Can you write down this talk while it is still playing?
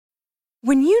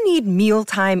When you need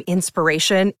mealtime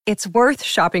inspiration, it's worth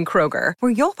shopping Kroger,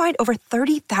 where you'll find over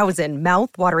 30,000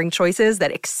 mouth-watering choices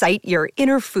that excite your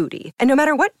inner foodie. And no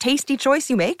matter what tasty choice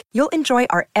you make, you'll enjoy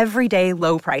our everyday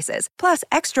low prices, plus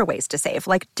extra ways to save,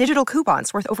 like digital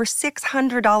coupons worth over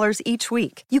 $600 each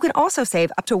week. You can also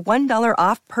save up to $1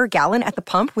 off per gallon at the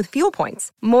pump with fuel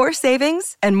points. More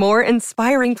savings and more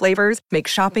inspiring flavors make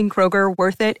shopping Kroger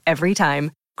worth it every time.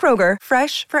 Kroger,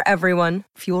 fresh for everyone.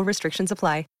 Fuel restrictions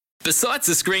apply. Besides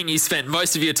the screen you spent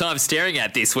most of your time staring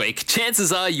at this week,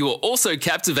 chances are you were also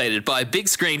captivated by a big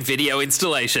screen video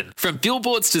installation. From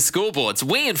billboards to scoreboards,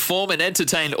 we inform and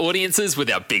entertain audiences with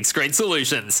our big screen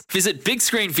solutions. Visit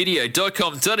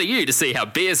bigscreenvideo.com.au to see how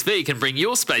BSV can bring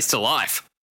your space to life.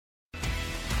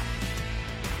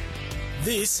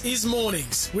 This is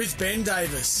Mornings with Ben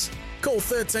Davis. Call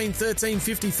 13 13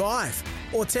 55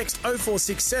 or text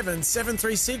 0467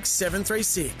 736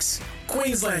 736.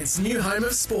 Queensland's new home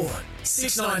of sport,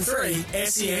 693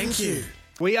 SENQ.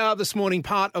 We are this morning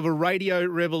part of a radio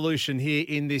revolution here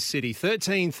in this city.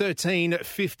 13 13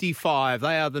 55.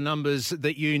 They are the numbers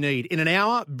that you need. In an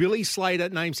hour, Billy Slater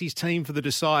names his team for the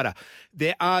decider.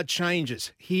 There are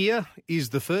changes. Here is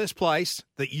the first place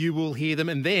that you will hear them,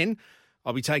 and then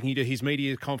I'll be taking you to his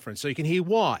media conference so you can hear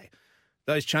why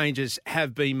those changes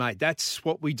have been made. That's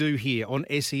what we do here on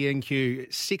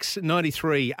SENQ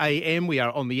 693 AM. We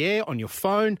are on the air, on your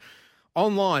phone,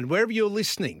 online, wherever you're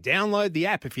listening. Download the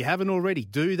app if you haven't already.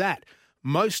 Do that.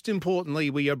 Most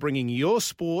importantly, we are bringing your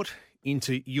sport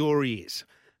into your ears.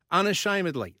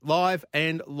 Unashamedly, live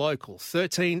and local.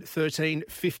 13 13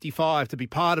 55 to be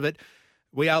part of it.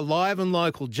 We are live and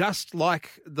local, just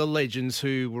like the legends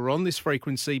who were on this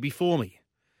frequency before me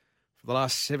for the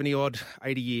last 70-odd,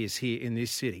 80 years here in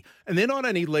this city. And they're not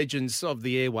only legends of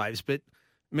the airwaves, but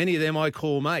many of them I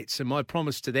call mates. And my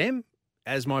promise to them,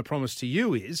 as my promise to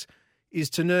you is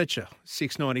to nurture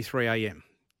 693 AM,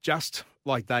 just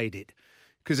like they did.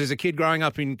 Because as a kid growing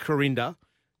up in Corinda,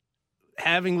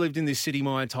 having lived in this city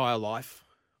my entire life,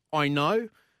 I know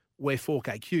where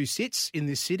 4KQ sits in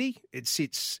this city. It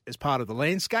sits as part of the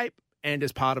landscape and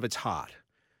as part of its heart.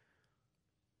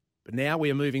 But now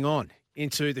we are moving on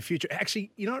into the future.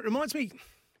 Actually, you know, it reminds me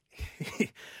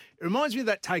of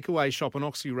that takeaway shop on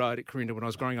Oxley Road at Corinda when I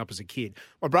was growing up as a kid.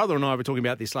 My brother and I were talking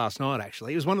about this last night,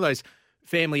 actually. It was one of those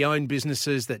family-owned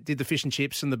businesses that did the fish and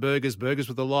chips and the burgers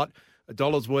with a lot,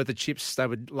 $1 worth of chips. They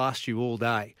would last you all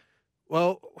day.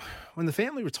 Well, when the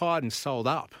family retired and sold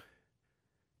up,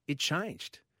 it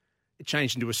changed. It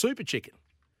changed into a super chicken.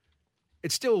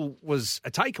 It still was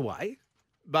a takeaway,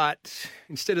 but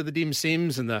instead of the dim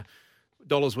sims and the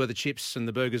 $1 worth of chips and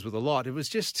the burgers with a lot, it was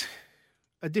just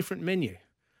a different menu.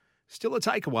 Still a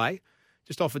takeaway,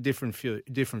 just offered different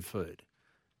food.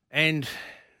 And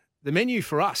the menu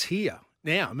for us here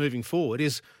now, moving forward,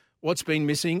 is what's been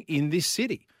missing in this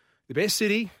city. The best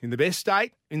city, in the best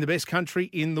state, in the best country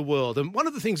in the world. And one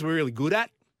of the things we're really good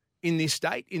at in this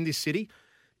state, in this city,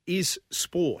 is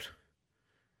sport.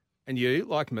 And you,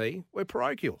 like me, we're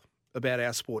parochial about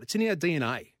our sport. It's in our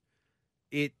DNA.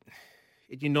 It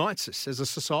unites us as a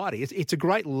society. It's a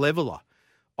great leveller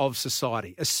of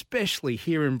society, especially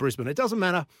here in Brisbane. It doesn't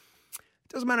matter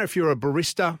if you're a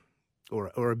barista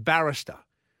or a barrister,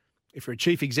 if you're a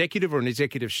chief executive or an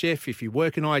executive chef, if you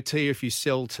work in IT or if you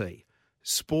sell tea.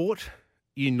 Sport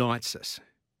unites us,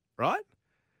 right?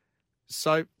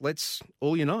 So let's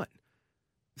all unite.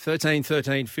 13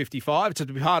 13 55 to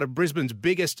be part of Brisbane's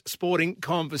biggest sporting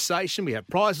conversation. We have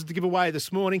prizes to give away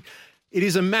this morning. It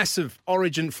is a massive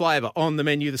Origin flavour on the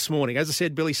menu this morning. As I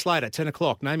said, Billy Slater, 10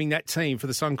 o'clock, naming that team for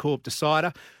the Suncorp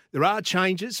Decider. There are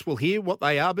changes. We'll hear what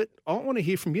they are, but I want to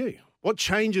hear from you. What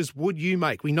changes would you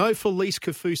make? We know Felice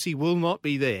Kaufusi will not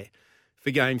be there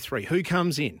for Game 3. Who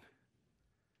comes in?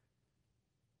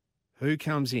 Who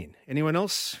comes in? Anyone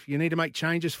else you need to make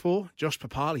changes for? Josh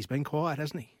Papali's been quiet,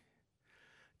 hasn't he?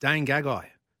 Dane Gagai.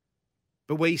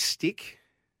 But we stick,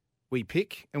 we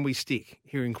pick and we stick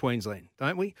here in Queensland,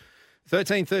 don't we?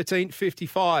 13 13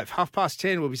 55,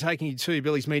 10:30, we'll be taking you to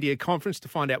Billy's media conference to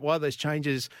find out why those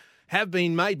changes have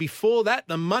been made. Before that,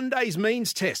 the Monday's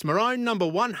means test. Maroon number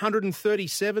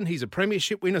 137, he's a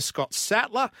premiership winner, Scott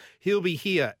Sattler. He'll be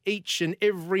here each and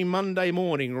every Monday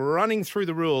morning running through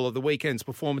the rule of the weekend's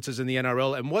performances in the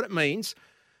NRL and what it means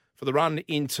for the run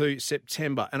into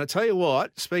September. And I tell you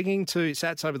what, speaking to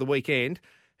Sats over the weekend,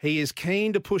 he is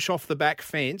keen to push off the back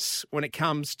fence when it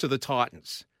comes to the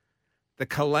Titans. The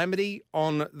calamity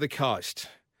on the coast.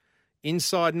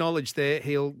 Inside knowledge there,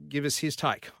 he'll give us his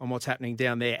take on what's happening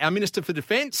down there. Our Minister for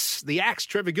Defence, the Axe,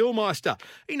 Trevor Gillmeister,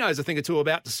 he knows a thing or two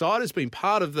about Deciders, has been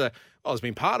part of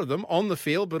them on the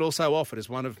field, but also off it as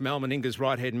one of Mal Meninga's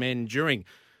right-hand men during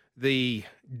the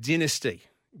dynasty.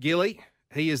 Gilly,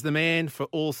 he is the man for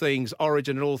all things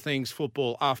Origin and all things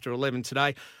football after 11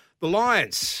 today. The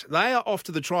Lions, they are off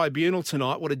to the tribunal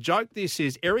tonight. What a joke this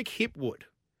is. Eric Hipwood.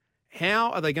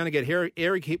 How are they going to get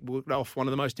Eric Hipwood off one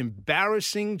of the most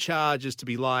embarrassing charges to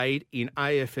be laid in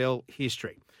AFL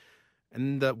history?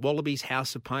 And the Wallabies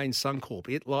House of Pain Suncorp,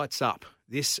 it lights up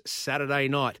this Saturday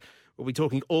night. We'll be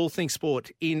talking all things sport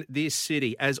in this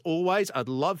city. As always, I'd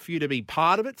love for you to be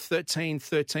part of it. 13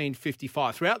 13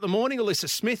 55. Throughout the morning, Alyssa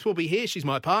Smith will be here. She's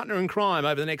my partner in crime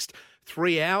over the next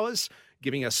 3 hours,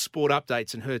 giving us sport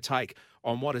updates and her take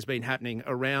on what has been happening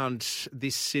around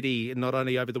this city, not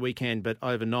only over the weekend, but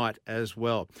overnight as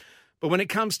well. But when it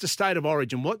comes to State of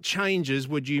Origin, what changes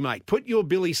would you make? Put your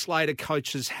Billy Slater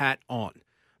coach's hat on.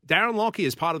 Darren Lockyer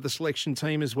is part of the selection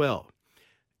team as well.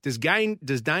 Does Dane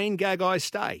Gagai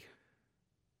stay?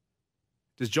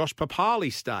 Does Josh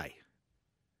Papali stay?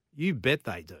 You bet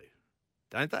they do,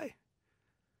 don't they?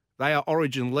 They are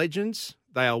Origin legends.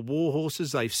 They are war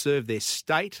horses. They've served their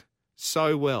state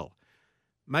so well.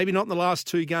 Maybe not in the last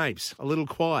 2 games, a little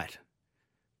quiet.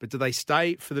 But do they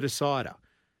stay for the decider?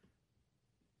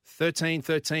 13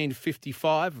 13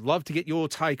 55. Love to get your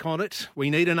take on it. We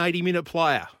need an 80-minute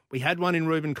player. We had one in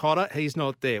Ruben Cotter. He's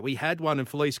not there. We had one in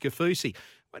Felice Kafusi.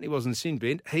 When he wasn't sin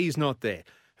bin, he's not there.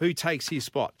 Who takes his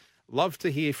spot? Love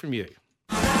to hear from you.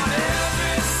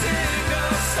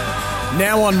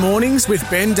 Now on Mornings with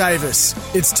Ben Davis.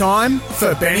 It's time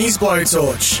for Benny's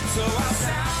Blowtorch.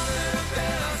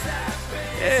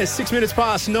 Yeah, 6 minutes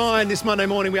past 9 this Monday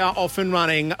morning. We are off and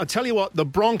running. I'll tell you what, the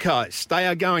Broncos, they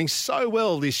are going so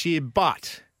well this year,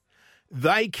 but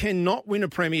they cannot win a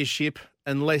premiership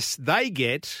unless they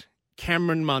get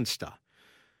Cameron Munster.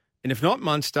 And if not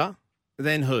Munster,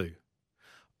 then who?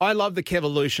 I love the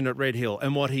Kevolution at Red Hill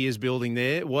and what he is building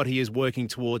there, what he is working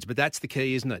towards. But that's the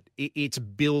key, isn't it? It's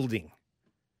building.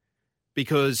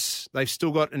 Because they've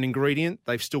still got an ingredient,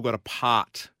 they've still got a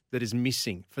part that is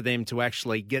missing for them to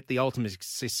actually get the ultimate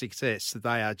success that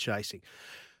they are chasing.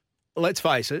 Let's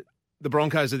face it, the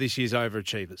Broncos are this year's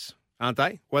overachievers, aren't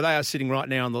they? Well, they are sitting right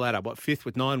now on the ladder, 5th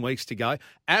with 9 weeks to go.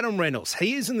 Adam Reynolds,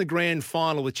 he is in the grand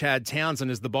final with Chad Townsend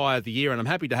as the buy of the year, and I'm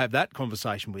happy to have that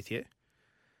conversation with you.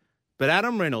 But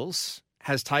Adam Reynolds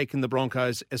has taken the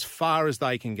Broncos as far as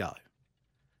they can go.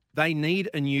 They need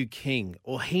a new king,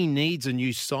 or he needs a new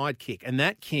sidekick, and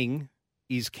that king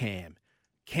is Cam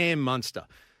Munster.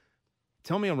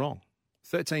 Tell me I'm wrong.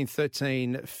 13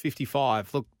 13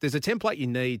 55. Look, there's a template you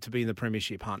need to be in the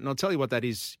premiership hunt, and I'll tell you what that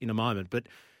is in a moment. But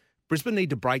Brisbane need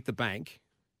to break the bank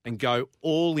and go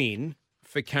all in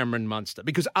for Cameron Munster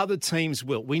because other teams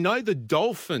will. We know the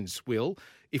Dolphins will.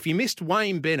 If you missed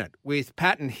Wayne Bennett with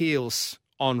Patton Heels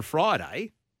on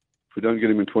Friday... If we don't get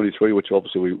him in 23, which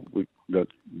obviously we don't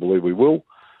believe we will,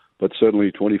 but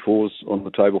certainly 24's on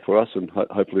the table for us, and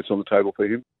hopefully it's on the table for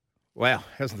him. Wow,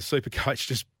 hasn't the Supercoach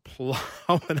just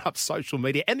blowing up social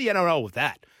media and the NRL with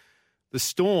that? The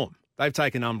Storm, they've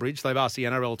taken umbrage. They've asked the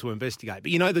NRL to investigate.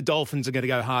 But you know the Dolphins are going to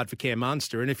go hard for Cam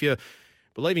Munster, and if you're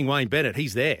believing Wayne Bennett,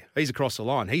 he's there. He's across the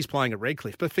line. He's playing at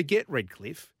Redcliffe. But forget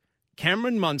Redcliffe.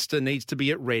 Cameron Munster needs to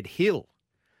be at Red Hill.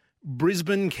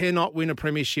 Brisbane cannot win a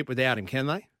premiership without him, can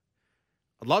they?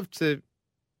 I'd love to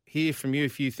hear from you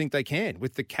if you think they can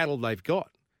with the cattle they've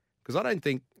got, because I don't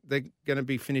think they're going to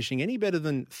be finishing any better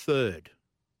than 3rd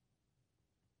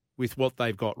with what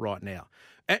they've got right now.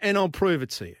 And I'll prove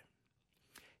it to you.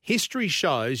 History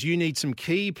shows you need some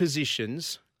key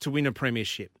positions to win a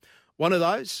premiership. One of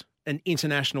those, an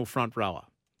international front rower.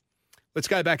 Let's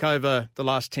go back over the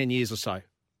last 10 years or so.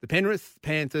 The Penrith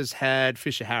Panthers had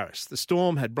Fisher Harris. The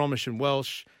Storm had Bromwich and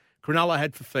Welsh. Cronulla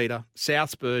had Fafita.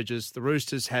 Souths Burgess. The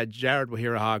Roosters had Jared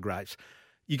Waheera-Hargraves.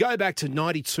 You go back to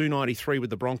 92-93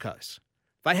 with the Broncos.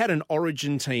 They had an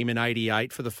Origin team in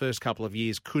 88 for the first couple of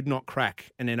years, could not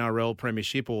crack an NRL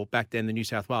premiership or back then the New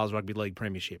South Wales Rugby League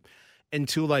premiership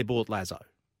until they bought Lazo.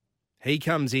 He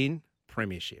comes in,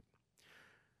 premiership.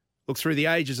 Look through the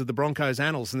ages of the Broncos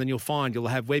annals and then you'll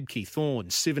have Webke, Thorne,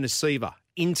 Sivanasiva,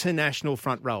 international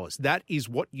front rowers. That is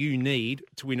what you need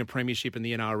to win a premiership in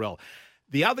the NRL.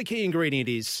 The other key ingredient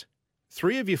is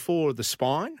 3 of your 4 of the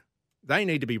spine, they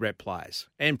need to be rep players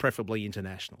and preferably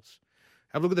internationals.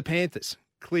 Have a look at the Panthers.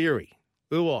 Cleary,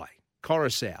 Uai,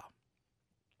 Coruscant.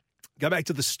 Go back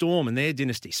to the Storm and their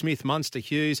dynasty. Smith, Munster,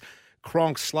 Hughes,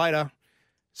 Cronk, Slater,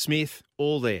 Smith,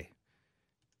 all there.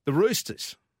 The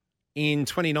Roosters in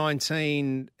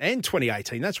 2019 and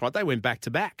 2018, that's right, they went back to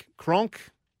back.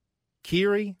 Cronk,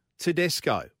 Keary,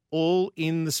 Tedesco, all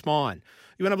in the spine.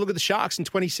 You want to have a look at the Sharks in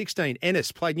 2016.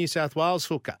 Ennis played New South Wales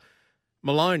hooker.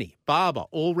 Maloney, Barber,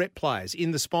 all rep players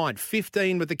in the spine.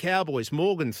 15 with the Cowboys,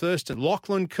 Morgan, Thurston,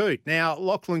 Lachlan Coote. Now,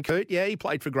 Lachlan Coote, yeah, he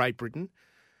played for Great Britain.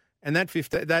 And that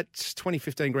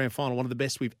 2015 grand final, one of the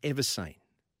best we've ever seen.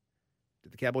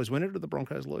 Did the Cowboys win it or did the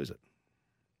Broncos lose it?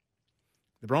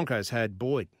 The Broncos had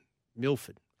Boyd,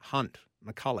 Milford, Hunt,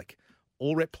 McCulloch,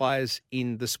 all rep players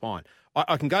in the spine.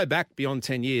 I can go back beyond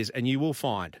 10 years and you will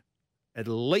find at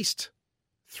least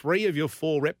 3 of your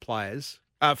 4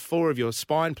 of your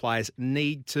spine players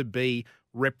need to be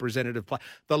representative players.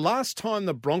 The last time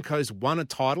the Broncos won a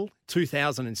title,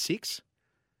 2006,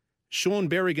 Sean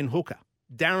Berrigan hooker,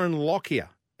 Darren Lockyer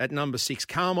at number 6,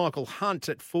 Carmichael Hunt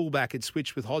at fullback had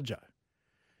switched with Hodjo.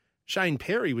 Shane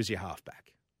Perry was your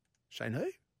halfback. Shane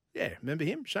who? Yeah, remember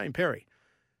him? Shane Perry.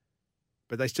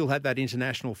 But they still had that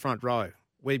international front row.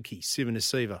 Webke,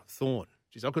 Sivanasiva, Thorne.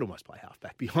 Geez, I could almost play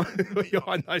halfback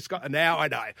behind those guys. Now I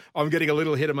know. I'm getting a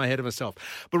little ahead of myself.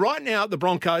 But right now, the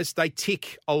Broncos, they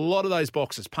tick a lot of those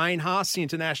boxes. Payne Haas, the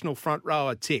international front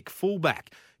rower, tick.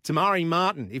 Fullback. Tamari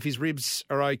Martin, if his ribs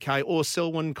are okay. Or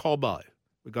Selwyn Cobbo.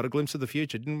 We got a glimpse of the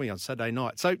future, didn't we, on Saturday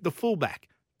night? So the fullback,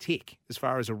 tick, as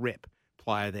far as a rep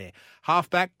player there.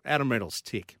 Halfback, Adam Reynolds,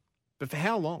 tick. But for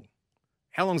how long?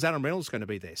 How long is Adam Reynolds going to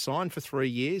be there? Signed for 3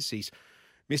 years. He's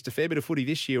missed a fair bit of footy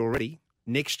this year already.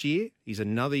 Next year, he's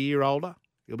another year older.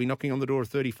 He'll be knocking on the door of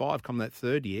 35 come that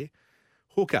third year.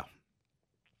 Hooker,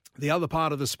 the other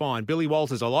part of the spine. Billy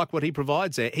Walters, I like what he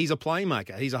provides there. He's a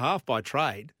playmaker. He's a half by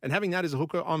trade. And having that as a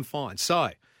hooker, I'm fine. So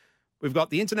we've got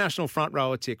the international front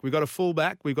rower tick. We've got a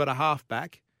fullback. We've got a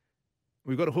halfback.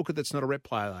 We've got a hooker that's not a rep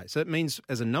player, though. So it means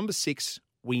as a number 6,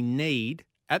 we need,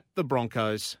 at the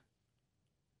Broncos,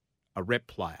 a rep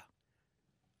player.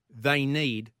 They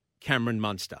need Cameron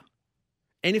Munster.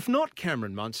 And if not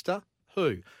Cameron Munster,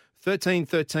 who?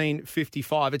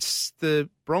 13-13-55. It's the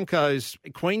Broncos,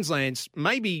 Queensland's,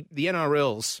 maybe the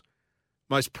NRL's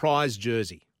most prized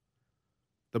jersey.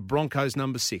 The Broncos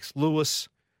number 6. Lewis,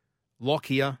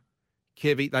 Lockyer,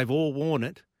 Kevy, they've all worn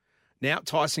it. Now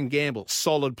Tyson Gamble,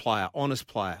 solid player, honest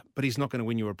player, but he's not going to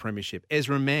win you a premiership.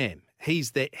 Ezra Mam,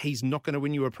 he's not going to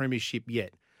win you a premiership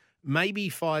yet. Maybe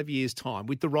 5 years' time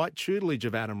with the right tutelage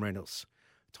of Adam Reynolds.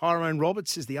 Tyrone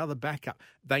Roberts is the other backup.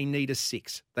 They need a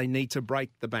 6. They need to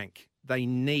break the bank. They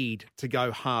need to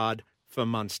go hard for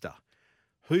Munster.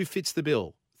 Who fits the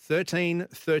bill?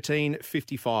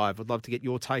 13-13-55. I'd love to get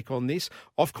your take on this.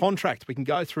 Off contract, we can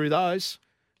go through those.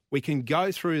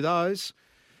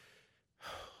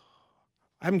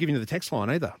 I haven't given you the text line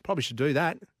either. Probably should do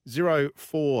that.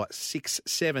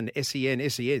 0467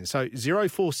 SEN. So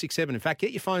 0467. In fact,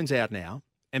 get your phones out now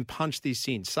and punch this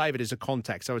in. Save it as a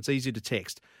contact so it's easy to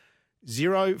text.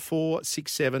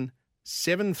 0467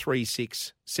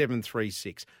 736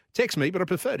 736. Text me, but I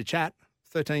prefer to chat.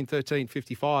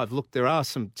 13-13-55. Look, there are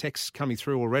some texts coming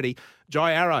through already.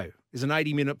 Jai Arrow is an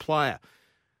 80-minute player.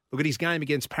 Look at his game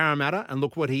against Parramatta and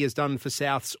look what he has done for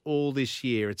Souths all this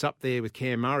year. It's up there with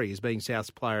Cam Murray as being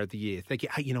Souths Player of the Year. Thank you.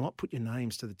 Hey, you know what? Put your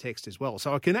names to the text as well.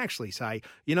 So I can actually say,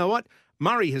 you know what?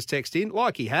 Murray has texted in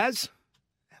like he has.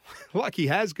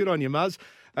 Good on you, Muzz.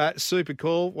 Super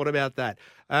cool. What about that?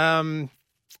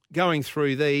 Going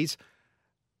through these,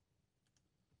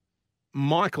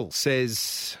 Michael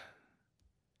says,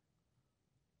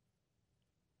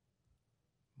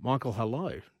 Michael,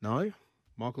 hello. No,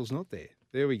 Michael's not there.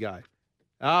 There we go.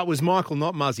 It was Michael,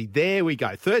 not Muzzy. There we go.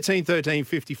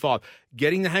 13-13-55.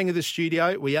 Getting the hang of the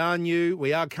studio. We are new.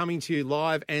 We are coming to you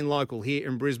live and local here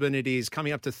in Brisbane. It is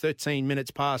coming up to 13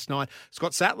 minutes past 9.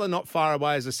 Scott Sattler not far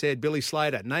away, as I said. Billy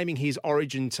Slater naming his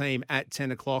Origin team at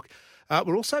 10 o'clock.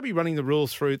 We'll also be running the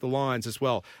rules through the Lions as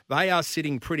well. They are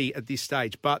sitting pretty at this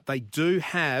stage, but they do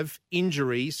have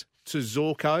injuries to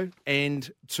Zorko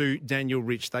and to Daniel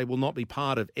Rich. They will not be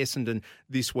part of Essendon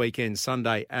this weekend,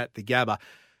 Sunday at the Gabba.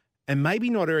 And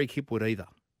maybe not Eric Hipwood either.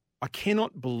 I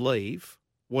cannot believe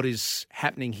what is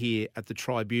happening here at the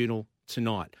tribunal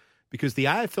tonight because the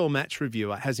AFL match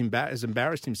reviewer has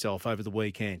embarrassed himself over the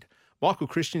weekend. Michael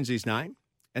Christian's his name,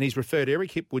 and he's referred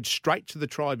Eric Hipwood straight to the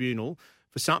tribunal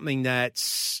for something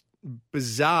that's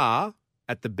bizarre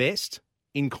at the best,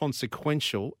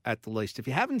 inconsequential at the least. If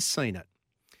you haven't seen it,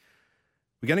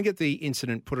 we're going to get the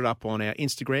incident, put it up on our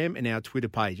Instagram and our Twitter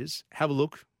pages. Have a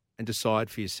look and decide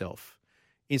for yourself.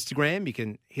 Instagram, you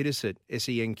can hit us at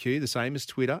SENQ, the same as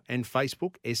Twitter, and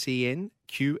Facebook,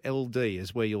 SENQLD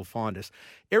is where you'll find us.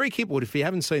 Eric Hipwood, if you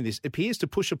haven't seen this, appears to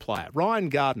push a player, Ryan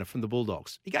Gardner from the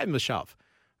Bulldogs. He gave him a shove.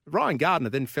 Ryan Gardner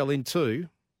then fell into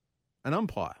an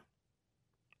umpire.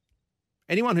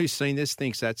 Anyone who's seen this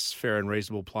thinks that's fair and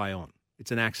reasonable play on.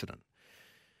 It's an accident.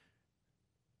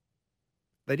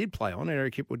 They did play on.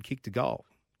 Eric Hipwood kicked a goal.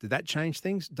 Did that change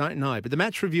things? Don't know. But the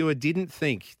match reviewer didn't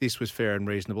think this was fair and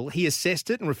reasonable. He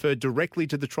assessed it and referred directly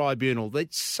to the tribunal.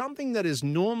 That's something that is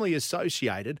normally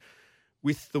associated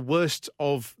with the worst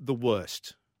of the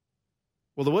worst.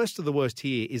 Well, the worst of the worst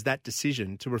here is that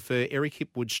decision to refer Eric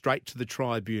Hipwood straight to the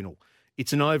tribunal.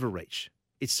 It's an overreach.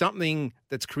 It's something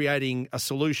that's creating a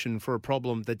solution for a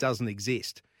problem that doesn't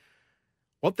exist.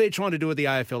 What they're trying to do with the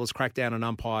AFL is crack down on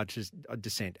umpire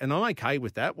dissent. And I'm okay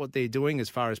with that, what they're doing as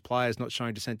far as players not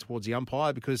showing dissent towards the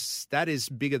umpire, because that is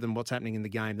bigger than what's happening in the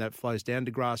game. That flows down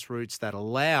to grassroots. That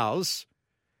allows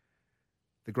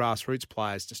the grassroots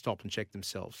players to stop and check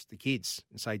themselves, the kids,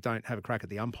 and say, don't have a crack at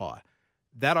the umpire.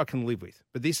 That I can live with.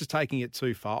 But this is taking it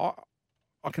too far.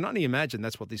 I can only imagine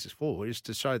that's what this is for, is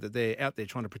to show that they're out there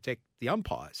trying to protect the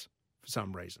umpires for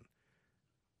some reason.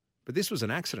 But this was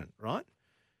an accident, right?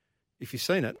 If you've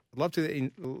seen it, I'd love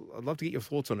to get your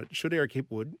thoughts on it. Should Eric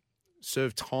Hipwood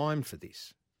serve time for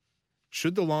this?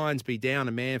 Should the Lions be down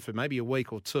a man for maybe a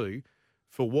week or two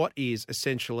for what is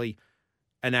essentially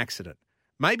an accident?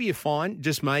 Maybe a fine,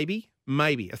 just maybe a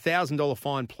 $1,000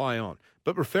 fine, play on.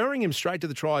 But referring him straight to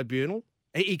the tribunal,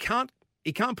 he can't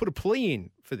put a plea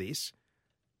in for this.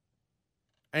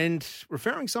 And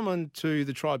referring someone to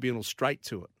the tribunal straight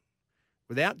to it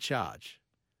without charge,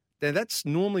 now, that's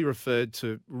normally referred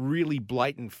to really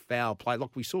blatant foul play,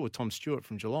 like we saw with Tom Stewart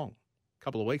from Geelong a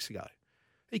couple of weeks ago.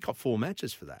 He got 4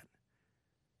 matches for that.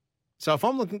 So if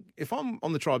I'm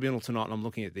on the tribunal tonight and I'm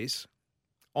looking at this,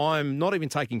 I'm not even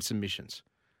taking submissions.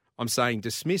 I'm saying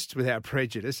dismissed without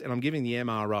prejudice, and I'm giving the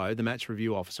MRO, the match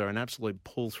review officer, an absolute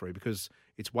pull-through because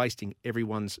it's wasting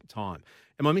everyone's time.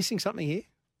 Am I missing something here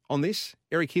on this?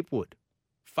 Eric Hipwood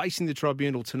facing the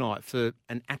tribunal tonight for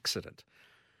an accident.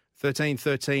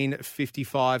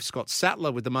 13-13-55. Scott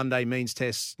Sattler with the Monday means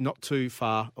test not too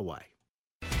far away.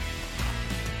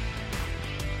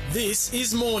 This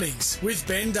is Mornings with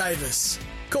Ben Davis.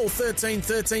 Call 13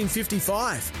 13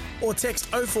 55 or text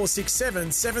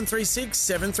 0467 736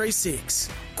 736.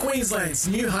 Queensland's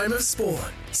new home of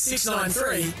sport.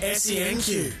 693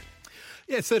 SENQ.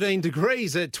 Yeah, 13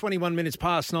 degrees at 21 minutes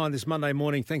past 9 this Monday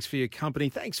morning. Thanks for your company.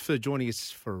 Thanks for joining us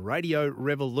for Radio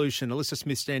Revolution. Alyssa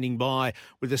Smith standing by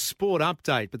with a sport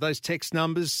update. But those text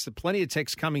numbers, plenty of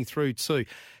text coming through too.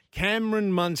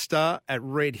 Cameron Munster at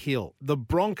Red Hill. The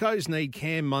Broncos need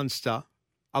Cam Munster,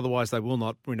 otherwise they will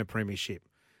not win a premiership.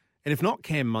 And if not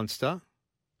Cam Munster,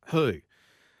 who?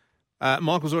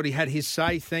 Michael's already had his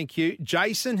say, thank you.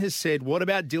 Jason has said, what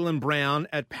about Dylan Brown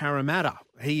at Parramatta?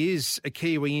 He is a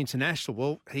Kiwi international.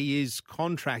 Well, he is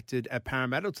contracted at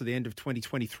Parramatta to the end of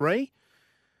 2023.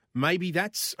 Maybe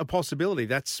that's a possibility.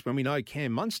 That's when we know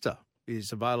Cam Munster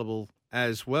is available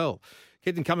as well.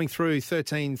 Keep them coming through,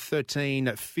 13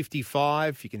 13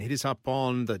 55. You can hit us up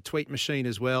on the tweet machine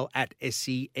as well at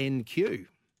SENQ.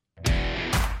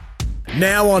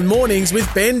 Now on Mornings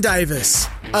with Ben Davis.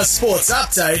 A sports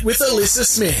update with Alyssa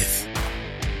Smith.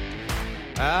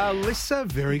 Alyssa,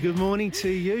 very good morning to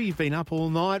you. You've been up all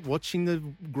night watching the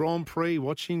Grand Prix,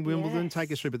 watching Wimbledon. Yes.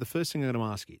 Take us through. But the first thing I'm going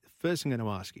to ask you,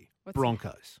 What's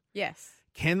Broncos. that? Yes.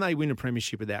 Can they win a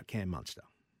premiership without Cam Munster?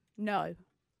 No.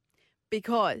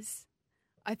 Because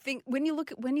I think when you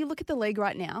look at the league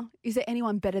right now, is there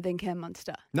anyone better than Cam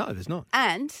Munster? No, there's not.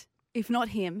 And if not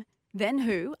him, then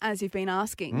who, as you've been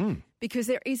asking? Because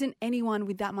there isn't anyone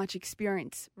with that much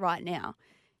experience right now.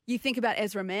 You think about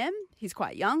Ezra Mam, he's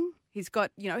quite young. He's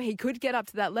got, he could get up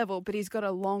to that level, but he's got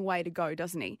a long way to go,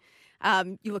 doesn't he?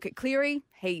 You look at Cleary,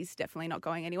 he's definitely not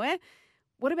going anywhere.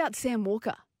 What about Sam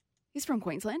Walker? He's from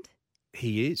Queensland.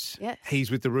 He is. Yes. He's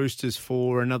with the Roosters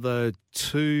for another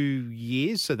 2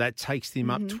 years, so that takes him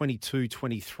up 22,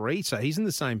 23. So he's in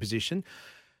the same position.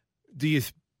 Do you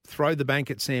throw the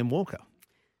bank at Sam Walker?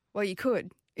 Well, you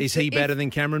could. Is he better than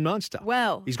Cameron Munster?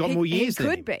 Well, he's got more years than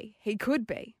him. He could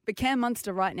be. But Cam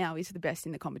Munster right now is the best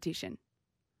in the competition.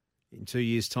 In 2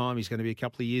 years' time, he's going to be a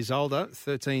couple of years older.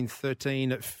 13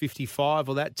 13 55,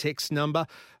 or that text number,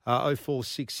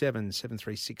 0467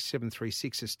 736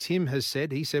 736. As Tim has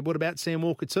said, he said, what about Sam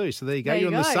Walker too? So there you go. You're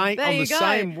on the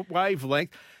same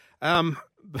wavelength. Oh,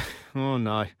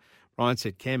 no. Ryan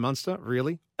said, Cam Munster,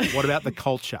 really? What about the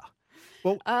culture?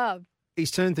 Well,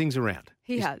 he's turned things around.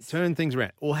 He's turned things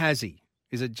around. Or has he?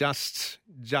 Is it just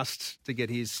to get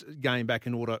his game back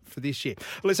in order for this year?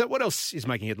 Lisa, what else is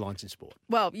making headlines in sport?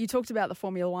 Well, you talked about the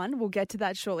Formula One. We'll get to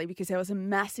that shortly because there was a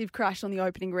massive crash on the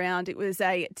opening round. It was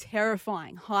a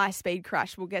terrifying high-speed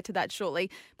crash. We'll get to that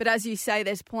shortly. But as you say,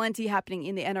 there's plenty happening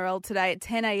in the NRL today. At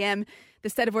 10 a.m, the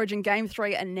State of Origin Game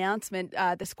 3 announcement,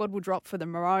 the squad will drop for the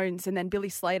Maroons, and then Billy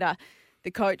Slater,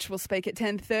 the coach, will speak at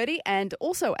 10:30, and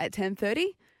also at 10:30,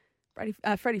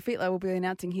 Freddie Fietler will be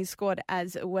announcing his squad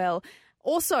as well.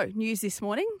 Also, news this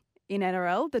morning in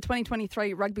NRL, the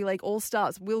 2023 Rugby League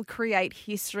All-Stars will create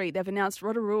history. They've announced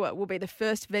Rotorua will be the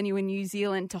first venue in New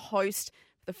Zealand to host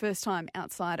for the first time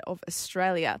outside of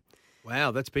Australia.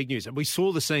 Wow, that's big news. And we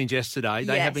saw the scenes yesterday.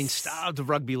 They have been Yes. starved of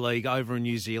rugby league over in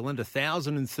New Zealand.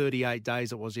 1,038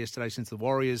 days it was yesterday since the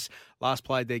Warriors last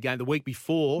played their game. The week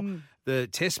before, the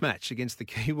test match against the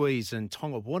Kiwis and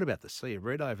Tonga. What about the Sea of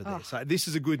Red over there? So this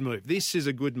is a good move. This is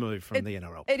a good move from the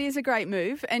NRL. It is a great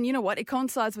move. And you know what? It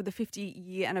coincides with the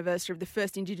 50-year anniversary of the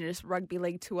first Indigenous Rugby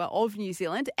League tour of New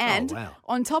Zealand. And wow.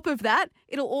 on top of that,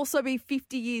 it'll also be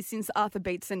 50 years since Arthur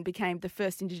Beetson became the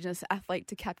first Indigenous athlete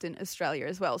to captain Australia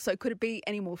as well. So could it be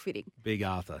any more fitting? Big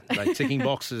Arthur. They're ticking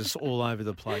boxes all over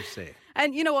the place there.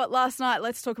 And you know what? Last night,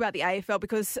 let's talk about the AFL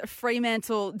because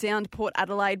Fremantle downed Port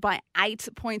Adelaide by 8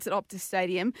 points at Optus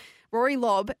Stadium. Rory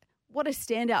Lobb, what a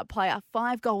standout player.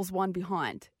 5 goals, 1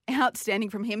 behind. Outstanding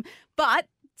from him. But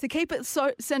to keep it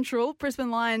so central, Brisbane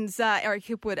Lions' Eric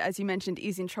Hipwood, as you mentioned,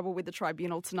 is in trouble with the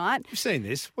tribunal tonight. You've seen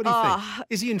this. What do you think?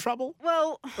 Is he in trouble?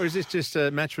 Well, Or is this just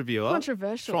a match reviewer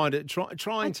Controversial.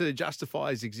 trying to justify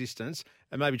his existence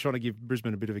and maybe trying to give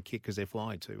Brisbane a bit of a kick because they're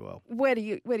flying too well? where do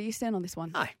you stand on this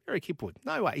one? No, Eric Hipwood.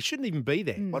 No way. He shouldn't even be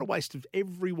there. What a waste of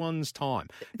everyone's time.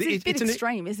 It's a bit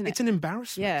extreme, isn't it? It's an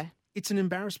embarrassment. Yeah. It's an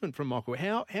embarrassment from Michael.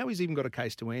 How he's even got a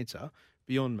case to answer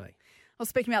beyond me. Well,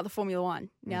 speaking about the Formula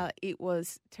One, now it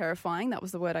was terrifying. That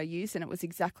was the word I used, and it was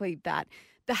exactly that.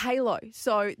 The halo.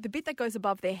 So the bit that goes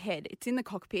above their head, it's in the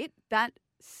cockpit. That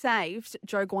saved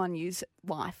Joe Guan Yu's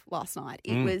life last night.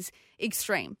 It was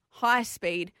extreme. High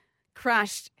speed,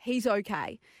 crashed. He's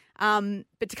okay.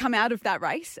 But to come out of that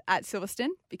race at Silverstone,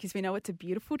 because we know it's a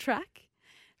beautiful track,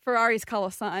 Ferrari's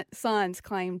Carlos Sainz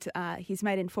claimed his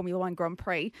maiden Formula One Grand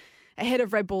Prix ahead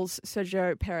of Red Bull's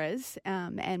Sergio Perez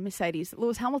and Mercedes'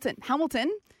 Lewis Hamilton.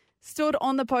 Hamilton stood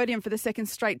on the podium for the second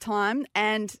straight time,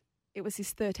 and it was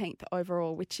his 13th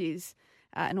overall, which is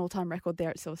an all-time record there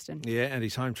at Silverstone. Yeah, and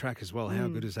his home track as well. How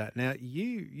good is that? Now,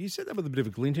 you said that with a bit of a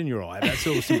glint in your eye about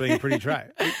Silverstone being a pretty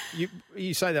track.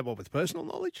 You say that, with personal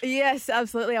knowledge? Yes,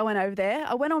 absolutely. I went over there.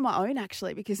 I went on my own,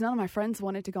 actually, because none of my friends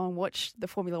wanted to go and watch the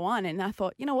Formula One. And I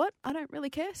thought, you know what? I don't really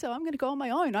care, so I'm going to go on my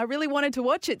own. I really wanted to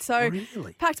watch it. So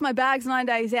Really? packed my bags 9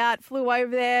 days out, flew over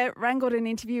there, wrangled an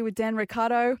interview with Dan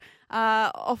Ricciardo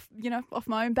off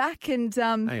my own back. And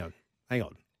Hang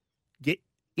on. Get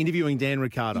interviewing Dan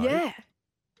Ricciardo. yeah.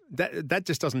 That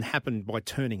just doesn't happen by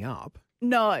turning up.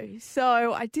 No.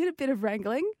 So I did a bit of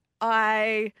wrangling.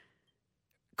 I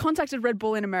contacted Red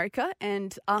Bull in America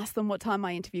and asked them what time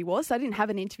my interview was. I didn't have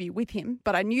an interview with him,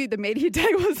 but I knew the media day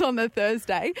was on the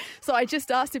Thursday. So I just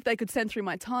asked if they could send through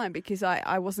my time because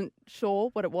I wasn't sure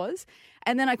what it was.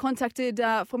 And then I contacted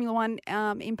Formula One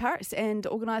in Paris and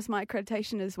organised my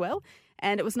accreditation as well.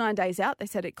 And it was 9 days out. They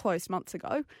said it closed months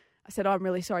ago. I said, I'm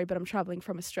really sorry, but I'm travelling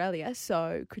from Australia,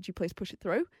 so could you please push it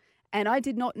through? And I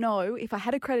did not know if I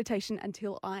had accreditation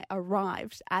until I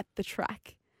arrived at the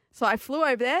track. So I flew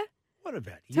over there, What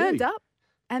about you? turned up,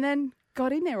 and then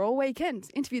got in there all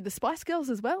weekend. Interviewed the Spice Girls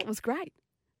as well. It was great.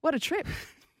 What a trip.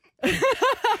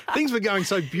 Things were going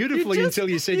so beautifully until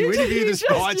you said you interviewed the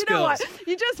Spice You know Girls. what?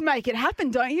 You just make it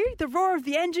happen, don't you? The roar of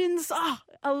the engines. Oh,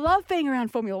 I love being around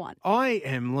Formula One. I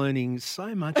am learning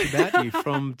so much about you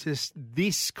from just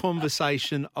this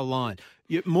conversation alone.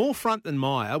 You're more front than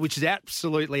Maya, which is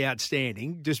absolutely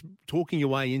outstanding. Just talking your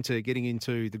way into getting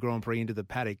into the Grand Prix, into the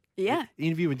paddock. Yeah. The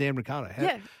interview with Dan Ricciardo.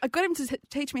 Yeah. I got him to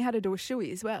teach me how to do a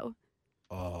shoey as well.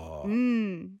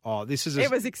 Oh, this is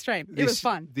It was extreme. It was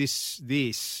fun. This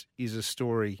is a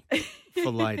story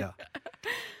for later.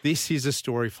 This is a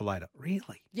story for later.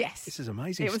 Really? Yes. This is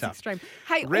amazing It was stuff. extreme.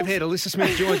 Hey, Revhead Alyssa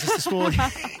Smith joins us this morning.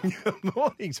 Good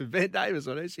morning to Ben Davis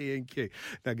on SENQ.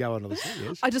 Now go on, Alyssa.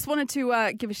 Yes. I just wanted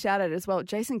to give a shout out as well.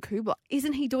 Jason Kubler,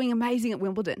 isn't he doing amazing at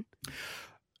Wimbledon?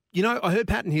 You know, I heard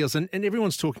Patton Hills, and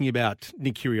everyone's talking about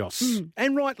Nick Kyrgios,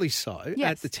 and rightly so,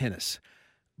 Yes. at the tennis.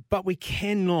 But we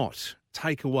cannot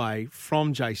take away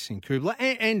from Jason Kubler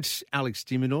and Alex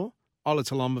de Minaur, Ola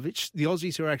Tolomovic, the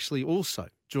Aussies who are actually also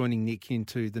joining Nick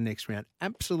into the next round.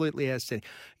 Absolutely outstanding.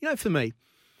 You know, for me,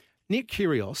 Nick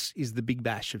Kyrgios is the big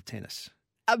bash of tennis.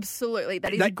 Absolutely.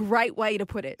 That is a great way to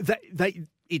put it.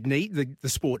 The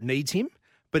sport needs him.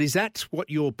 But is that what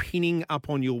you're pinning up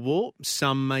on your wall?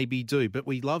 Some maybe do, but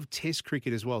we love Test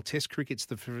cricket as well. Test cricket's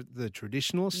for the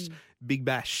traditionalists. Big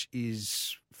Bash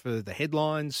is for the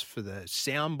headlines, for the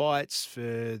sound bites, for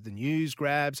the news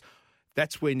grabs.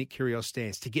 That's where Nick Kyrgios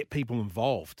stands, to get people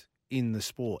involved in the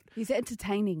sport. He's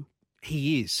entertaining.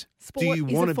 He is. Sport is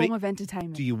a form of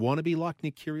entertainment. Do you want to be like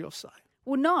Nick Kyrgios, though?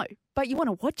 Well, no, but you want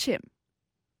to watch him.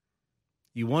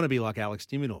 You want to be like Alex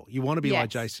de Minaur. You want to be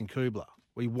like Yes. Jason Kubler.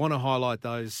 We want to highlight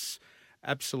those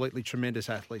absolutely tremendous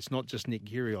athletes, not just Nick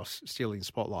Kyrgios stealing the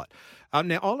spotlight.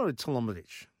 Now, Isla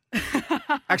Tolomovic.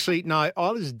 Actually, no,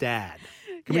 Isla's dad.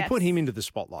 Can we put him into the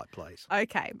spotlight, please?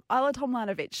 Okay. Isla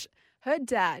Tomljanovic, her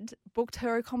dad booked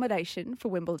her accommodation for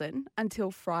Wimbledon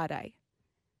until Friday.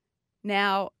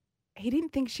 Now, he didn't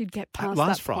think she'd get past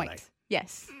last that Friday. point.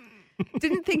 Yes.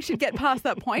 Didn't think she'd get past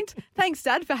that point. Thanks,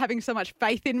 Dad, for having so much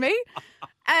faith in me.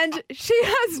 And she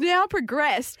has now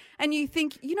progressed. And you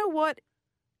think, you know what,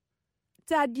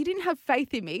 Dad, you didn't have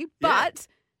faith in me, but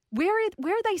where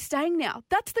are they staying now?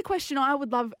 That's the question I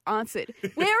would love answered.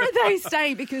 Where are they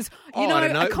staying? Because, you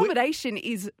know, accommodation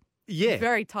is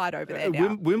very tight over there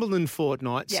now. Wimbledon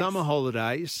fortnight, summer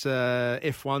holidays,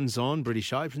 F1's on,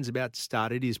 British Open's about to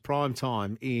start. It is prime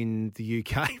time in the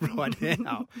UK right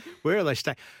now. Where are they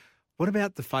staying? What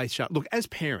about the faith show? Look, as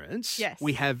parents,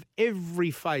 we have every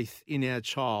faith in our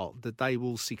child that they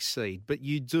will succeed, but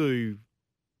you do,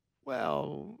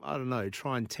 well, I don't know,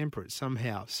 try and temper it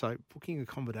somehow. So booking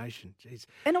accommodation, geez.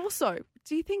 And also,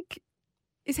 do you think,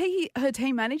 is he her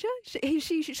team manager?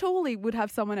 She surely would have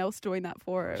someone else doing that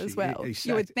for her as well,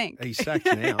 you would think. He's sacked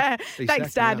now.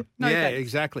 Thanks, Dad. Now. No, thanks.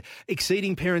 Exactly.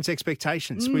 Exceeding parents'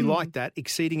 expectations. We like that.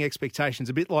 Exceeding expectations.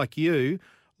 A bit like you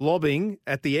lobbing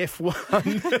at the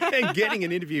F1 and getting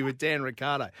an interview with Dan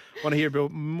Ricciardo. Want to hear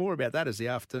more about that as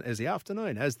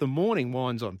the morning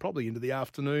winds on, probably into the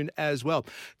afternoon as well.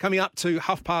 Coming up to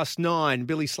 9:30,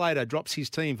 Billy Slater drops his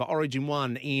team for Origin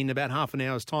 1 in about half an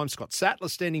hour's time. Scott Sattler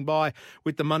standing by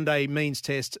with the Monday means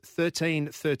test,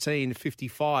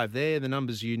 1355. They're the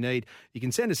numbers you need. You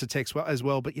can send us a text as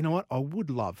well, but you know what? I would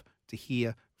love to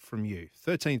hear from you.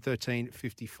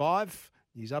 1355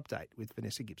 news update with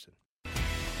Vanessa Gibson.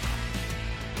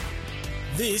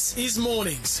 This is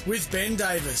Mornings with Ben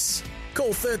Davis.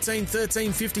 Call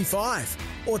 1355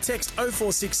 or text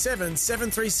 0467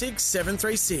 736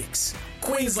 736.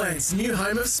 Queensland's new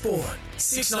home of sport.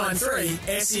 693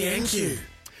 SENQ.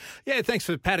 Yeah, thanks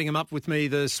for patting them up with me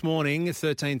this morning.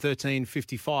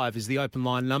 1355 is the open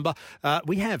line number.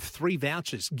 We have 3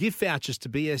 vouchers, gift vouchers to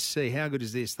BSC. How good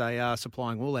is this? They are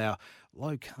supplying all our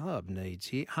low-carb needs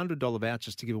here. $100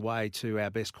 vouchers to give away to our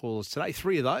best callers today.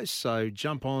 3 of those, so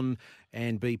jump on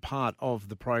and be part of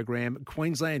the program.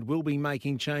 Queensland will be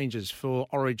making changes for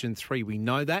Origin 3. We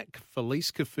know that. Felice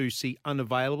Kaufusi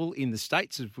unavailable in the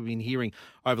States, as we've been hearing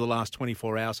over the last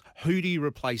 24 hours. Who do you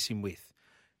replace him with?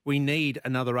 We need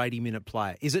another 80-minute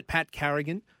player. Is it Pat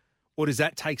Carrigan, or does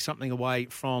that take something away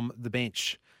from the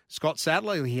bench? Scott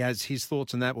Sattler, he has his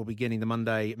thoughts on that. We'll be getting the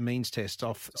Monday means test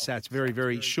off Sats very,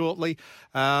 very shortly.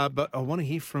 But I want to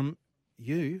hear from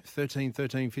you,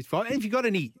 1355. And if you've got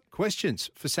any questions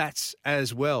for Sats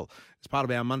as well, as part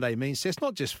of our Monday means test,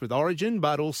 not just with Origin,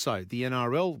 but also the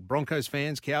NRL, Broncos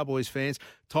fans, Cowboys fans,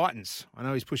 Titans. I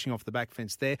know he's pushing off the back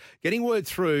fence there. Getting word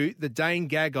through that Dane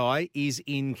Gagai is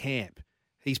in camp.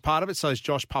 He's part of it, so is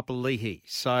Josh Papali'i.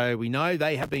 So we know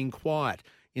they have been quiet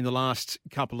in the last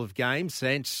couple of games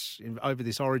since over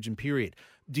this Origin period.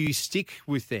 Do you stick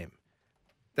with them?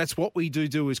 That's what we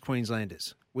do as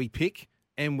Queenslanders. We pick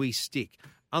and we stick.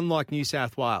 Unlike New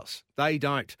South Wales, they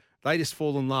don't. They just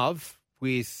fall in love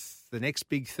with the next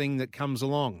big thing that comes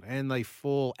along, and they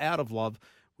fall out of love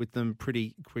with them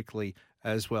pretty quickly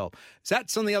as well.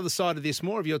 That's on the other side of this.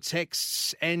 More of your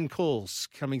texts and calls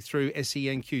coming through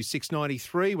SENQ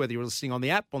 693, whether you're listening on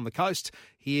the app, on the coast,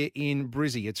 here in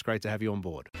Brizzy. It's great to have you on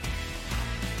board.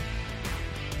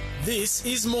 This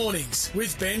is Mornings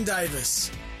with Ben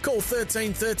Davis. Call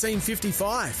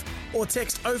 1355 or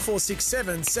text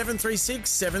 0467 736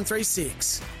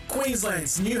 736.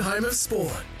 Queensland's new home of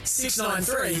sport.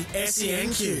 693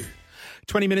 SENQ.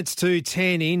 20 minutes to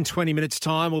 10. In 20 minutes'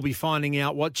 time, we'll be finding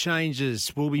out what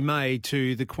changes will be made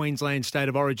to the Queensland State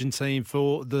of Origin team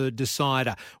for the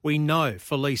decider. We know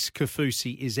Felice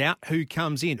Kaufusi is out. Who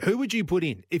comes in? Who would you put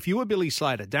in? If you were Billy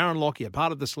Slater, Darren Lockyer,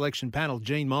 part of the selection panel,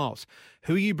 Gene Miles,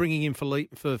 who are you bringing in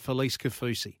for Felice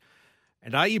Kaufusi?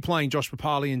 And are you playing Josh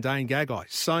Papali'i and Dane Gagai?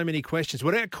 So many questions.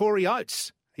 What about Corey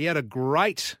Oates? He had a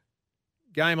great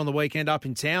game on the weekend up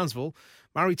in Townsville.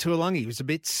 Murray Tuilagi was a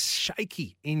bit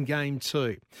shaky in Game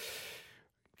 2.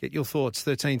 Get your thoughts,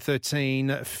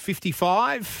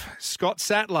 13-13-55. Scott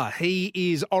Sattler, he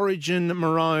is Origin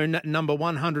Maroon number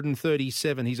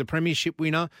 137. He's a premiership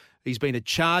winner. He's been a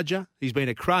Charger. He's been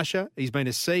a Crusher. He's been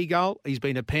a Seagull. He's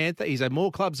been a Panther. He's had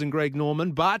more clubs than Greg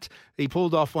Norman, but he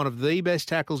pulled off one of the best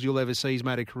tackles you'll ever see. He's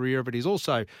made a career of it. He's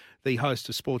also the host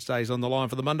of Sports Days on the Line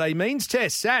for the Monday Means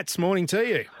Test. Sats, morning to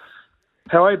you.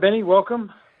 How are you, Benny?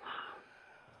 Welcome.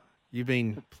 You've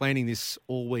been planning this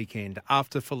all weekend.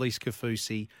 After Felice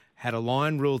Kaufusi had a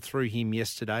line ruled through him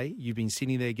yesterday, you've been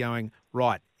sitting there going,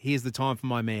 right, here's the time for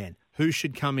my man, who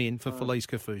should come in for Felice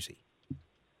Kaufusi?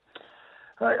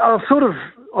 I've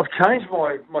changed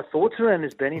my thoughts around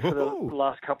this, Benny, for the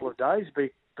last couple of days, be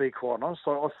quite honest.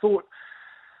 I thought,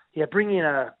 bring in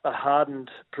a hardened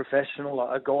professional,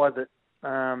 a guy that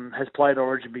has played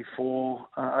Origin before,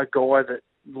 a guy that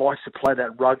likes to play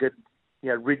that rugged,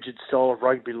 rigid style of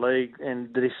rugby league,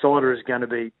 and the decider is going to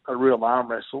be a real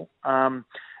arm wrestle. And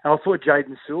I thought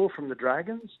Jaden Sewer from the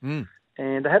Dragons, and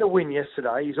they had a win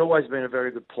yesterday. He's always been a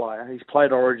very good player. He's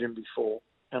played Origin before.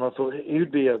 And I thought he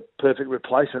would be a perfect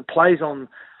replacement. Plays on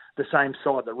the same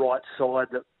side, the right side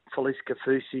that Felice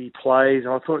Kaufusi plays.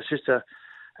 And I thought it's just a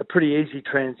pretty easy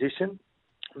transition.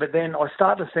 But then I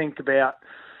started to think about,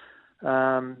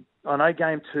 I know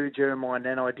Game 2, Jeremiah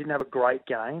Nanai didn't have a great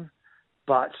game,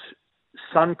 but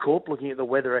Suncorp, looking at the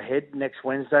weather ahead next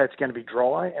Wednesday, it's going to be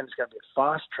dry and it's going to be a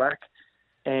fast track.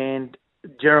 And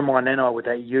Jeremiah Nanai with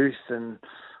that youth and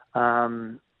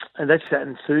that's that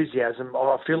enthusiasm,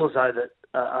 I feel as though that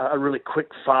a really quick,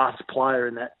 fast player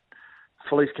in that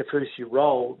Felice Kaufusi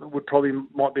role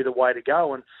might be the way to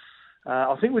go. And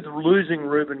I think with losing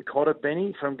Ruben Cotter,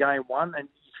 Benny, from Game 1, and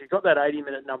if you've got that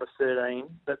 80-minute number 13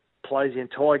 that plays the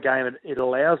entire game, it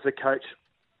allows the coach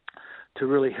to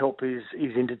really help his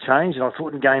interchange. And I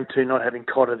thought in Game 2, not having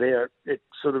Cotter there, I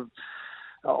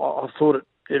thought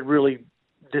it really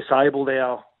disabled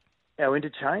our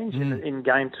interchange in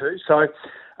Game 2. So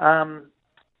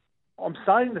I'm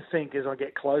starting to think as I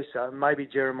get closer, maybe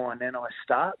Jeremiah Nanai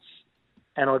starts,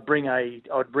 and I'd bring a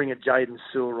Jaden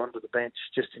Sewer onto the bench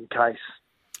just in case.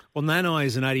 Well, Nanai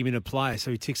is an 80-minute player,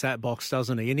 so he ticks that box,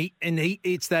 doesn't he? And he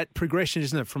it's that progression,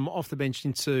 isn't it, from off the bench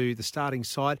into the starting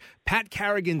side. Pat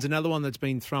Carrigan's another one that's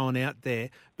been thrown out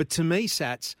there, but to me,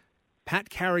 Sats,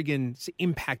 Pat Carrigan's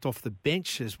impact off the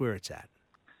bench is where it's at.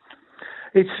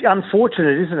 It's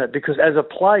unfortunate, isn't it? Because as a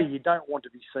player, you don't want to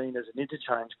be seen as an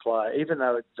interchange player, even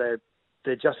though they're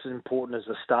just as important as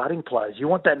the starting players. You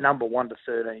want that number 1 to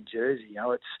 13 jersey.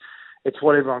 It's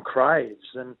what everyone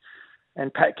craves, and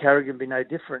Pat Carrigan be no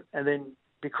different. And then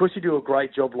because you do a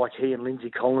great job like he and Lindsay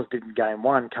Collins did in Game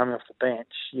 1, coming off the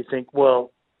bench, you think,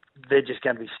 well, they're just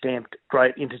going to be stamped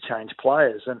great interchange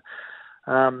players. And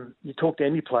you talk to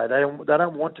any player, they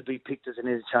don't want to be picked as an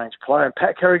interchange player, and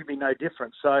Pat Carrigan be no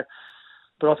different. So.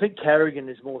 But I think Carrigan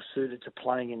is more suited to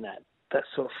playing in that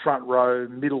sort of front row,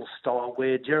 middle style,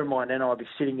 where Jeremiah Nanai will be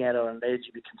sitting out on an edge,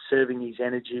 he'll be conserving his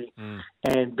energy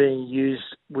and being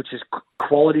used, which is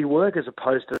quality work as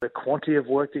opposed to the quantity of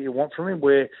work that you want from him,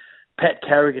 where Pat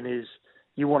Carrigan is,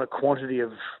 you want a quantity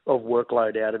of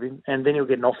workload out of him, and then he'll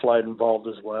get an offload involved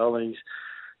as well, and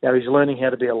he's learning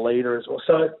how to be a leader as well.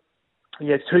 So,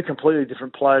 two completely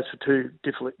different players for two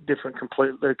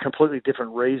completely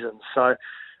different reasons. So,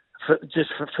 for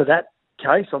that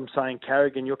case, I'm saying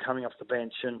Carrigan, you're coming off the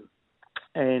bench, and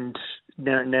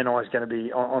Nanai is going to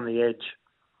be on the edge.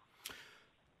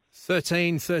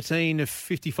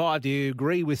 13-55. Do you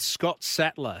agree with Scott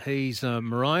Sattler? He's a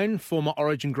Maroon, former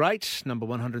Origin great, number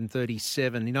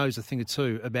 137. He knows a thing or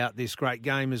two about this great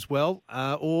game as well.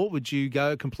 Or would you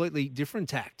go a completely different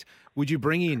tact? Would you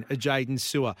bring in a Jaden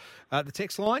Sewer? The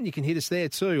text line, you can hit us there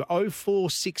too,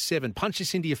 0467. Punch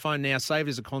this into your phone now, save it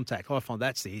as a contact. I find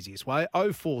that's the easiest way,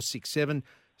 0467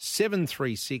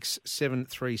 736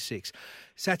 736.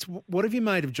 Sats, what have you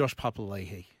made of Josh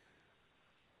Papali'i?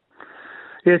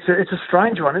 Yeah, it's a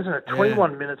strange one, isn't it?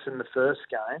 21 minutes in the first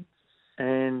game.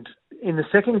 And in the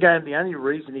second game, the only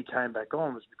reason he came back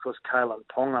on was because Kalen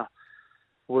Ponga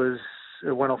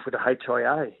went off with a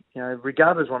HIA.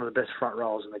 Regarded as one of the best front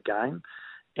rowers in the game.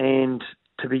 And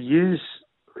to be used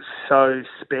so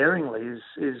sparingly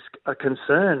is a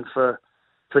concern for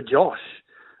Josh.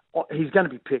 He's going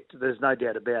to be picked, there's no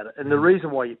doubt about it. And the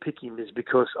reason why you pick him is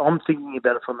because I'm thinking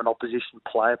about it from an opposition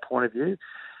player point of view.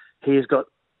 He's got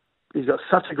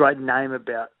such a great name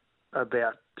about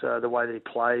the way that he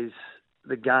plays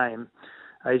the game.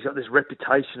 He's got this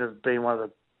reputation of being one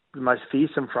of the most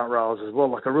fearsome front rowers as well,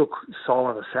 like a real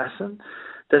silent assassin.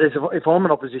 That is, if I'm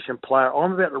an opposition player,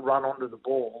 I'm about to run onto the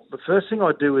ball. The first thing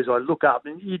I do is I look up,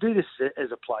 and you do this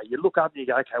as a player. You look up and you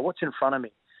go, okay, what's in front of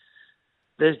me?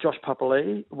 There's Josh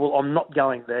Papali'i. Well, I'm not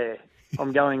going there.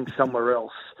 I'm going somewhere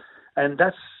else. And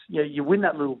that's, you win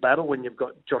that little battle when you've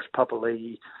got Josh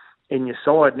Papali'i in your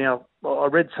side. Now, I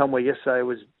read somewhere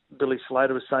yesterday, Billy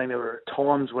Slater was saying there were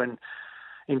times when,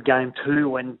 in Game 2,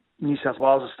 when New South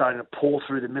Wales was starting to pour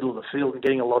through the middle of the field and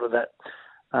getting a lot of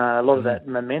that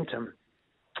momentum,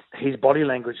 his body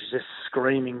language is just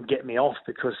screaming, "Get me off,"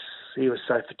 because he was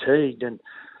so fatigued. And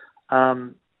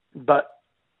but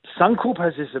Suncorp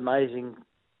has this amazing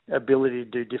ability to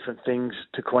do different things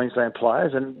to Queensland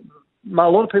players, and a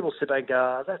lot of people sit there and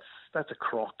go, "That's a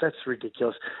crock. That's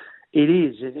ridiculous." It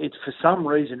is. It's for some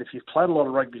reason, if you've played a lot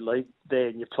of rugby league there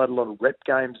and you've played a lot of rep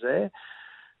games there,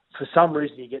 for some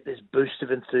reason you get this boost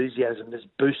of enthusiasm, this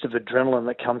boost of adrenaline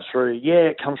that comes through. Yeah,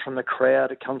 it comes from the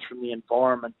crowd, it comes from the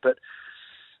environment, but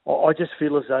I just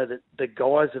feel as though that the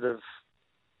guys that have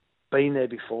been there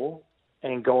before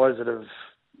and guys that have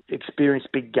experienced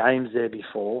big games there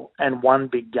before and won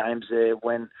big games there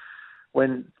when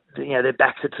their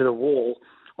backs are to the wall,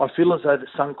 I feel as though that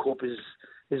Suncorp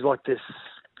is like this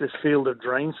field of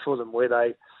dreams for them, where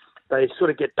they sort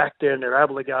of get back there and they're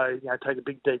able to go, take a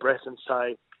big deep breath and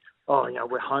say, oh,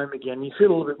 we're home again. You feel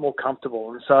a little bit more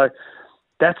comfortable. And so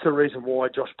that's the reason why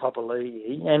Josh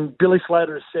Papali'i and Billy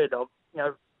Slater has said,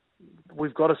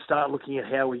 we've got to start looking at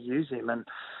how we use him. And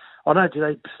I don't know, do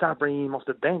they start bringing him off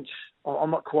the bench?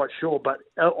 I'm not quite sure. But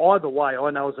either way, I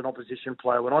know as an opposition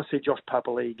player, when I see Josh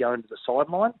Papali'i going to the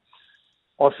sideline,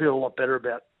 I feel a lot better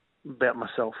about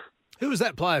myself. Who was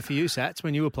that player for you, Sats,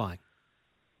 when you were playing?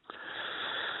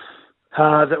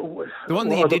 The one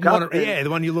that you didn't want to, the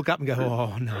one you look up and go,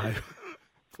 oh no,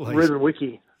 please. Ruben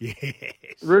Wiki. Yes.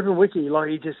 Ruben Wiki,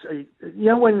 when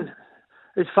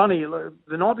it's funny,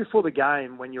 the night before the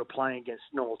game when you're playing against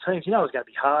normal teams, it's going to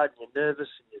be hard and you're nervous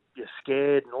and you're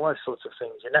scared and all those sorts of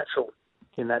things. You're natural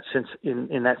in that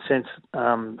sense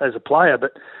as a player,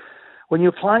 but when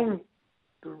you're playing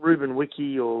Ruben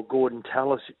Wiki or Gordon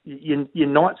Tallis, your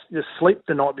sleep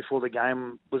the night before the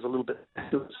game was a little bit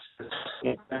so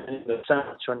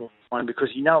much on your mind because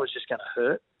it's just going to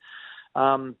hurt.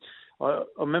 I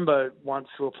remember once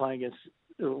we were playing against,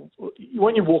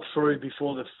 when you walk through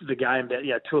before the game,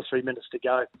 about 2 or 3 minutes to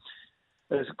go,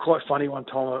 it was quite funny one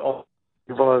time.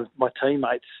 One of my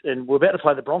teammates, and we're about to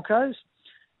play the Broncos.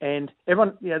 And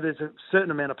everyone, there's a certain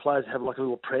amount of players that have like a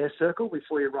little prayer circle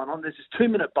before you run on. There's this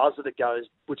 2-minute buzzer that goes,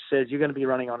 which says you're going to be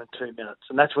running on in 2 minutes.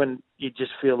 And that's when you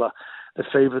just feel the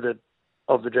fever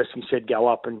of the dressing shed go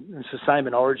up. And it's the same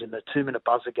in Origin, the 2-minute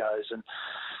buzzer goes.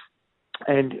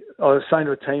 And I was saying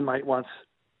to a teammate once,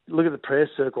 look at the prayer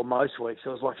circle most weeks.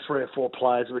 There was like 3 or 4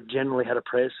 players who generally had a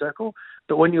prayer circle.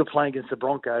 But when you were playing against the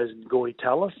Broncos and Gordy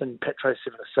Tallis and Petro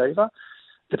Civoniceva,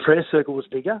 the prayer circle was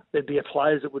bigger. There'd be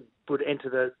players that would enter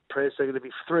the prayer circle. There'd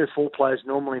be 3 or 4 players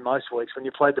normally most weeks. When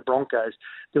you played the Broncos,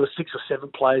 there were 6 or 7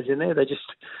 players in there. They just,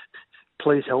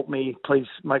 please help me. Please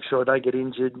make sure I don't get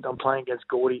injured. I'm playing against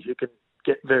Gordy, who can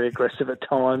get very aggressive at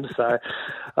times. So,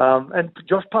 and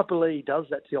Josh Papali'i does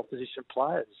that to the opposition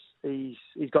players.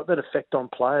 He's got that effect on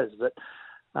players that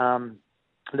I'm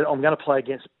going to play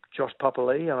against Josh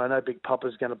Papali'i, and I know Big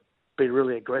Papa's going to be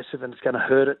really aggressive and it's going to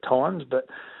hurt at times, but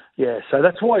yeah, so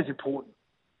that's why it's important.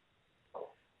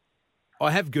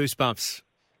 I have goosebumps,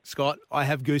 Scott. I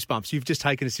have goosebumps. You've just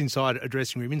taken us inside a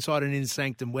dressing room, inside an inner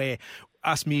sanctum where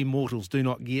us mere mortals do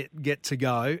not get to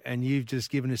go, and you've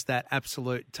just given us that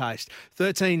absolute taste.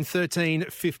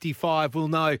 13:55. We'll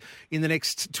know in the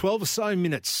next 12 or so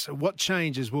minutes what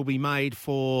changes will be made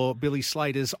for Billy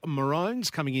Slater's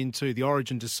Maroons coming into the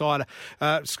Origin decider.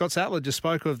 Scott Sattler just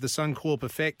spoke of the Suncorp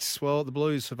effects. Well, the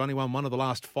Blues have only won one of the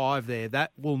last 5 there.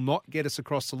 That will not get us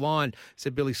across the line,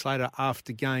 said Billy Slater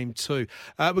after game 2.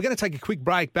 We're going to take a quick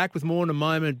break. Back with more in a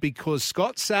moment because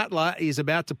Scott Sattler is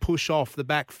about to push off the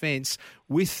back fence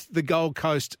with the Gold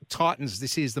Coast Titans.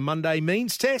 This is the Monday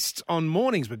Means Test on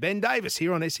Mornings with Ben Davis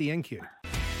here on SENQ.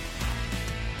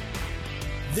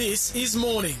 This is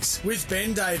Mornings with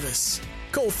Ben Davis.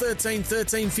 Call 13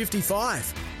 13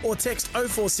 55 or text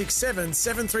 0467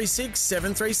 736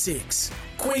 736.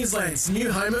 Queensland's new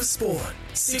home of sport.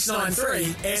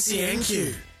 693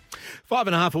 SENQ.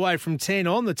 5.5 away from 10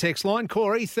 on the text line.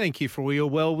 Corey, thank you for all your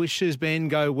well wishes. Ben,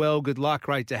 go well. Good luck.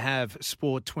 Great to have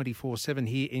Sport 24/7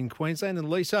 here in Queensland. And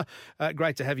Lisa,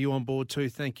 great to have you on board too.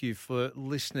 Thank you for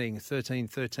listening. 13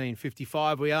 13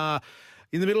 55. We are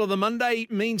in the middle of the Monday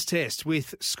Means Test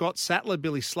with Scott Sattler,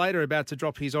 Billy Slater about to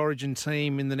drop his Origin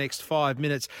team in the next 5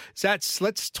 minutes. Sats,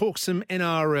 let's talk some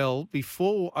NRL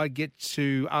before I get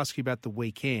to ask you about the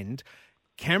weekend.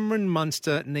 Cameron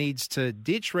Munster needs to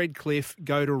ditch Redcliffe,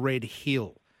 go to Red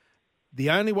Hill. The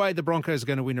only way the Broncos are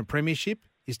going to win a premiership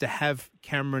is to have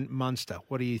Cameron Munster.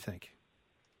 What do you think?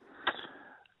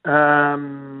 I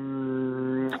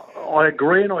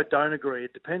agree and I don't agree.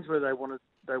 It depends whether they want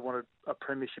a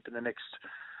premiership in the next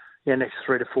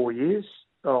 3 to 4 years.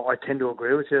 I tend to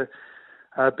agree with you,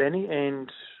 Benny.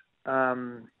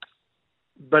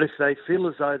 But if they feel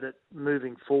as though that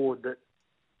moving forward that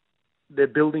they're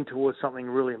building towards something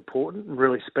really important and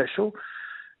really special,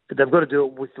 but they've got to do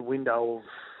it with the window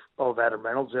of Adam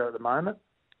Reynolds there at the moment.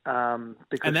 Because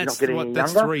and that's he's not getting any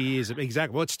that's younger. 3 years.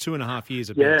 Exactly. Well, it's 2.5 years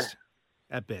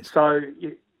at best. So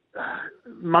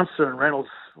Munster and Reynolds,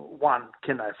 one,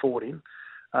 can they afford him?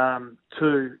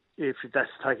 Two, if that's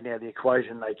taken out of the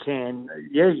equation, they can.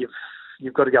 Yeah,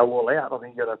 you've got to go all out. I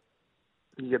think you got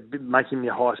to make him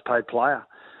your highest paid player,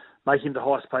 make him the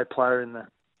highest paid player in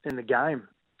the game.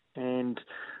 And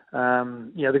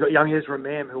they've got young Ezra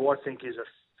Mam, who I think is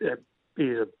a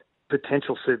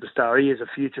potential superstar. He is a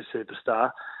future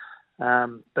superstar.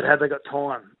 But have they got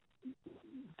time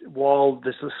while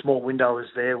this small window is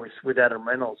there with Adam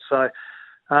Reynolds? So,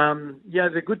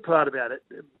 the good part about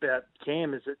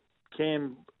Cam is that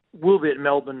Cam will be at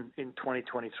Melbourne in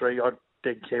 2023. I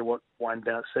don't care what Wayne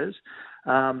Bennett says.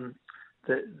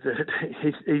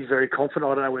 He's very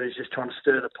confident. I don't know whether he's just trying to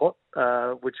stir the pot,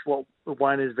 which what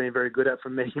Wayne has been very good at for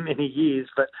many, many years.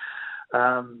 But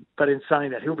in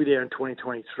saying that, he'll be there in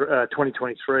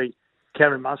 2023.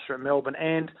 Cameron Munster at Melbourne.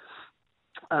 And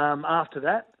after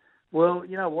that, well,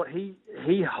 you know what? He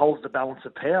holds the balance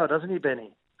of power, doesn't he,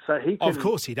 Benny? So he can, of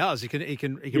course he does. He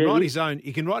can write his own.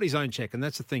 He can write his own check, and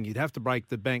that's the thing. You'd have to break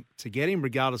the bank to get him,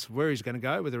 regardless of where he's going to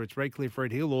go, whether it's Redcliffe,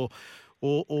 Red Hill,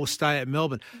 or stay at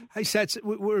Melbourne. Hey, Sats,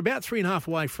 we're about 3.5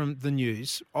 away from the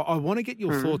news. I want to get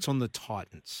your thoughts on the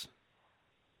Titans.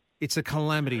 It's a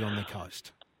calamity on the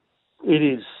coast. It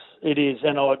is,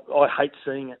 and I hate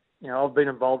seeing it. You know, I've been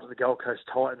involved with the Gold Coast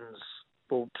Titans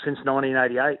since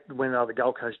 1988 when they were the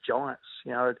Gold Coast Giants.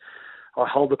 You know, I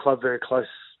hold the club very close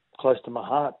to my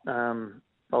heart. I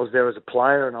was there as a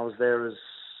player, and I was there as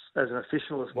an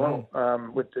official as well,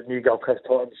 with the new Gold Coast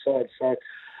Titans side. So,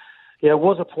 yeah, it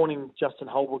was appointing Justin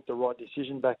Holbrook the right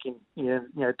decision back in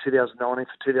 2019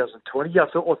 for 2020. Yeah,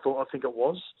 I think it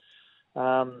was.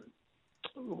 Of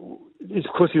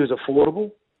course, he was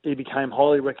affordable. He became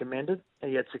highly recommended.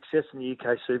 He had success in the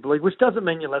UK Super League, which doesn't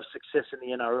mean you'll have success in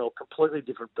the NRL. Completely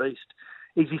different beast.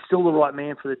 Is he still the right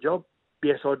man for the job?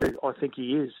 Yes, I do. I think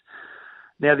he is.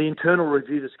 Now, the internal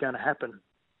review that's going to happen,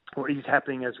 or is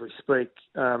happening as we speak,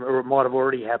 or it might have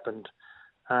already happened,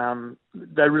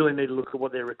 they really need to look at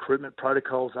what their recruitment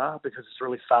protocols are, because it's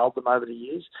really failed them over the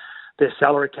years. Their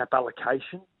salary cap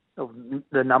allocation of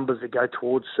the numbers that go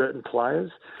towards certain players.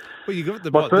 Well, you've got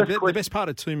the best part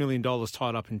of $2 million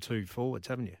tied up in 2 forwards,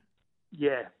 haven't you?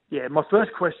 Yeah. My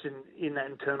first question in that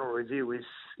internal review is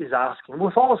asking, well,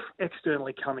 if I was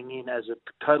externally coming in as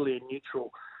a totally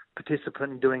neutral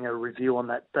participant in doing a review on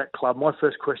that club, my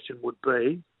first question would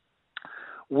be,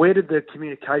 where did the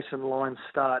communication line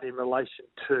start in relation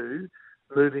to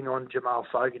moving on Jamal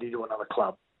Fogarty to another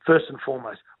club? First and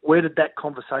foremost, where did that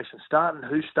conversation start, and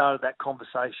who started that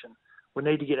conversation? We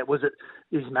need to get it. Was it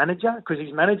his manager? Because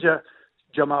his manager,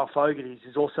 Jamal Fogarty,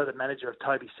 is also the manager of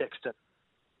Toby Sexton.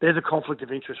 There's a conflict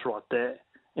of interest right there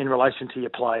in relation to your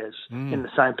players in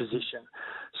the same position.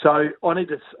 So I need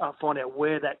to find out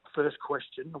where that first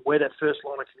question, where that first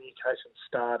line of communication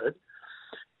started.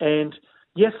 And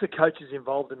yes, the coach is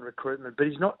involved in recruitment, but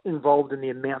he's not involved in the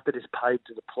amount that is paid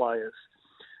to the players.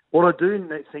 What I do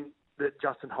think that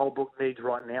Justin Holbrook needs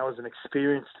right now is an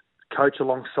experienced coach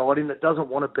alongside him that doesn't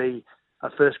want to be a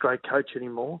first-grade coach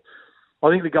anymore. I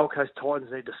think the Gold Coast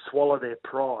Titans need to swallow their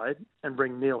pride and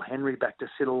bring Neil Henry back to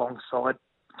sit alongside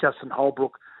Justin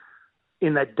Holbrook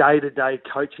in that day-to-day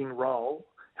coaching role,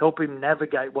 help him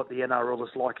navigate what the NRL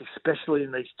is like, especially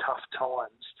in these tough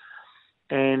times.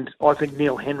 And I think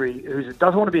Neil Henry, who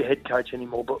doesn't want to be a head coach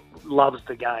anymore, but loves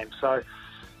the game. So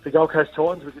the Gold Coast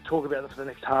Titans, we could talk about them for the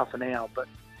next half an hour, but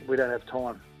we don't have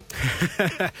time.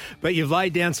 But you've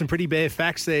laid down some pretty bare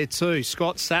facts there too.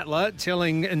 Scott Sattler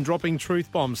telling and dropping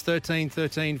truth bombs,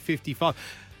 13-13-55.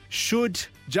 Should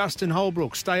Justin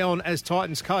Holbrook stay on as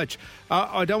Titans coach?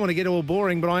 I don't want to get all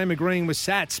boring, but I am agreeing with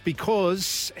Sats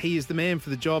because he is the man for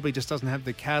the job. He just doesn't have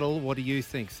the cattle. What do you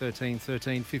think?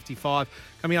 13-13-55.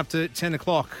 Coming up to 10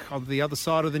 o'clock on the other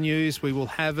side of the news, we will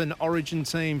have an origin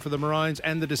team for the Maroons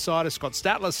and the decider. Scott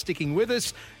Sattler sticking with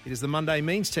us. It is the Monday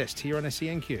Means Test here on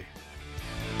SENQ.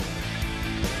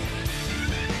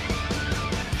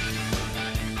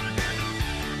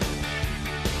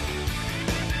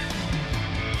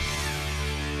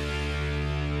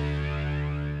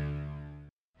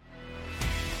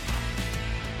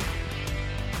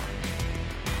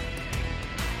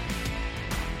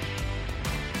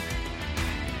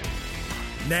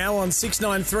 Now on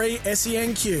 693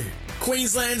 SENQ,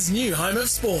 Queensland's new home of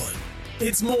sport.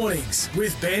 It's Mornings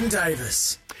with Ben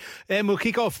Davis. And we'll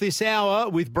kick off this hour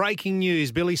with breaking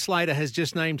news. Billy Slater has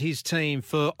just named his team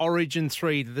for Origin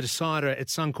 3, the decider at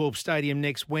Suncorp Stadium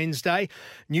next Wednesday.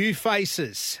 New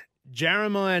faces.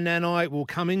 Jeremiah Nanai will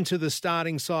come into the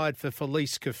starting side for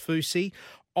Felice Kaufusi.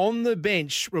 On the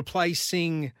bench,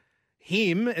 replacing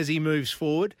him as he moves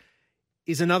forward,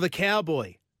 is another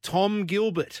Cowboy. Tom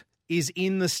Gilbert is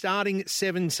in the starting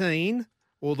 17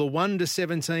 or the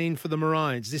 1-17 for the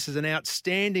Maroons. This is an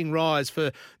outstanding rise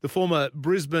for the former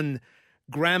Brisbane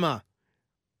Grammar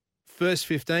first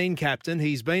 15 captain.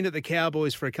 He's been at the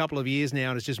Cowboys for a couple of years now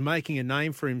and is just making a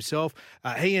name for himself.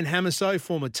 He and Hamiso,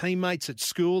 former teammates at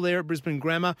school there at Brisbane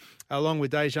Grammar, along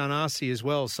with Dejan Arce as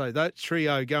well. So that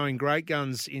trio going great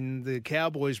guns in the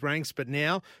Cowboys ranks. But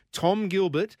now Tom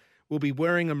Gilbert will be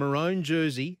wearing a maroon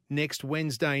jersey next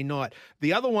Wednesday night.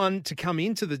 The other one to come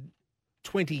into the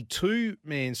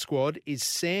 22-man squad is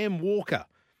Sam Walker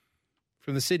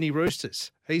from the Sydney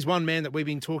Roosters. He's one man that we've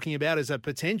been talking about as a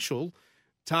potential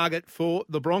target for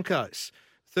the Broncos.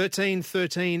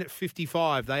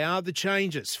 13-13-55. They are the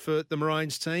changes for the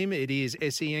Maroons team. It is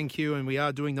SENQ, and we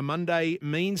are doing the Monday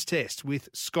means test with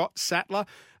Scott Sattler,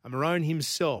 a Maroon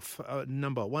himself,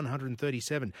 number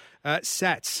 137.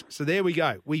 Sats. So there we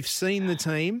go. We've seen the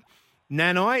team.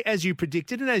 Nanai, as you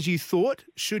predicted and as you thought,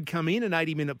 should come in an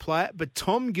 80-minute player, but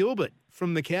Tom Gilbert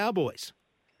from the Cowboys.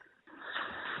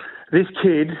 This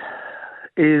kid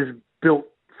is built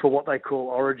for what they call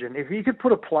origin. If you could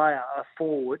put a player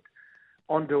forward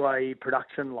onto a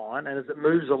production line, and as it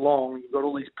moves along, you've got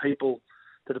all these people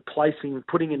that are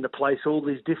putting into place all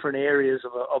these different areas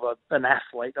of an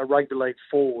athlete, a rugby league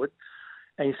forward,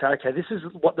 and you say, okay, this is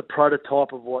what the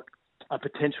prototype of what a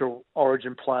potential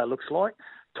origin player looks like.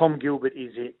 Tom Gilbert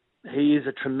is it. He is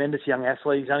a tremendous young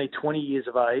athlete. He's only 20 years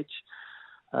of age,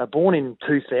 born in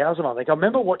 2000, I think. I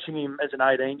remember watching him as an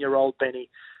 18-year-old, Benny,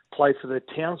 play for the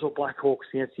Townsville Blackhawks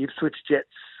against the Ipswich Jets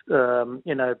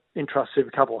in a Intrust Super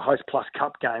Cup or Host Plus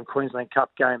Cup game, Queensland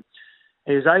Cup game.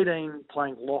 He was 18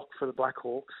 playing lock for the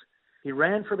Blackhawks. He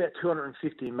ran for about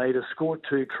 250 metres, scored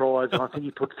 2 tries, and I think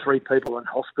he put 3 people in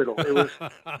hospital.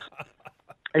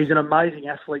 He's an amazing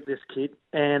athlete, this kid,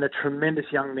 and a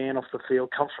tremendous young man off the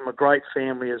field, comes from a great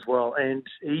family as well, and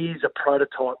he is a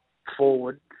prototype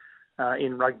forward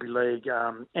in rugby league,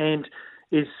 and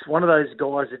is one of those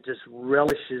guys that just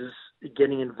relishes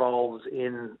getting involved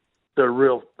in the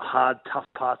real hard, tough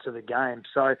parts of the game.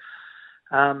 So,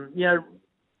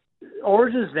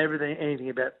 Origin is never anything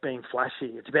about being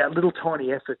flashy. It's about little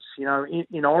tiny efforts.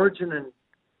 In Origin and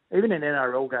even in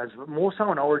NRL games, but more so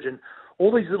in Origin,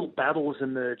 all these little battles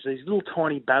emerge, these little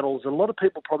tiny battles. A lot of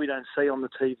people probably don't see on the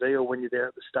TV or when you're there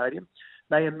at the stadium.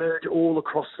 They emerge all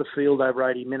across the field over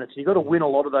 80 minutes. You've got to win a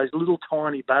lot of those little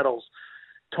tiny battles.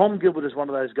 Tom Gilbert is one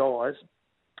of those guys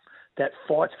that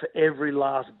fights for every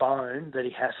last bone that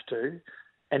he has to,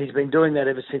 and he's been doing that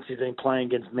ever since he's been playing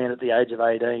against men at the age of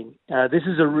 18. This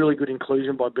is a really good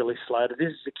inclusion by Billy Slater.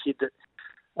 This is a kid that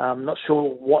I'm not sure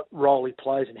what role he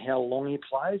plays and how long he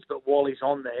plays, but while he's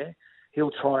on there,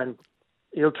 he'll try and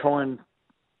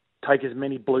take as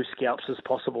many blue scalps as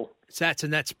possible. Sats,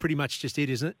 and that's pretty much just it,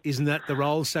 isn't it? Isn't that the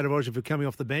role, State of Origin, for coming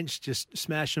off the bench, just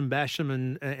smash them, bash them,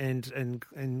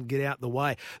 and get out the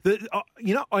way?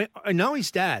 I know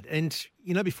his dad, and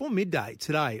before midday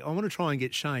today, I want to try and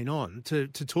get Shane on to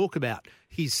talk about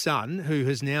his son, who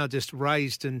has now just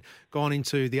raised and gone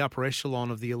into the upper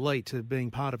echelon of the elite, being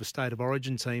part of a State of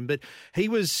Origin team. But he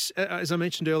was, as I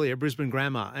mentioned earlier, Brisbane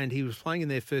Grammar, and he was playing in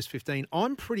their first 15.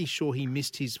 I'm pretty sure he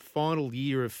missed his final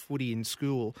year of footy in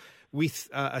school with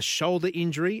a shoulder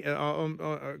injury.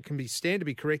 I can stand to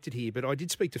be corrected here, but I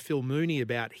did speak to Phil Mooney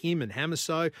about him and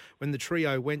Hamiso when the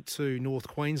trio went to North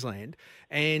Queensland.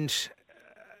 And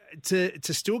to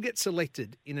still get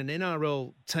selected in an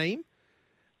NRL team,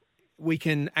 we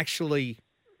can actually,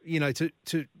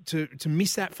 to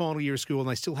miss that final year of school and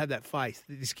they still have that faith,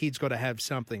 this kid's got to have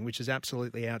something, which is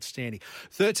absolutely outstanding.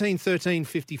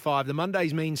 13-13-55, the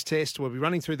Mondays means test. We'll be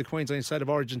running through the Queensland State of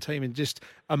Origin team in just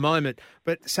a moment.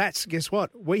 But Sats, guess what?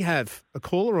 We have a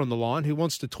caller on the line who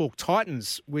wants to talk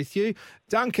Titans with you.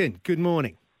 Duncan, good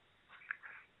morning.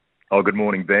 Oh, good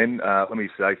morning, Ben. Let me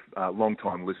say,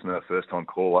 long-time listener, first-time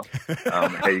caller.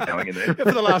 How are you going in there?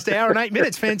 For the last hour and 8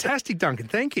 minutes. Fantastic, Duncan.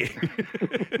 Thank you.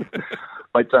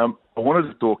 Mate, I wanted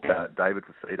to talk David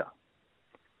Fifita.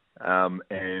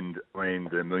 And when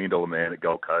the $1 million man at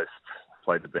Gold Coast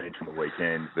played the bench on the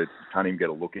weekend, but can't even get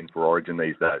a look in for Origin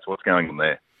these days. What's going on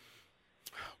there?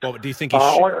 Well, do you think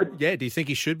do you think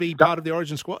he should be part of the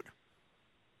Origin squad?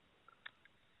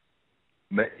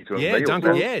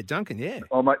 Duncan, yeah.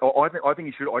 Oh, mate, I think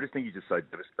he should. I just think he's just so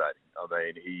devastating. I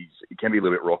mean, he can be a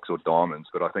little bit rocks or diamonds,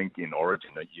 but I think in Origin,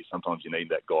 sometimes you need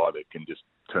that guy that can just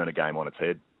turn a game on its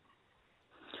head.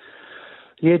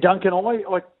 Yeah, Duncan,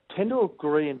 I tend to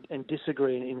agree and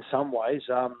disagree in some ways.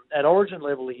 At Origin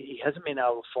level, he hasn't been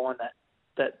able to find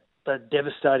that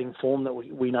devastating form that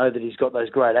we know that he's got those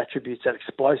great attributes, that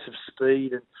explosive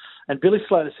speed. And Billy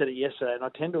Slater said it yesterday, and I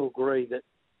tend to agree that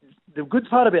the good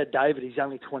part about David, he's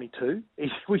only 22.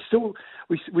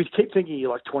 We keep thinking he's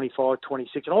like 25,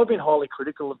 26. And I've been highly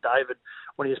critical of David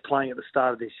when he was playing at the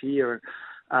start of this year.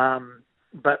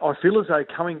 But I feel as though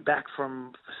coming back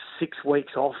from 6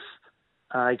 weeks off,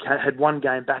 he had one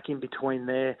game back in between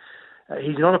there.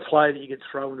 He's not a player that you could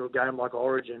throw into a game like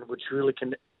Origin, which really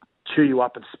can chew you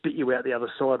up and spit you out the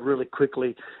other side really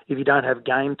quickly if you don't have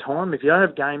game time. If you don't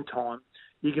have game time,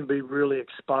 you can be really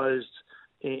exposed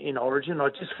in Origin. I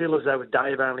just feel as though with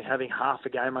Dave only having half a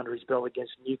game under his belt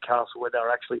against Newcastle where they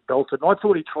were actually belted. And I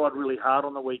thought he tried really hard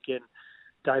on the weekend,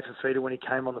 Dave Fifita, when he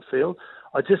came on the field.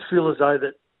 I just feel as though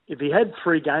that if he had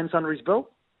 3 games under his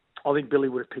belt, I think Billy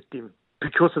would have picked him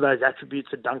because of those attributes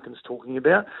that Duncan's talking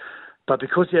about. But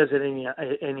because he hasn't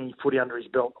any footy under his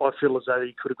belt, I feel as though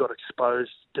he could have got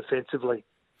exposed defensively.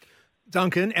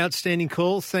 Duncan, outstanding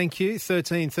call. Thank you.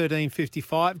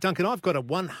 13-13-55. Duncan, I've got a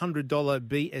 $100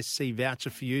 BSC voucher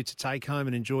for you to take home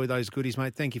and enjoy those goodies,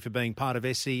 mate. Thank you for being part of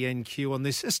SENQ on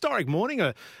this historic morning.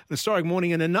 An historic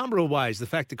morning in a number of ways. The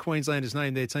fact that Queensland has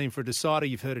named their team for a decider,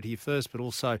 you've heard it here first, but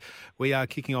also we are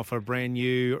kicking off a brand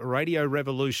new radio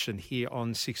revolution here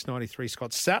on 693.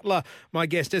 Scott Sattler, my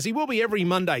guest, as he will be every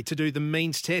Monday to do the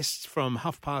means tests from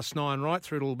 9:30 right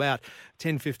through to about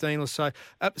 10:15 or so.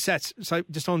 Sats, so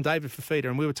just on David Fifita,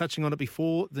 and we were touching on it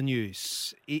before the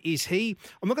news. Is he,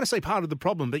 I'm not going to say part of the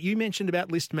problem, but you mentioned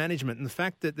about list management and the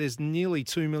fact that there's nearly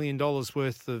 $2 million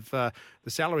worth of the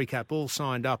salary cap all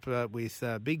signed up with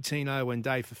Big Tino and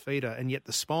Dave Fifita, and yet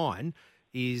the spine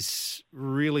is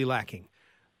really lacking.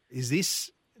 Is this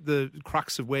the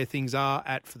crux of where things are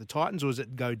at for the Titans, or does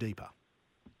it go deeper?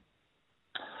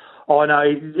 Oh, no,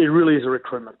 it really is a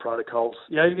recruitment protocols.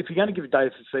 You know, if you're going to give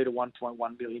Dave Fifita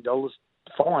 $1.1 billion,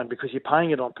 fine, because you're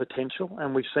paying it on potential,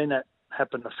 and we've seen that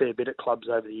happen a fair bit at clubs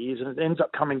over the years, and it ends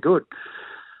up coming good.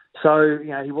 So, you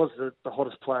know, he was the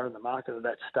hottest player in the market at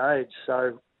that stage.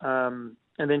 So, and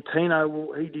then Tino,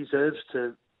 well, he deserves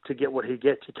to get what he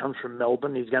gets. He comes from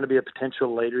Melbourne. He's going to be a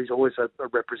potential leader. He's always a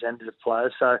representative player,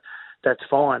 so that's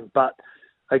fine. But,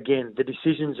 again, the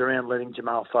decisions around letting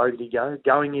Jamal Fogarty go,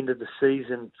 going into the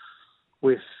season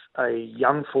with a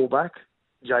young fullback,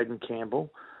 Jaden Campbell,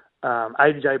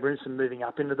 AJ Brinson moving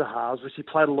up into the halves, which he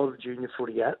played a lot of junior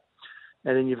footy at.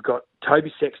 And then you've got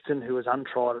Toby Sexton, who was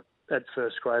untried at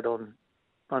first grade on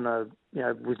a, you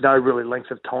know, with no really length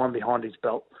of time behind his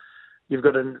belt. You've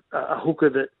got a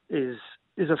hooker that is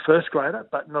a first grader,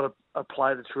 but not a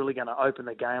player that's really going to open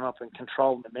the game up and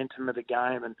control the momentum of the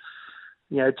game and,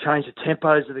 you know, change the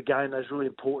tempos of the game, those really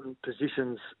important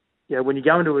positions. You know, when you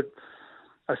go into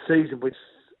a season with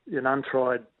an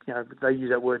untried, you know, they use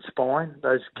that word spine,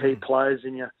 those key players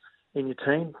in your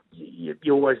team,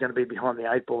 you're always going to be behind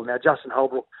the 8 ball. Now, Justin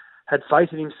Holbrook had faith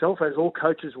in himself, as all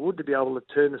coaches would, to be able to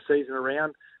turn the season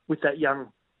around with those young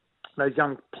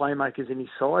playmakers in his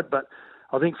side. But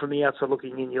I think from the outside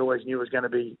looking in, you always knew it was going to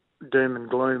be doom and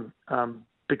gloom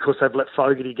because they've let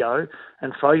Fogarty go,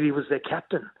 and Fogarty was their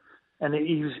captain. And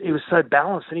he was so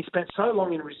balanced, and he spent so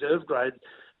long in reserve grade,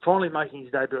 finally making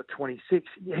his debut at 26.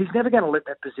 He's never going to let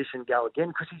that position go again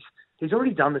because he's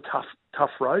already done the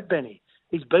tough road, Benny.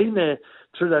 He's been there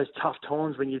through those tough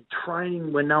times when you're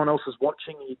training, when no one else is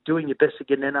watching, and you're doing your best to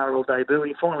get an NRL debut, and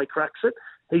he finally cracks it.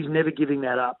 He's never giving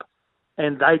that up.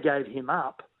 And they gave him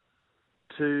up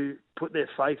to put their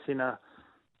faith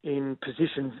in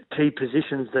positions, key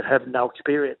positions that have no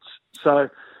experience. So,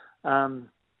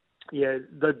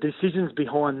 the decisions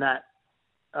behind that,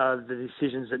 the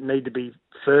decisions that need to be,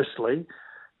 firstly,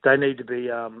 they need to be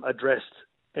addressed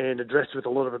with a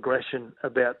lot of aggression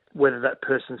about whether that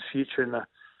person's future in the...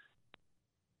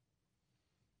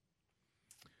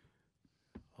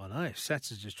 I know, Sats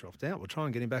has just dropped out. We'll try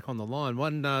and get him back on the line.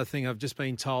 One thing I've just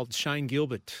been told, Shane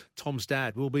Gilbert, Tom's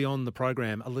dad, will be on the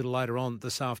program a little later on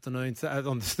this afternoon,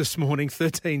 this morning,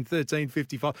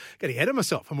 13:55. Getting ahead of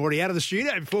myself. I'm already out of the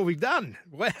studio before we've done.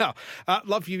 Wow.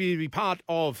 Love for you to be part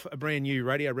of a brand new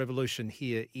radio revolution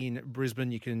here in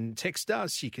Brisbane. You can text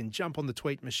us. You can jump on the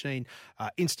tweet machine.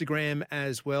 Instagram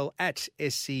as well, at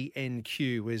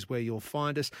SENQ is where you'll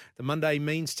find us. The Monday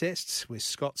means tests with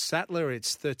Scott Sattler.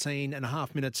 It's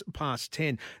 13.5 minutes past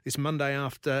 10 this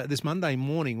Monday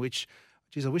morning, which,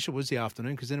 geez, I wish it was the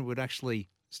afternoon because then it would actually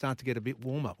start to get a bit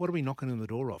warmer. What are we knocking on the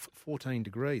door of? 14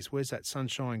 degrees. Where's that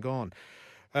sunshine gone?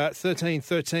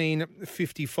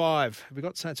 13:55. Have we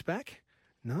got Sats back?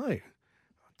 No.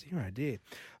 Oh dear.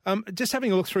 Just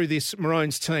having a look through this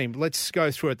Maroons team, let's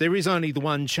go through it. There is only the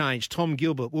one change. Tom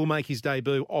Gilbert will make his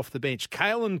debut off the bench.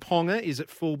 Kalen Ponga is at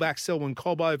fullback. Selwyn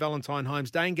Cobbo, Valentine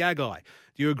Holmes, Dane Gagai.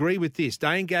 Do you agree with this?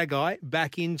 Dane Gagai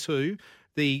back into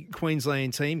the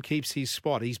Queensland team keeps his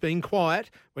spot. He's been quiet.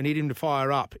 We need him to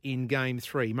fire up in Game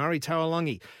 3. Murray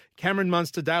Taulagi, Cameron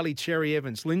Munster, Daly Cherry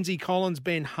Evans, Lindsay Collins,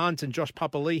 Ben Hunt and Josh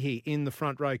Papali'i in the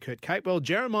front row. Kurt Capewell,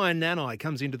 Jeremiah Nanai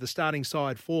comes into the starting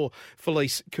side for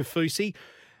Felice Kafusi.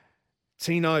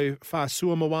 Tino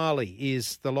Fasuamawali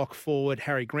is the lock forward.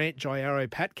 Harry Grant, Jai Arrow,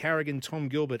 Pat Carrigan, Tom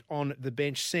Gilbert on the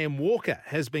bench. Sam Walker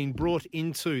has been brought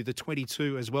into the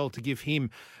 22 as well to give him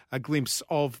a glimpse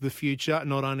of the future,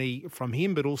 not only from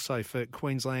him but also for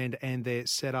Queensland and their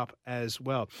setup as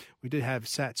well. We do have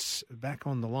Sats back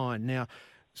on the line. Now,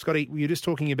 Scotty, you're just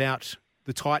talking about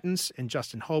the Titans and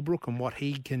Justin Holbrook and what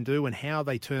he can do and how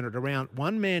they turn it around.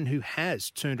 One man who has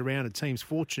turned around a team's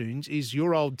fortunes is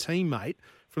your old teammate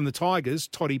from the Tigers,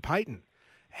 Toddy Payten.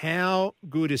 How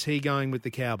good is he going with the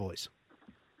Cowboys?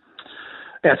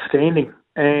 Outstanding.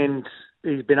 And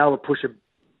he's been able to push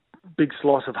a big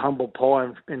slice of humble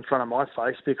pie in front of my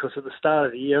face, because at the start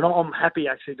of the year, and I'm happy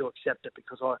actually to accept it,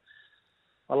 because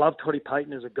I love Toddy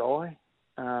Payten as a guy.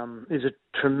 He's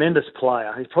a tremendous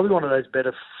player. He's probably one of those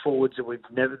better forwards that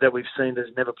we've seen that's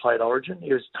never played Origin.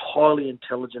 He was highly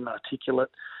intelligent, articulate,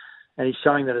 and he's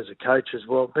showing that as a coach as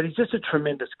well. But he's just a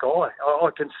tremendous guy. I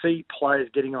can see players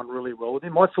getting on really well with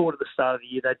him. I thought at the start of the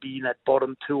year they'd be in that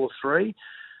bottom 2 or 3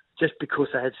 just because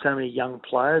they had so many young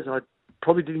players. And I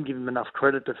probably didn't give him enough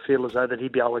credit to feel as though that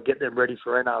he'd be able to get them ready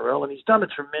for NRL. And he's done a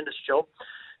tremendous job.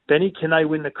 Benny, can they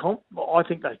win the comp? I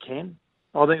think they can.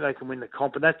 I think they can win the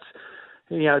comp. And that's,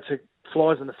 it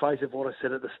flies in the face of what I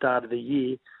said at the start of the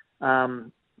year.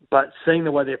 But seeing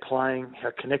the way they're playing,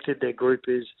 how connected their group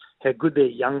is, how good their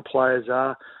young players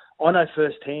are, I know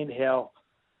firsthand how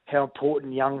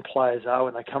important young players are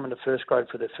when they come into first grade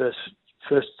for their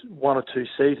first 1 or 2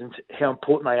 seasons, how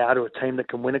important they are to a team that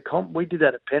can win a comp. We did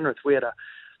that at Penrith. We had a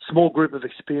small group of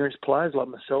experienced players like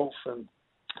myself and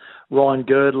Ryan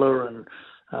Girdler and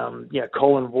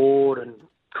Colin Ward and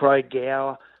Craig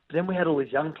Gower. But then we had all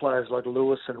these young players like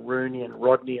Lewis and Rooney and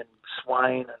Rodney and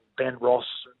Swain and Ben Ross,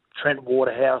 Trent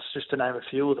Waterhouse, just to name a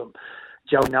few of them.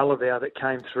 Joe Nullavau that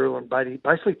came through and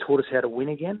basically taught us how to win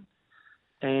again.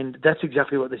 And that's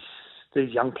exactly what these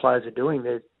young players are doing.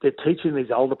 They're teaching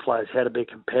these older players how to be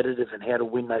competitive and how to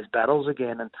win those battles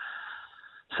again. And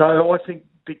so I think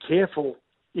be careful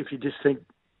if you just think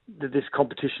that this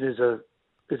competition is a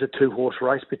 2-horse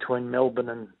race between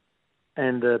Melbourne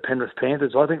and the Penrith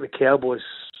Panthers. I think the Cowboys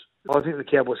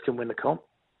can win the comp.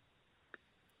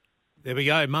 There we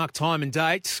go. Mark time and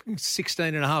date,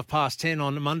 10:16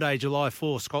 on Monday, July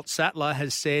 4. Scott Sattler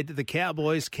has said the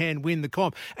Cowboys can win the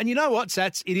comp. And you know what,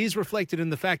 Sats? It is reflected in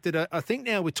the fact that I think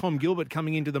now with Tom Gilbert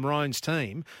coming into the Maroons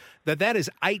team, that is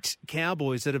 8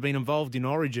 Cowboys that have been involved in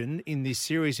Origin in this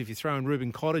series. If you throw in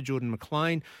Reuben Cotter, Jordan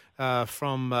McLean,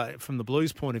 from the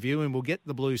Blues point of view, and we'll get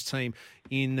the Blues team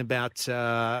in about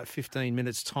 15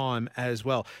 minutes' time as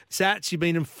well. Sats, you've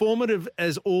been informative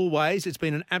as always. It's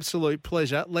been an absolute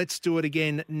pleasure. Let's do it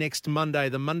again next Monday.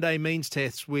 The Monday Means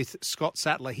Test with Scott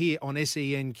Sattler here on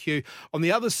SENQ. On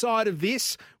the other side of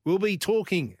this, we'll be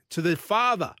talking to the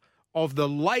father of the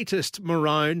latest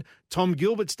Maroon, Tom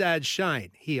Gilbert's dad,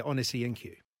 Shane, here on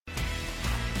SENQ.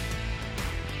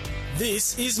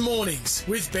 This is Mornings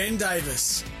with Ben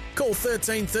Davis. Call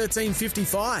 13 13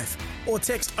 55 or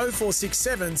text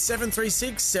 0467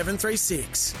 736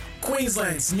 736.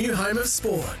 Queensland's new home of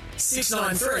sport.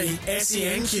 693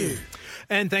 SENQ.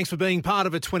 And thanks for being part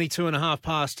of a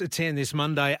 10 this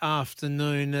Monday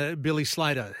afternoon. Billy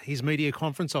Slater, his media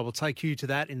conference. I will take you to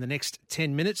that in the next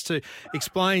 10 minutes to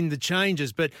explain the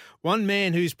changes. But one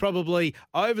man who's probably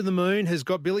over the moon, has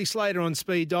got Billy Slater on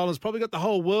speed dial, has probably got the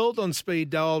whole world on speed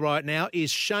dial right now, is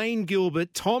Shane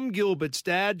Gilbert, Tom Gilbert's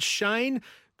dad. Shane,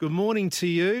 good morning to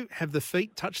you. Have the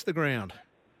feet touched the ground?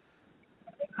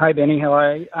 Hey, Benny, how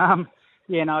are you?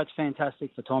 Yeah, no, it's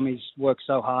fantastic for Tom. He's worked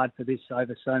so hard for this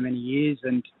over so many years,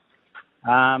 and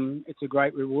it's a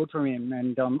great reward for him.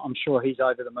 And I'm sure he's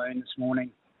over the moon this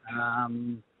morning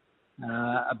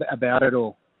about it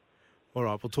all. All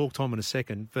right, we'll talk Tom in a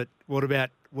second. But what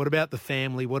about the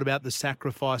family? What about the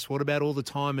sacrifice? What about all the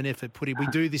time and effort put in? We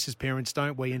do this as parents,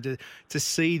 don't we? And to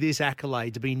see this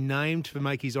accolade, to be named to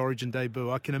make his Origin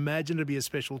debut, I can imagine it'll be a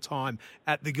special time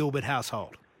at the Gilbert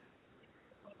household.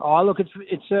 Oh, look, it's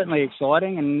certainly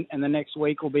exciting, and the next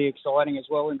week will be exciting as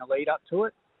well in the lead up to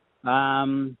it.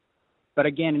 But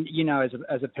again,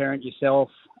 as a parent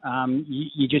yourself,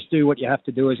 you just do what you have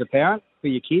to do as a parent for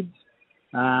your kids,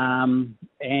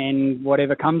 and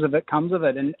whatever comes of it, comes of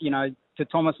it. And to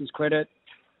Thomas's credit,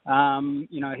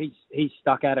 he's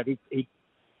stuck at it. He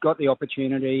got the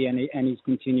opportunity, and he's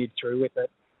continued through with it.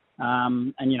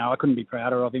 And I couldn't be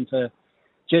prouder of him for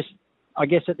just I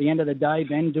guess at the end of the day,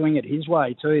 Ben, doing it his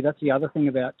way too. That's the other thing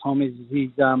about Tom is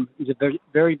he's a very,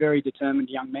 very, very determined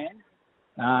young man,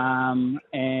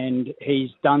 and he's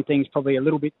done things probably a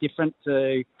little bit different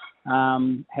to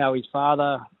how his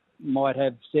father might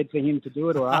have said for him to do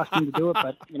it or asked him to do it.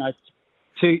 But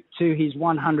to his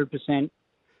 120%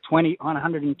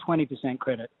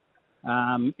 credit,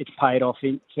 it's paid off for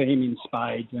him in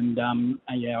spades, and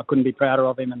I couldn't be prouder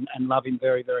of him and love him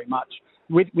very, very much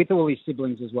with all his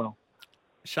siblings as well.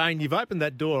 Shane, you've opened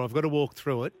that door. I've got to walk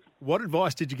through it. What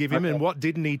advice did you give him, and what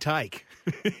didn't he take?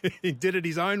 He did it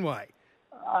his own way.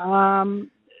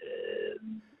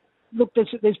 Look,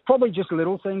 there's probably just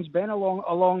little things, Ben,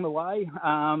 along the way.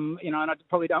 And I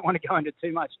probably don't want to go into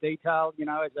too much detail.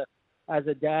 As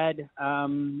a dad,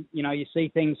 you see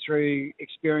things through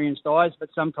experienced eyes, but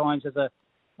sometimes as a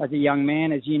young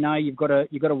man, as you know, you've got to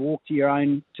walk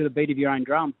to the beat of your own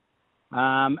drum,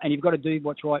 and you've got to do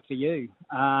what's right for you.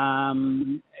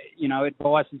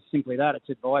 Advice is simply that. It's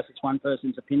advice. It's one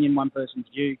person's opinion, one person's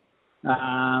view.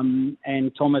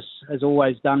 And Thomas has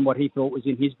always done what he thought was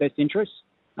in his best interest,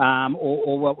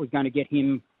 or what was going to get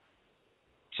him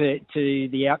to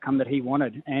the outcome that he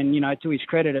wanted. And, to his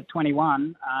credit at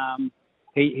 21,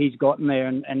 he's gotten there.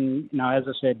 And as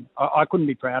I said, I couldn't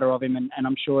be prouder of him. And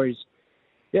I'm sure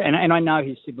and I know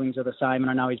his siblings are the same, and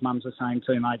I know his mum's the same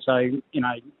too, mate. So,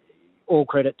 all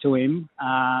credit to him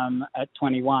at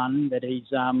 21 that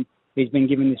he's been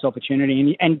given this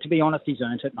opportunity. And to be honest, he's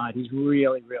earned it, mate. He's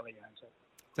really, really earned it.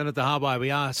 Down at the Harbour,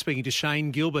 we are speaking to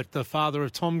Shane Gilbert, the father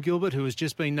of Tom Gilbert, who has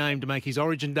just been named to make his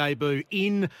Origin debut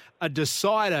in a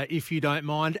decider, if you don't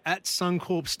mind, at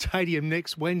Suncorp Stadium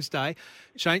next Wednesday.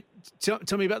 Shane,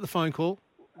 tell me about the phone call.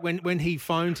 When he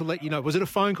phoned to let you know, was it a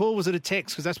phone call? Was it a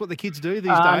text? Because that's what the kids do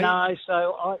these days. No,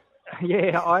 so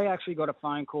I actually got a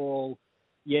phone call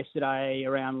yesterday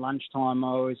around lunchtime.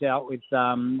 I was out with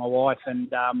my wife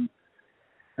and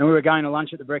we were going to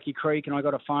lunch at the Brecky Creek, and I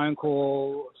got a phone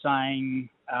call saying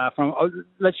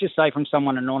let's just say from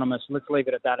someone anonymous. Let's leave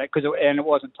it at that, and it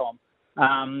wasn't Tom,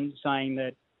 saying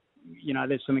that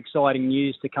there's some exciting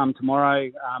news to come tomorrow.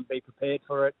 Be prepared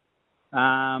for it.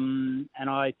 And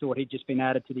I thought he'd just been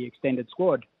added to the extended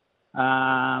squad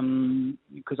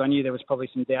because I knew there was probably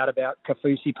some doubt about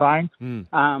Kaufusi playing.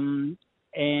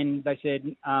 And they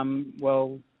said,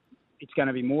 well, it's going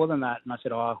to be more than that. And I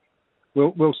said,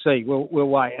 we'll see. We'll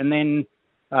wait. And then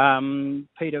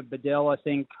Peter Bedell, I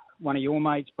think, one of your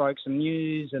mates, broke some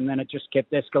news, and then it just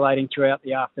kept escalating throughout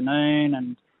the afternoon.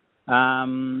 And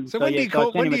so when do you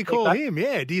call him?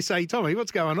 Yeah, do you say, Tommy,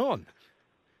 what's going on?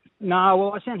 No,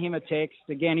 well, I sent him a text.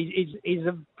 Again, he's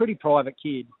a pretty private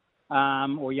kid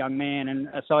or young man, and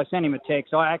so I sent him a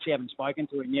text. I actually haven't spoken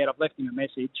to him yet. I've left him a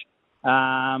message.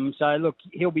 So, look,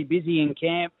 he'll be busy in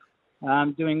camp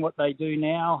doing what they do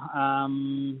now,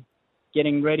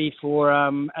 getting ready for,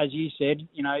 as you said,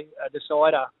 a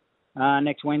decider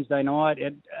next Wednesday night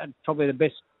at probably the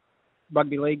best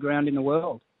rugby league ground in the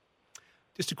world.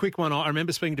 Just a quick one. I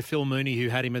remember speaking to Phil Mooney, who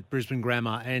had him at Brisbane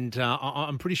Grammar, and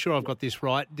I'm pretty sure I've got this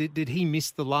right. Did he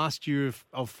miss the last year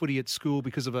of footy at school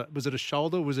because of was it a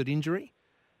shoulder? Was it injury?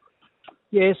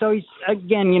 Yeah, so he's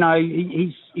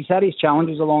had his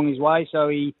challenges along his way. So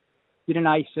he did an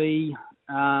AC,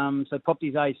 so popped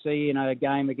his AC in a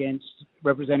game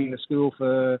representing the school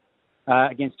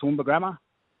against Toowoomba Grammar,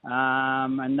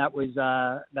 and that was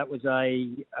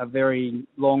a very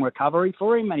long recovery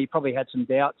for him, and he probably had some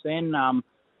doubts then.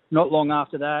 Not long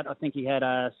after that, I think he had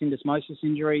a syndesmosis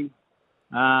injury,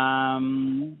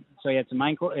 so he had some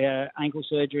ankle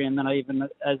surgery, and then even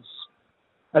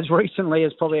as recently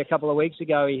as probably a couple of weeks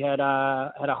ago, he had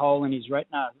a hole in his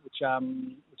retina, which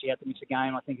he had to miss a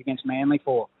game, I think, against Manly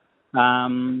for.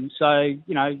 So,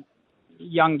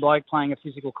 young bloke playing a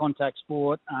physical contact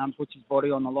sport, puts his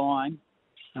body on the line.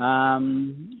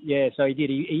 So he did.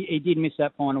 He did miss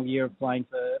that final year of playing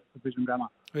for Brisbane Grammar.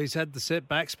 He's had the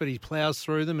setbacks, but he plows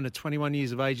through them, and at 21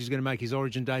 years of age, he's going to make his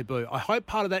Origin debut. I hope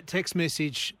part of that text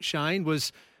message, Shane,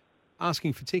 was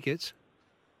asking for tickets.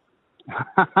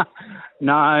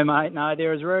 No, mate, no.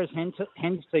 They're as rare as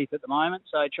hen's teeth at the moment,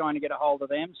 so trying to get a hold of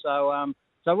them. So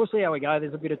we'll see how we go.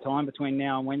 There's a bit of time between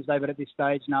now and Wednesday, but at this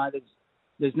stage, no,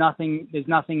 there's nothing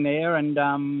there. And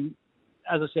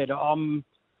as I said,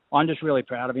 I'm just really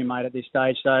proud of him, mate, at this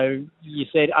stage. So you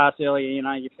asked earlier,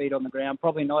 your feet on the ground.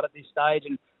 Probably not at this stage,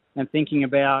 and thinking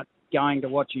about going to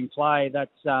watch him play. That's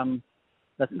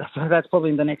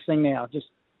probably the next thing now. Just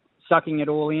sucking it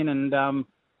all in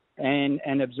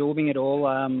and absorbing it all.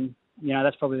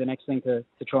 That's probably the next thing to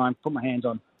try and put my hands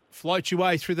on. Float your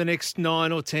way through the next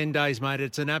 9 or 10 days, mate.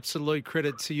 It's an absolute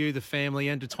credit to you, the family,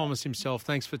 and to Thomas himself.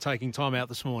 Thanks for taking time out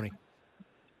this morning.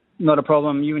 Not a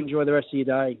problem. You enjoy the rest of your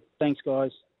day. Thanks, guys.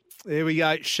 There we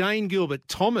go. Shane Gilbert,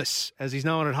 Thomas, as he's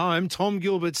known at home, Tom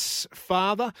Gilbert's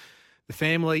father. The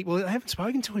family, well, I haven't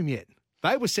spoken to him yet.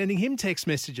 They were sending him text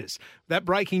messages. That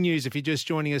breaking news, if you're just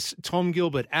joining us, Tom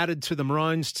Gilbert added to the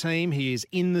Maroons team. He is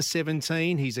in the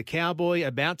 17. He's a Cowboy,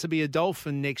 about to be a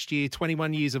Dolphin next year,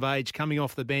 21 years of age, coming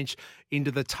off the bench into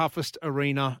the toughest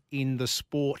arena in the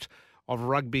sport of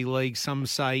rugby league, some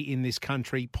say in this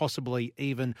country, possibly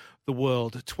even the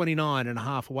world. 29 and a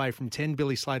half away from 10.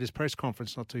 Billy Slater's press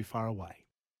conference, not too far away.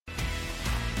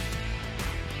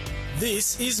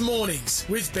 This is Mornings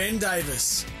with Ben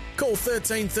Davis. Call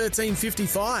 13 13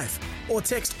 55 or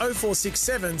text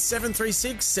 0467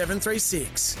 736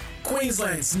 736.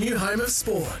 Queensland's new home of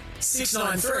sport.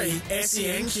 693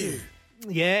 SENQ.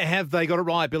 Yeah, have they got it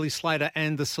right? Billy Slater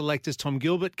and the selectors. Tom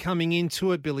Gilbert coming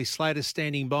into it. Billy Slater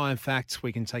standing by. In fact,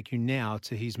 we can take you now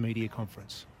to his media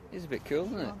conference. It's a bit cool,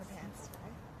 isn't it?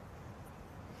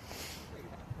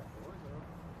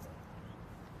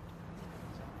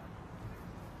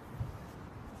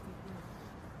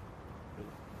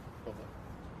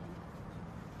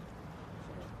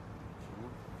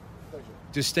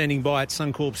 Just standing by at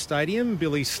Suncorp Stadium,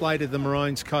 Billy Slater, the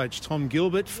Maroons coach. Tom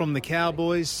Gilbert from the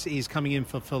Cowboys is coming in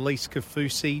for Felice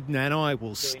Kafusi. Nanai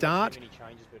will start.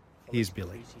 Here's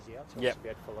Billy. Yep.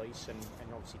 About Felice and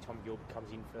obviously Tom Gilbert comes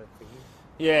in for him.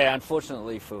 Yeah,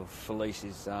 unfortunately for Felice,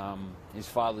 his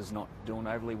father's not doing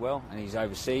overly well and he's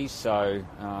overseas, so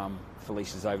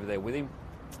Felice is over there with him,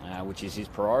 which is his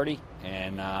priority,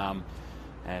 and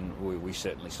we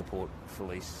certainly support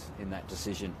Felice in that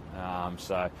decision.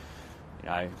 You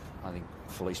know, I think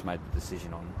Felice made the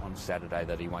decision on Saturday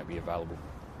that he won't be available.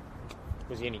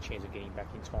 Was there any chance of getting back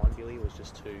in time, Billy, or was it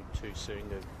just too soon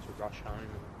to rush home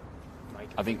and make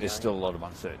it? I think there's still a lot of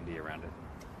uncertainty around it.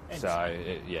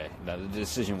 The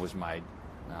decision was made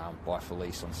by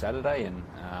Felice on Saturday, and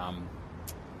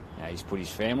he's put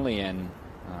his family and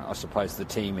I suppose the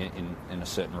team in a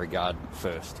certain regard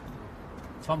first.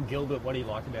 Tom Gilbert, what do you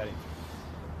like about him?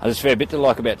 There's a fair bit to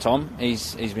like about Tom.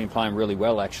 He's been playing really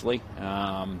well, actually.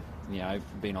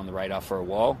 Been on the radar for a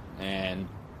while, and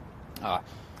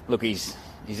look, he's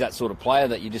that sort of player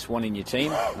that you just want in your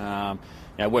team.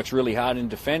 Works really hard in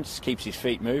defence, keeps his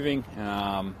feet moving.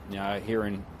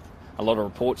 Hearing a lot of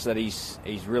reports that he's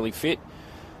really fit.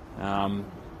 And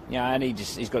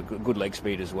he's got good leg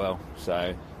speed as well.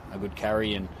 So a good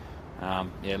carry, and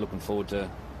looking forward to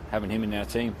having him in our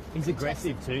team. He's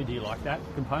aggressive too. Do you like that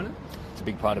component? It's a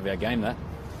big part of our game, that.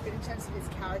 But in terms of his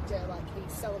character, like, he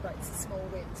celebrates the small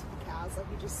wins for the Cows. Like,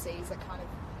 you just see he's a kind of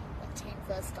like team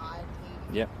first guy, and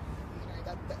he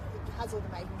that has all the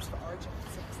makings for Origin,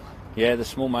 it seems like. Yeah, the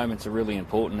small moments are really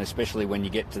important, especially when you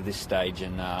get to this stage,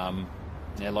 and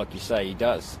like you say, he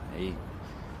does.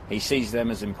 He sees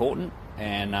them as important,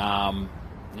 and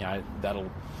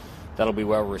that'll be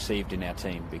well received in our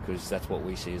team, because that's what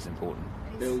we see as important.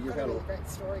 And he's got a really great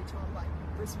story, Tom, like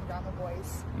Brisbane Grammar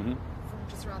boys from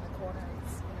just around the corner.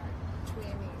 He's twin.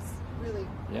 He's really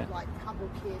humble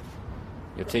kid.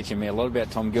 You're teaching me a lot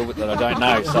about Tom Gilbert that I don't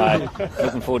know, so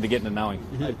looking forward to getting to know him.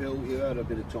 Hey Bill, you had a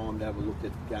bit of time to have a look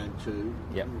at game 2.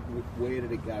 Yep. Where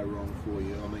did it go wrong for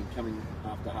you? I mean, coming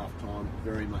after half time,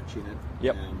 very much in it.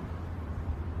 Yep.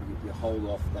 You hold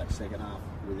off that second half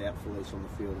without Felice on the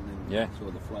field, and then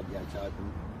saw the floodgates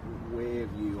open. Where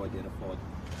have you identified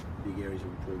big areas of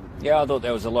improvement? Yeah, I thought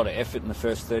there was a lot of effort in the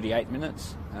first 38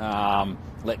 minutes.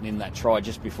 Letting in that try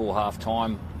just before half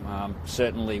time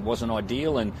certainly wasn't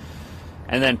ideal, and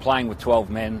then playing with 12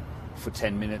 men for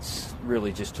 10 minutes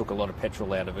really just took a lot of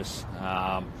petrol out of us.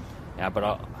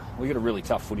 But we got a really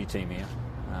tough footy team here.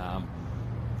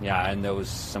 And there was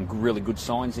some really good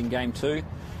signs in game 2.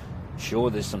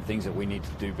 Sure, there's some things that we need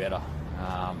to do better,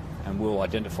 and we'll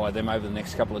identify them over the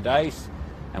next couple of days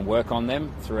and work on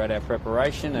them throughout our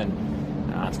preparation, and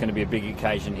it's going to be a big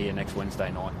occasion here next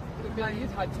Wednesday night. Billy,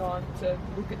 you've had time to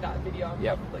look at that video and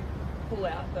probably pull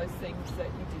out those things that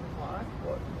you didn't like.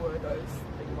 What were those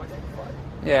that you identified?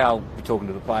 Yeah, I'll be talking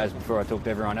to the players before I talk to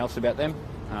everyone else about them,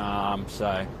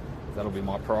 so that'll be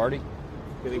my priority.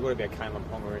 Billy, what about Kalen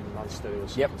Ponga and Munster? There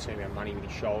was some concern about money with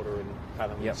his shoulder and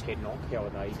Kalen with his head knock. How are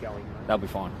they going, mate? They'll be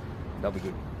fine. They'll be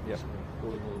good. Yep.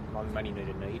 Will Money need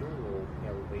a needle, or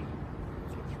how will he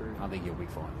get through? I think he'll be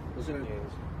fine. Was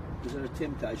it a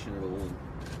temptation at all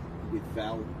with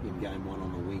Val in game 1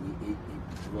 on the wing? He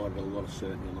provided a lot of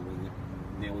certainty on the wing.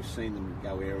 Now we've seen them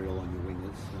go aerial on your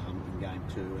wingers in game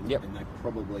 2, and they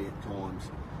probably at times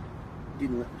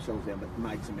didn't let themselves down, but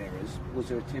made some errors. Was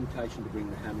there a temptation to bring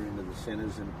the hammer into the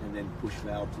centres and then push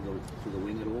Val to the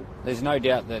wing at all? There's no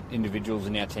doubt that individuals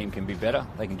in our team can be better.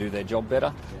 They can do their job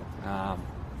better.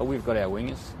 but we've got our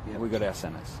wingers, and we've got our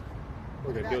centres.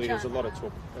 Okay, Billy, there's a lot of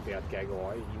talk about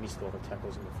Gagai. He missed a lot of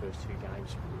tackles in the first 2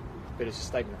 games. But it's a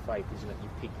statement of faith, isn't it? You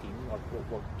picked him. Like,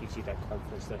 what gives you that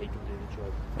confidence that he can do the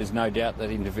job? There's no doubt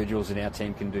that individuals in our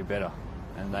team can do better,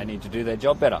 and they need to do their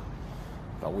job better.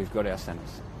 But we've got our centres.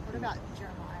 What about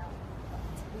Jeremiah?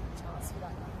 It's a big task for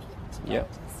that young kid to go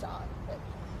to the start. But,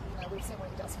 we've seen what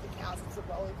he does for the Cows. It's a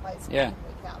role he plays week in,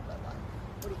 week out. But, what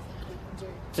do you think he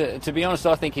can do? To be honest,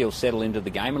 I think he'll settle into the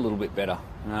game a little bit better.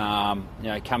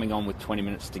 Coming on with 20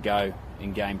 minutes to go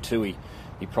in game 2, he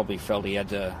probably felt he had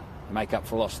to make up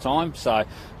for lost time. So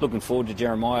looking forward to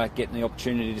Jeremiah getting the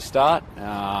opportunity to start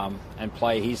and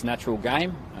play his natural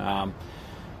game. I've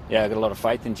got a lot of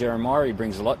faith in Jeremiah. He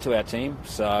brings a lot to our team.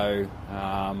 So,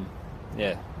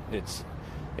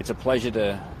 it's a pleasure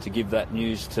to give that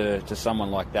news to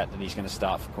someone like that he's going to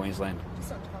start for Queensland.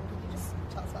 Just on Tom, can you just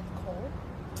tell us about the call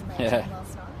you made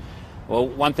last night? Well,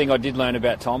 one thing I did learn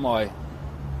about Tom, I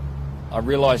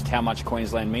realised how much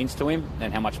Queensland means to him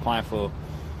and how much playing for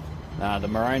the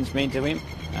Maroons mean to him.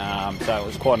 So it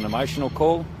was quite an emotional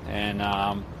call, and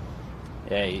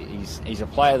he's a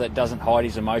player that doesn't hide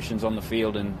his emotions on the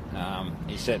field, and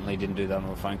he certainly didn't do that on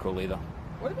a phone call either.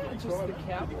 What about just the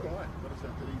Cowboys?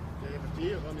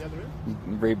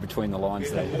 Read between the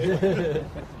lines there.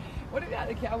 What about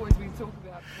the Cowboys we talk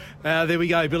about? There we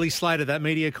go. Billy Slater, that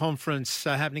media conference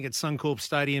happening at Suncorp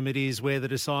Stadium. It is where the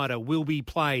decider will be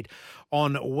played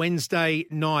on Wednesday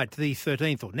night, the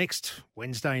 13th, or next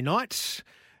Wednesday night.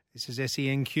 This is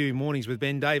SENQ Mornings with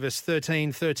Ben Davis,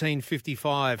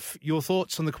 13-13-55. Your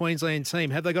thoughts on the Queensland team?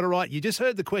 Have they got it right? You just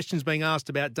heard the questions being asked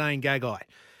about Dane Gagai.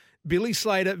 Billy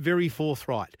Slater, very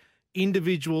forthright.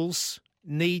 Individuals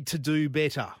need to do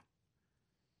better.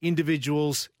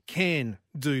 Individuals can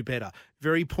do better.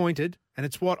 Very pointed, and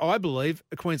it's what I believe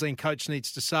a Queensland coach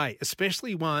needs to say,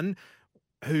 especially one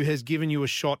who has given you a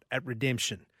shot at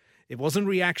redemption. It wasn't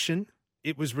reaction,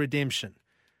 it was redemption.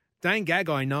 Dane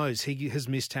Gagai knows he has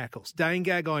missed tackles. Dane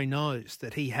Gagai knows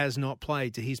that he has not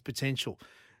played to his potential.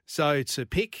 So to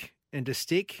pick and to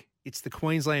stick, it's the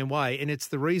Queensland way, and it's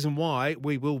the reason why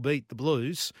we will beat the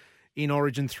Blues in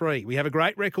Origin 3. We have a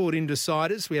great record in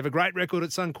deciders. We have a great record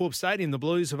at Suncorp Stadium. The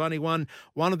Blues have only won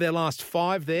one of their last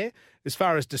 5 there. As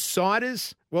far as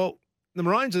deciders, well, the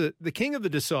Maroons are the king of the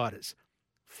deciders.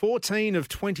 14 of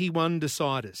 21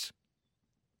 deciders.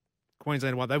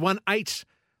 Queensland won. They won 8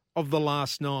 of the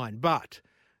last 9. But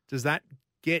does that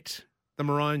get the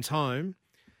Maroons home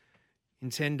in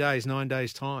 10 days, 9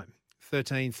 days' time?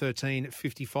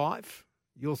 13-13-55.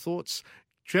 Your thoughts?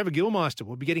 Trevor Gilmeister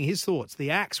will be getting his thoughts.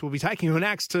 The Axe will be taking an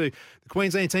axe to the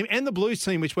Queensland team and the Blues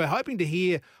team, which we're hoping to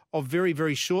hear of very,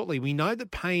 very shortly. We know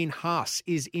that Payne Haas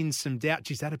is in some doubt.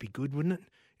 Geez, that'd be good, wouldn't it?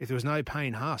 If there was no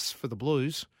Payne Haas for the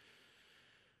Blues.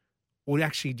 Or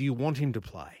actually, do you want him to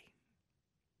play?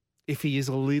 If he is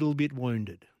a little bit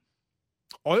wounded.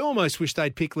 I almost wish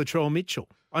they'd pick Latrell Mitchell.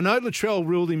 I know Latrell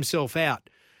ruled himself out.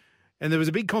 And there was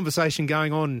a big conversation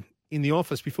going on in the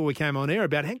office before we came on air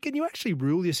about, can you actually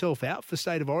rule yourself out for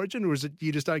State of Origin, or is it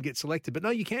you just don't get selected? But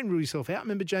no, you can rule yourself out.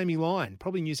 Remember Jamie Lyon,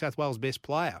 probably New South Wales' best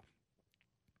player,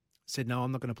 said, no,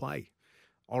 I'm not going to play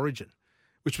Origin,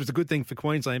 which was a good thing for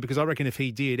Queensland because I reckon if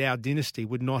he did, our dynasty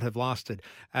would not have lasted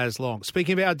as long.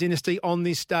 Speaking of our dynasty, on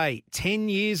this day, 10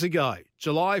 years ago,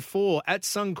 July 4, at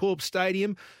Suncorp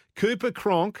Stadium, Cooper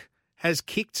Cronk has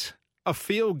kicked a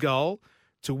field goal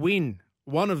to win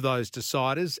one of those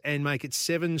deciders and make it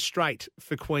 7 straight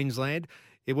for Queensland.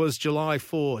 It was July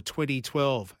 4,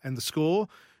 2012, and the score,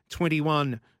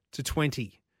 21-20.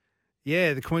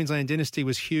 Yeah, the Queensland dynasty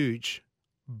was huge,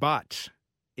 but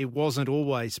it wasn't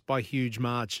always by huge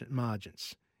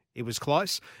margins. It was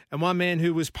close, and one man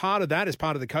who was part of that as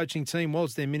part of the coaching team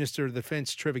was their Minister of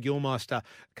Defence, Trevor Gilmeister,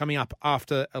 coming up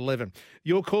after 11.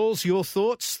 Your calls, your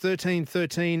thoughts,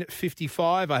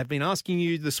 13-13-55. I have been asking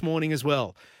you this morning as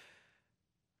well.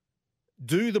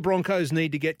 Do the Broncos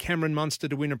need to get Cameron Munster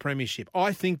to win a premiership?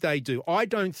 I think they do. I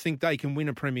don't think they can win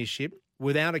a premiership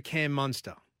without a Cam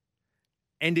Munster.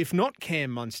 And if not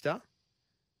Cam Munster,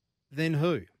 then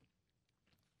who?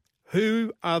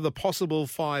 Who are the possible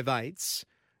 5/8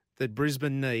 that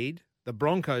Brisbane need, the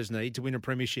Broncos need to win a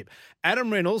premiership?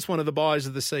 Adam Reynolds, one of the buyers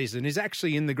of the season, is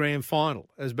actually in the grand final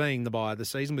as being the buyer of the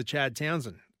season with Chad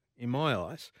Townsend, in my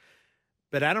eyes.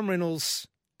 But Adam Reynolds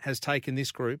has taken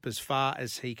this group as far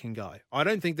as he can go. I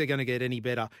don't think they're going to get any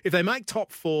better. If they make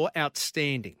top 4,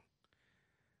 outstanding.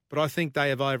 But I think they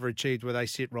have overachieved where they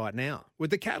sit right now. With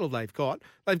the cattle they've got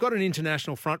an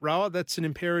international front rower. That's an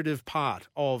imperative part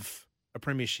of a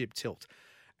premiership tilt.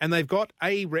 And they've got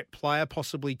a rep player,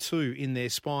 possibly 2, in their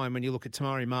spine. When you look at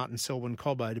Tamari Martin, Selwyn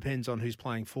Cobbo, depends on who's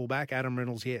playing fullback. Adam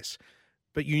Reynolds, yes.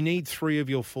 but you need 3 of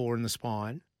your 4 in the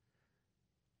spine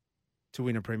to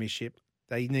win a premiership.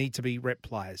 They need to be rep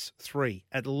players. 3,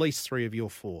 at least 3 of your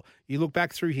 4. You look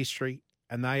back through history,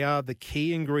 and they are the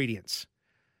key ingredients.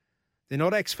 They're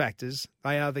not X factors.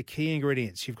 They are the key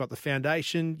ingredients. You've got the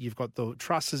foundation. You've got the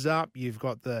trusses up. You've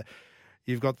got the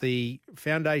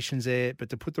foundations there. But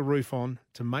to put the roof on,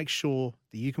 to make sure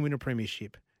that you can win a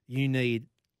premiership, you need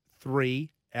 3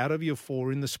 out of your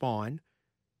 4 in the spine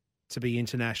to be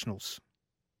internationals,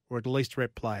 or at least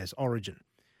rep players, Origin.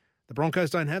 The Broncos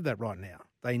don't have that right now.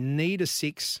 They need a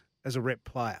 6 as a rep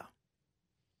player.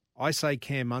 I say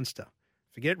Cam Munster.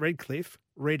 Forget Redcliffe,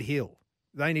 Red Hill.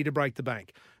 They need to break the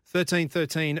bank. 13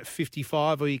 13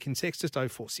 55, or you can text us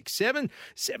 0467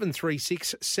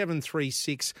 736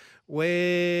 736.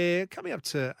 We're coming up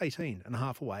to 18 and a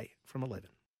half away from 11.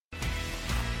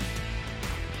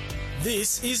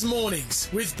 This is Mornings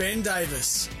with Ben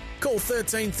Davis. Call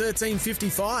 13 13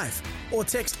 55 or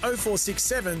text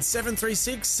 0467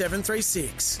 736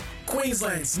 736.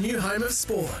 Queensland's new home of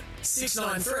sport.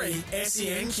 693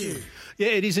 SENQ. Yeah,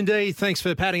 it is indeed. Thanks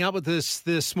for padding up with us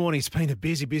this morning. It's been a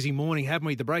busy morning, haven't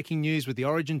we? The breaking news with the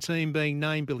Origin team being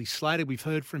named. Billy Slater, we've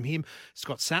heard from him.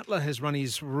 Scott Sattler has run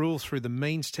his rule through the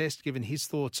means test, given his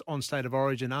thoughts on State of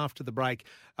Origin after the break,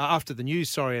 after the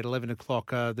news, at 11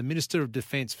 o'clock. The Minister of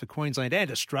Defence for Queensland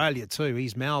and Australia too,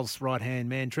 he's Mal's right-hand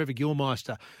man, Trevor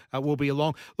Gillmeister, will be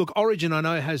along. Look, Origin, I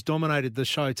know, has dominated the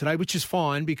show today, which is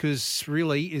fine because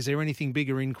really, is there anything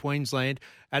bigger in Queensland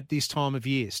at this time of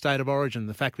year? State of Origin,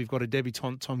 the fact we've got a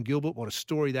debutant, Tom Gilbert, what a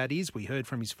story that is. We heard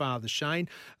from his father, Shane.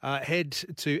 Head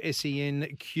to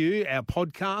SENQ, our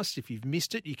podcast. If you've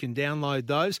missed it, you can download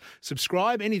those.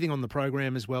 Subscribe, anything on the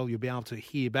program as well, you'll be able to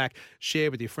hear back.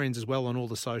 Share with your friends as well on all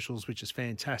the socials, which is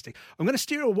fantastic. I'm going to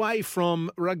steer away from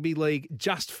rugby league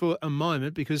just for a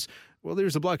moment because, well, there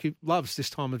is a bloke who loves this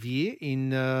time of year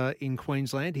in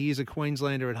Queensland. He is a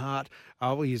Queenslander at heart.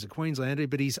 He is a Queenslander,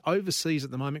 but he's overseas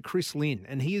at the moment, Chris Lynn,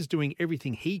 and he is doing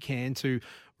everything he can to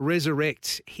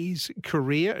resurrect his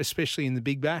career, especially in the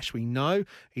Big Bash. We know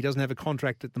he doesn't have a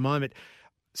contract at the moment.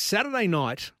 Saturday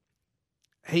night,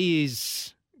 he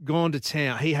has gone to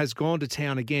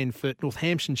town again for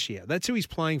Northamptonshire. That's who he's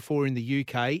playing for in the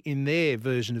UK in their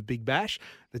version of Big Bash,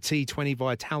 the T20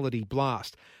 Vitality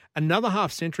Blast. Another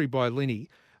half century by Linney.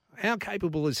 How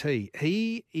capable is he?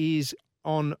 He is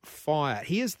on fire.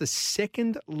 He is the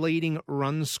second leading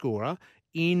run scorer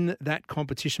in that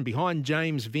competition behind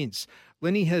James Vince.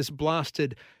 Linney has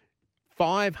blasted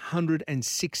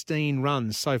 516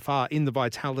 runs so far in the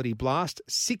Vitality Blast,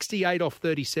 68 off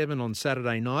 37 on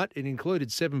Saturday night. It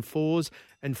included 7 fours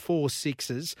and 4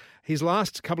 sixes. His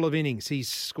last couple of innings, he's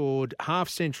scored half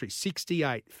century,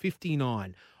 68,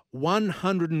 59,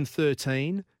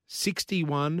 113,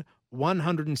 61,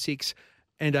 106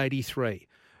 and 83.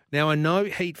 Now, I know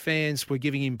Heat fans were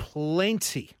giving him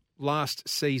plenty last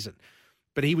season,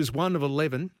 but he was one of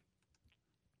 11.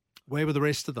 Where were the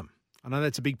rest of them? I know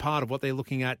that's a big part of what they're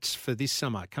looking at for this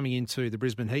summer, coming into the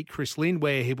Brisbane Heat. Chris Lynn,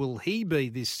 where will he be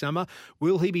this summer?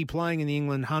 Will he be playing in the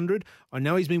England 100? I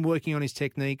know he's been working on his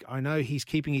technique. I know he's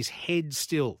keeping his head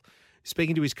still.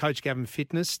 Speaking to his coach, Gavin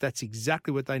Fitness, that's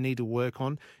exactly what they need to work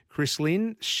on. Chris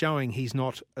Lynn showing he's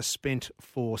not a spent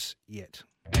force yet.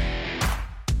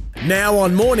 Now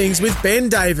on Mornings with Ben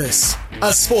Davis.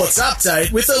 A sports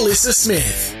update with Alyssa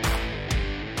Smith.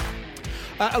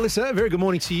 Alyssa, a very good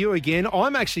morning to you again.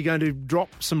 I'm actually going to drop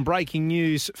some breaking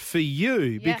news for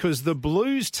you because the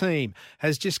Blues team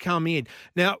has just come in.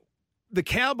 Now, the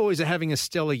Cowboys are having a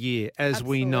stellar year, as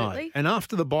we know. And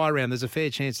after the bye round, there's a fair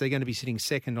chance they're going to be sitting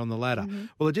second on the ladder. Mm-hmm.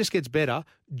 Well, it just gets better.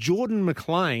 Jordan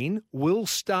McLean will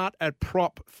start at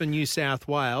prop for New South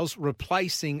Wales,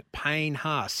 replacing Payne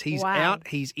Haas. He's out.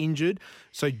 He's injured.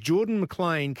 So Jordan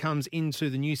McLean comes into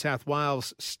the New South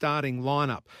Wales starting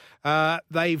lineup.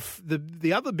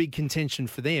 The other big contention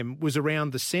for them was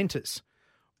around the centres.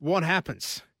 What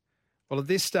happens? Well, at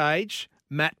this stage,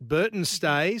 Matt Burton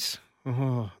stays.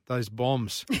 Oh, those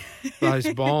bombs.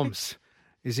 Those bombs.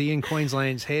 Is he in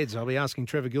Queensland's heads? I'll be asking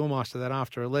Trevor Gillmeister that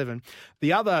after 11.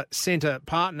 The other centre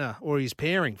partner, or his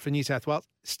pairing for New South Wales,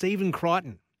 Stephen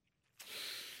Crichton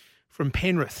from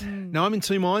Penrith. Now, I'm in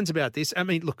two minds about this. I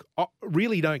mean, look, I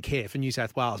really don't care for New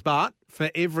South Wales, but for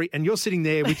and you're sitting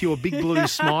there with your big blue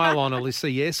smile on,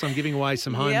 Alyssa. Yes, I'm giving away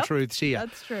some home truths here.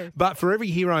 That's true. But for every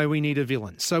hero, we need a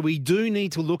villain. So we do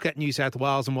need to look at New South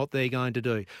Wales and what they're going to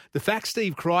do. The fact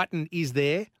Steve Crichton is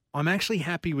there, I'm actually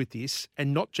happy with this,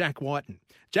 and not Jack Whiten.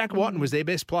 Jack Whiten was their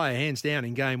best player, hands down,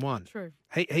 in game one. True.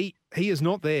 He is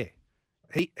not there.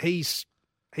 He's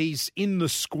in the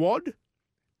squad.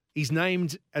 He's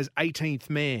named as 18th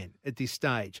man at this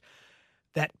stage.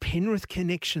 That Penrith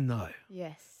connection, though.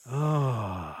 Yes.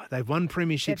 Oh, they've won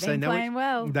premierships. They've been playing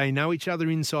well. They know each other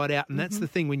inside out, and that's the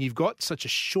thing. When you've got such a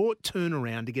short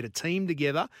turnaround to get a team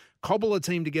together, cobble a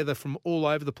team together from all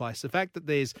over the place. The fact that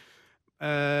there's,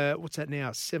 what's that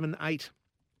now, 7, 8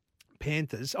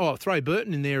 Panthers. Oh, throw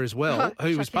Burton in there as well,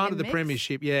 who was part of the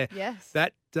premiership. Yeah, yes.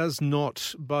 That does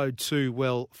not bode too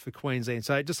well for Queensland.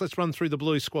 So just let's run through the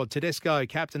Blue squad. Tedesco,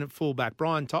 captain at fullback.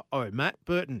 Matt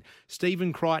Burton,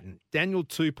 Stephen Crichton, Daniel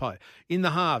Tupou. In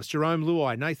the halves, Jerome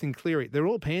Luai, Nathan Cleary. They're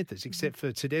all Panthers except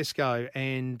for Tedesco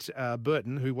and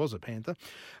Burton, who was a Panther.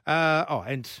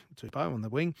 And Tupou on the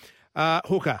wing.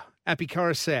 Hooker, Api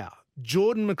Coruscant.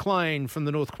 Jordan McLean from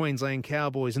the North Queensland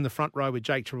Cowboys in the front row with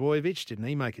Jake Trbojevic. Didn't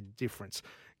he make a difference?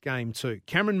 Game 2.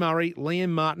 Cameron Murray,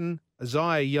 Liam Martin,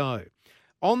 Isaiah Yeo.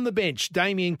 On the bench,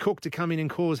 Damien Cook to come in and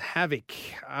cause havoc.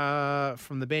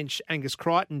 From the bench, Angus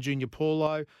Crichton, Junior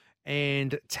Paulo,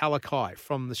 and Talakai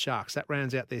from the Sharks. That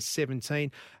rounds out their 17.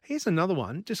 Here's another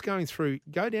one. Just going through,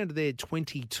 go down to their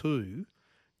 22.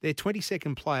 Their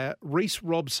 22nd player, Reece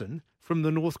Robson from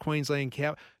the North Queensland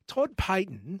Cowboys. Todd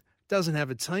Payton doesn't have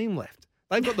a team left.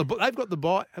 They've got the bye. Have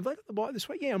they got the bye this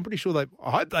week? Yeah, I'm pretty sure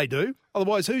I hope they do.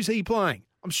 Otherwise, who's he playing?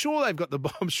 I'm sure they've got the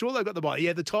bye.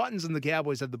 Yeah, the Titans and the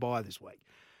Cowboys have the bye this week.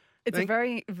 It's a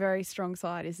very, very strong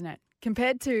side, isn't it?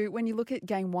 Compared to when you look at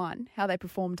game 1, how they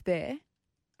performed there.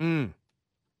 And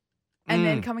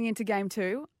then coming into game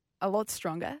 2, a lot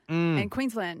stronger. And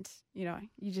Queensland,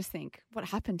 you just think, what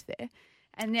happened there?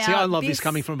 And now, see, I love this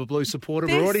coming from a Blue supporter.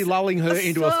 We're already lulling her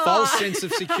into a false sense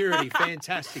of security.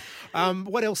 Fantastic.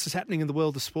 What else is happening in the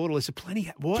world of sport? Or is there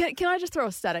plenty? What? Can I just throw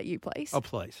a stat at you, please? Oh,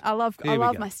 please. I love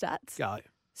my stats. Go.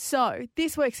 So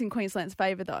this works in Queensland's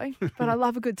favour, though, but I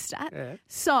love a good stat. Yeah.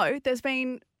 So there's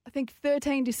been, I think,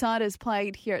 13 deciders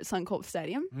played here at Suncorp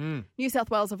Stadium. New South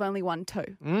Wales have only won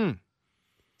 2.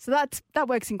 So that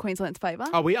works in Queensland's favour.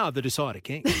 Oh, we are the decider,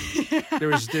 King.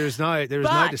 there is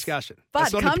no discussion.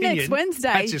 But come next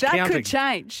Wednesday, that counting. could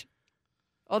change.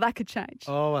 Or that could change.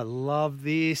 Oh, I love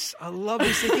this.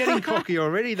 They're getting cocky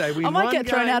already. They win one I might get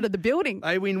thrown out of the building.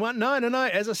 They win one. No.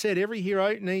 As I said, every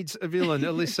hero needs a villain.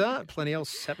 Alyssa, plenty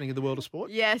else happening in the world of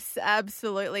sport. Yes,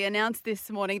 absolutely. Announced this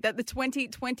morning that the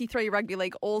 2023 Rugby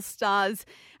League All-Stars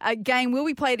game will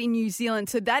be played in New Zealand.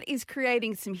 So that is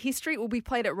creating some history. It will be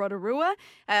played at Rotorua.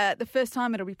 The first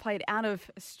time it'll be played out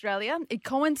of Australia. It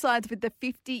coincides with the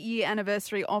 50-year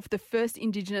anniversary of the first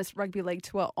Indigenous Rugby League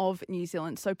tour of New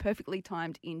Zealand. So perfectly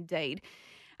timed indeed.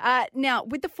 Now,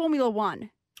 with the Formula One.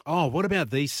 Oh, what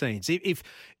about these scenes? If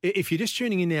you're just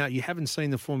tuning in now, you haven't seen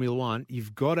the Formula One,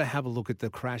 you've got to have a look at the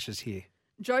crashes here.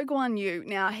 Zhou Guanyu,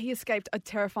 now he escaped a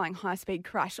terrifying high-speed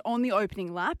crash on the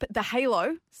opening lap. The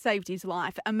halo saved his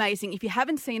life. Amazing. If you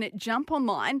haven't seen it, jump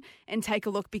online and take a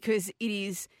look because it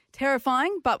is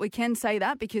terrifying, but we can say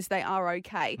that because they are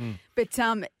okay. But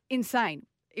insane.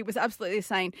 It was absolutely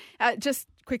insane. Just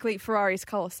quickly, Ferrari's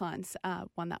Carlos Sainz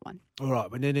won that one. All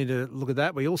right, we need to look at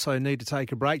that. We also need to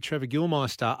take a break. Trevor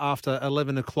Gilmeister after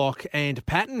 11 o'clock. And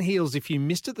Patton Heels, if you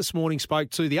missed it this morning,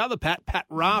 spoke to the other Pat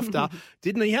Rafter.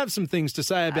 Didn't he have some things to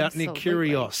say about Absolutely. Nick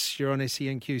Kyrgios? You're on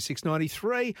SENQ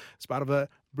 693 as part of a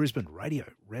Brisbane Radio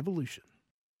Revolution.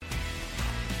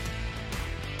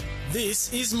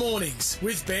 This is Mornings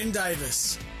with Ben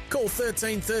Davis. Call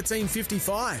 13 13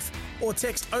 55 or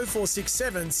text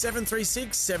 0467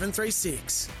 736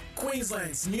 736.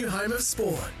 Queensland's new home of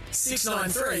sport.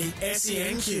 693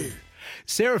 SENQ.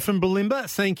 Sarah from Bulimba,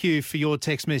 thank you for your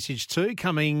text message too,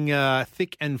 coming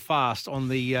thick and fast on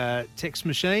the text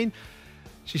machine.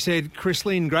 She said, Chris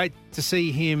Lynn, great to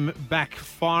see him back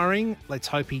firing. Let's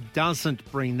hope he doesn't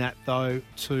bring that, though,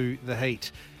 to the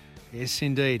Heat. Yes,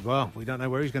 indeed. Well, we don't know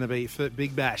where he's going to be for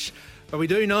Big Bash. But we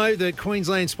do know that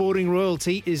Queensland sporting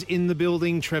royalty is in the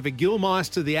building. Trevor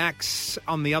Gilmeister, the axe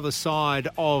on the other side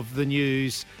of the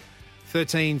news.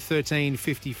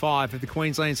 13-13-55. Have the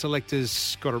Queensland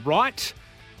selectors got it right?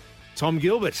 Tom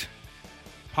Gilbert,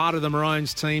 part of the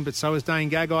Maroons team, but so is Dane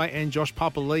Gagai and Josh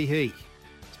Papali'i.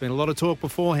 It's been a lot of talk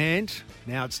beforehand.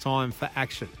 Now it's time for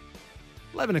action.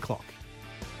 11 o'clock.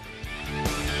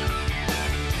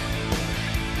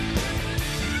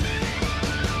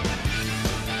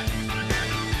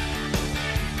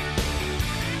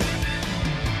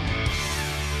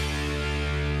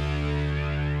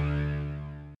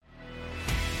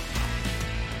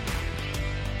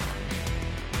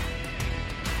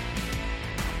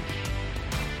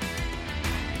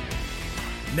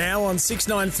 Now on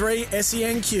 693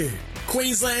 SENQ,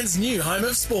 Queensland's new home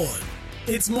of sport.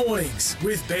 It's Mornings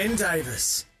with Ben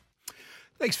Davis.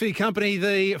 Thanks for your company.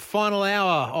 The final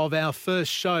hour of our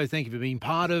first show. Thank you for being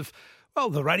part of Well,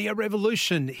 the Radio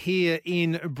Revolution here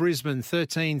in Brisbane,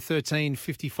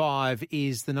 13-13-55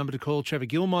 is the number to call. Trevor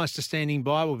Gillmeister standing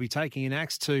by. We'll be taking an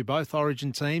axe to both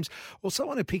Origin teams. Also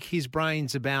want to pick his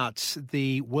brains about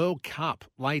the World Cup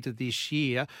later this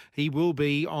year. He will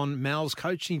be on Mal's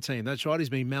coaching team. That's right, he's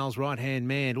been Mal's right-hand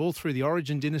man all through the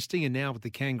Origin dynasty and now with the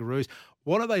Kangaroos.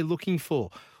 What are they looking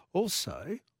for?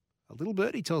 Also, a little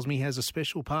birdie tells me he has a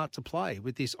special part to play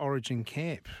with this Origin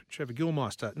camp. Trevor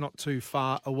Gillmeister, not too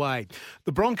far away.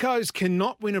 The Broncos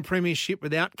cannot win a premiership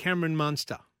without Cameron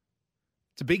Munster.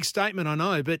 It's a big statement, I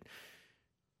know, but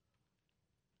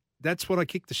that's what I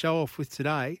kicked the show off with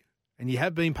today, and you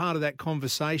have been part of that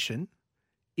conversation.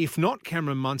 If not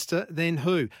Cameron Munster, then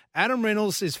who? Adam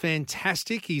Reynolds is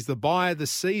fantastic. He's the buy of the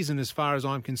season as far as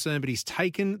I'm concerned, but he's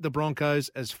taken the Broncos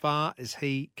as far as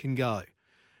he can go.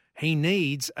 He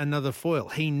needs another foil.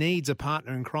 He needs a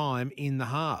partner in crime in the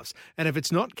halves. And if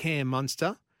it's not Cam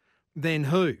Munster, then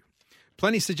who?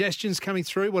 Plenty of suggestions coming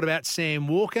through. What about Sam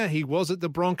Walker? He was at the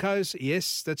Broncos.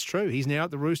 Yes, that's true. He's now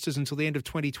at the Roosters until the end of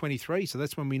 2023, so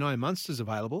that's when we know Munster's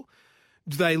available.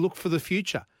 Do they look for the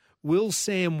future? Will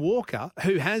Sam Walker,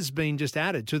 who has been just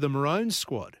added to the Maroons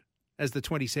squad as the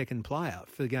 22nd player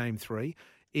for Game 3,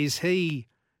 is he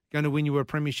going to win you a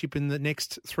premiership in the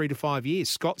next 3 to 5 years?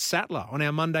 Scott Sattler on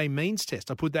our Monday means test,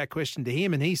 I put that question to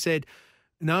him and he said,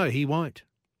 no, he won't.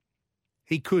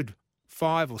 He could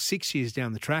 5 or 6 years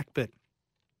down the track, but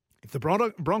if the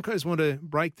Broncos want to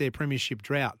break their premiership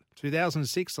drought,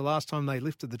 2006, the last time they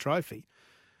lifted the trophy,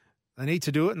 they need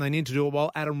to do it and they need to do it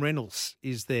while Adam Reynolds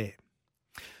is there.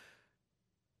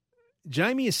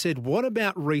 Jamie has said, what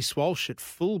about Reece Walsh at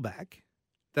fullback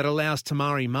that allows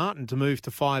Tamari Martin to move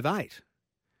to 5'8"?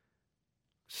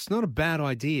 It's not a bad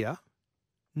idea.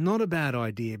 Not a bad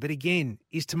idea. But again,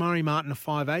 is Tamari Martin a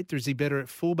 5'8" or is he better at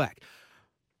fullback?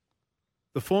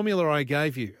 The formula I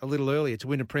gave you a little earlier to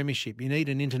win a premiership, you need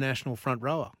an international front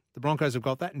rower. The Broncos have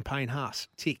got that in Payne Haas.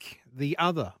 Tick. The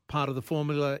other part of the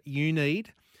formula you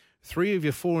need, 3 of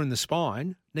your 4 in the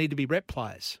spine need to be rep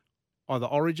players, either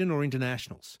Origin or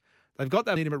internationals. They've got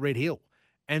that in him at Red Hill,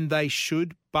 and they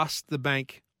should bust the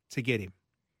bank to get him.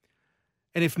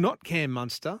 And if not Cam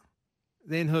Munster,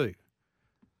 then who?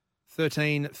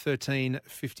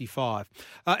 13-13-55.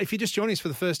 If you're just joining us for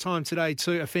the first time today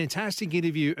too, a fantastic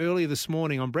interview earlier this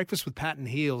morning on Breakfast with Pat and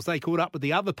Heels. They caught up with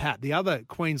the other Pat, the other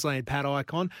Queensland Pat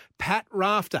icon, Pat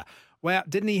Rafter. Wow,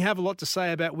 didn't he have a lot to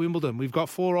say about Wimbledon? We've got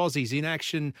 4 Aussies in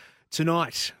action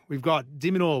tonight. We've got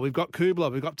Diminor, we've got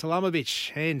Kubler, we've got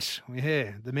Talamovic, and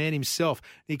the man himself,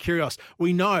 Nick Kyrgios.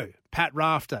 We know Pat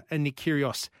Rafter and Nick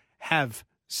Kyrgios have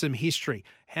some history.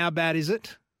 How bad is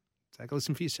it? Take a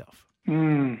listen for yourself.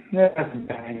 It hasn't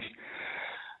changed.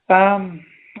 I've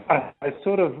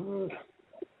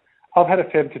had a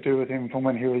fair bit to do with him from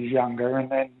when he was younger, and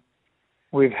then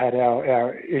we've had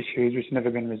our issues which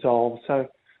never been resolved. So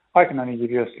I can only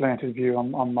give you a slanted view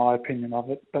on my opinion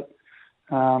of it, but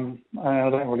I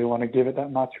don't really want to give it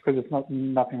that much because it's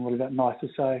nothing really that nice to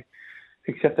say,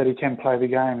 except that he can play the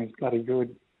game. He's bloody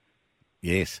good.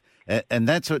 Yes, and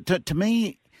that's what, to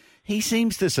me, he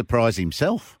seems to surprise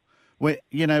himself.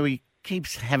 He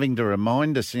keeps having to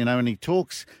remind us, and he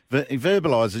talks, he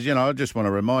verbalises, I just want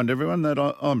to remind everyone that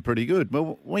I'm pretty good.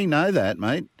 Well, we know that,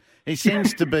 mate. He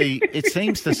seems to be, it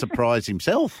seems to surprise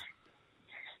himself.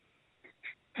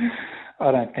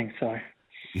 I don't think so.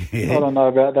 Yeah. I don't know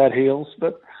about that, Heels,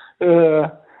 but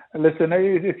listen,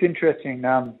 it's interesting.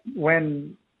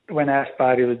 When Ash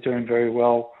Barty was doing very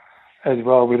well as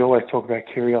well, we'd always talk about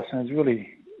Kyrgios, and it's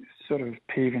really sort of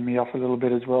peeving me off a little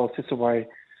bit as well. It's just the way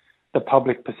the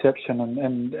public perception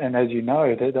and as you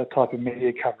know, that type of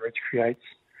media coverage creates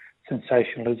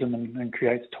sensationalism and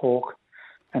creates talk,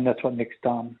 and that's what Nick's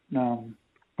done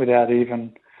without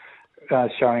even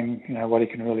showing what he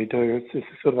can really do. It's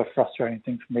sort of a frustrating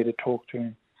thing for me to talk to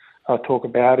him, talk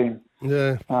about him.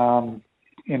 Yeah. I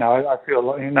feel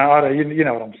like, you know what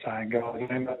I'm saying, guys.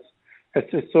 I mean,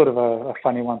 it's just sort of a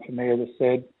funny one for me, as I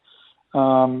said.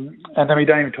 And then we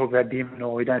don't even talk about Dimon,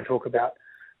 or we don't talk about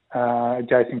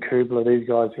Jason Kubler, these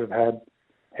guys who are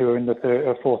in the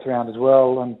 4th round as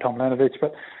well, and Tom Lanovich.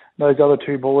 But those other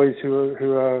 2 boys who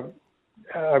are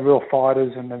real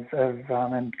fighters, and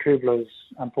and Kubler's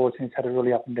unfortunately has had a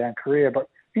really up and down career. But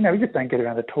we just don't get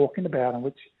around to talking about him,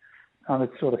 which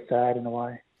it's sort of sad in a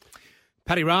way.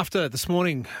 Paddy Rafter this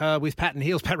morning with Pat and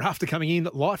Heels. Pat Rafter coming in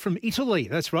live from Italy.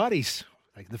 That's right. He's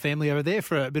taking the family over there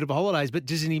for a bit of a holidays. But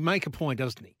doesn't he make a point,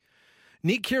 doesn't he?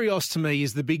 Nick Kyrgios, to me,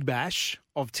 is the big bash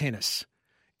of tennis.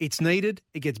 It's needed.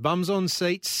 It gets bums on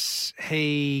seats.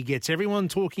 He gets everyone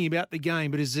talking about the game.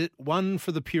 But is it one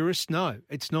for the purists? No,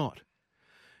 it's not.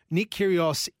 Nick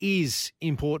Kyrgios is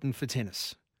important for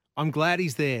tennis. I'm glad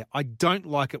he's there. I don't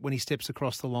like it when he steps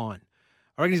across the line.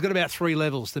 I reckon he's got about 3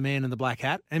 levels, the man in the black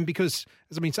hat. And because,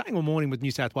 as I've been saying all morning with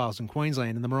New South Wales and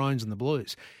Queensland and the Maroons and the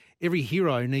Blues, every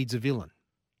hero needs a villain.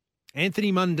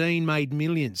 Anthony Mundine made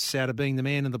millions out of being the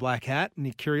man in the black hat.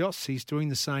 Nick Kyrgios, he's doing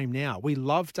the same now. We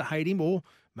love to hate him, or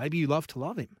maybe you love to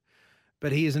love him.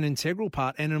 But he is an integral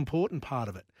part and an important part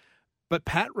of it. But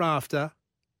Pat Rafter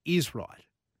is right.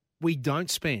 We don't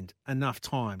spend enough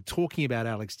time talking about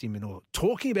Alex de Minaur,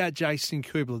 talking about Jason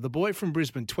Kubler, the boy from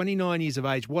Brisbane, 29 years of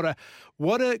age. What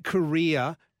a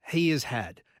career he has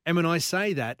had. And when I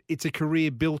say that, it's a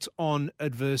career built on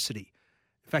adversity.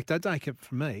 In fact, don't take it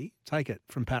from me. Take it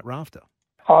from Pat Rafter.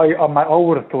 I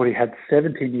would have thought he had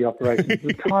 17 knee operations.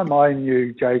 The time I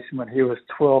knew Jason, when he was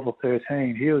 12 or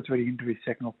 13, he was already into his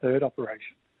second or third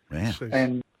operation. Yeah.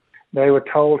 And they were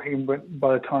told him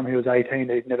by the time he was 18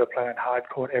 he'd never play on hard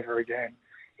court ever again.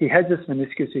 He had this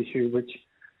meniscus issue, which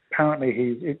apparently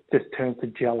it just turns to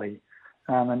jelly,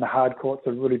 and the hard courts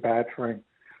are really bad for him.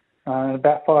 And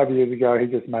about 5 years ago, he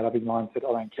just made up his mind, said,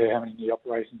 I don't care how many knee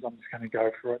operations, I'm just going to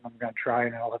go for it, and I'm going to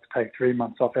train, and I'll have to take 3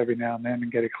 months off every now and then and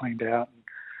get it cleaned out.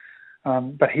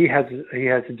 But he has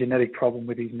a genetic problem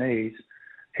with his knees.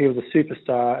 He was a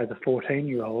superstar as a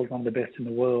 14-year-old, one of the best in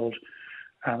the world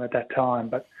at that time,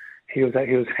 but he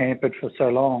was hampered for so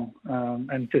long,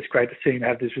 and it's just great to see him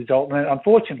have this result. And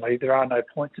unfortunately, there are no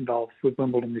points involved with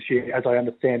Wimbledon this year, as I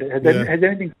understand it. Has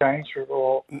anything changed for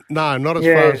all? No, not as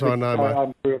far as I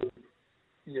know, mate.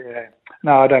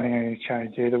 No, I don't think anything's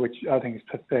changed either, which I think is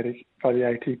pathetic by the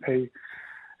ATP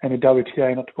and the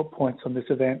WTA not to put points on this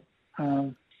event.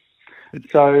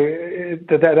 So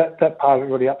that part of it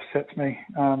really upsets me.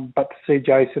 But to see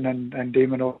Jason and de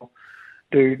Minaur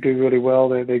do really well,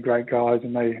 they're great guys,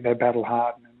 and they battle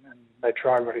hard and they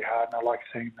try really hard, and I like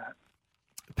seeing that.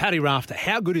 Paddy Rafter,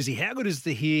 how good is he? How good is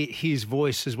to hear his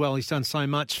voice as well? He's done so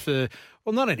much for,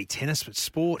 well, not only tennis, but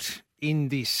sport in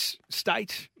this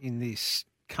state, in this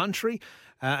country.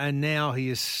 And now he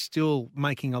is still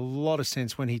making a lot of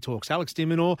sense when he talks. Alex de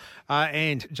Minaur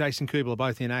and Jason Kubler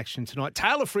both in action tonight.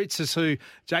 Taylor Fritz is who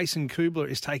Jason Kubler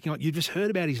is taking on. You've just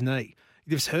heard about his knee.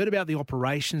 You've just heard about the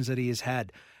operations that he has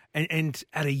had. And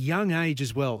at a young age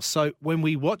as well. So when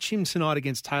we watch him tonight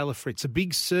against Taylor Fritz, a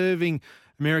big serving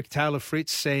America Taylor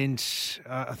Fritz, and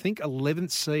I think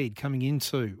 11th seed coming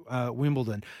into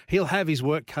Wimbledon, he'll have his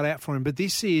work cut out for him. But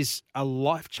this is a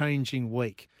life-changing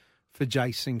week for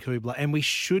Jason Kubler, and we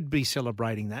should be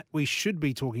celebrating that. We should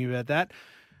be talking about that.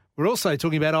 We're also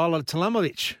talking about Isla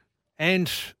Talamovic and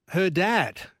her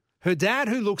dad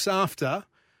who looks after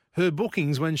her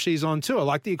bookings when she's on tour,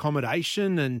 like the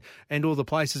accommodation and all the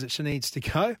places that she needs to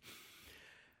go.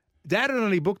 Dad had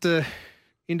only booked her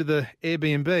into the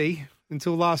Airbnb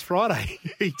until last Friday.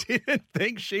 He didn't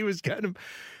think she was going to...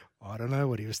 I don't know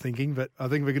what he was thinking, but I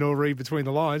think we can all read between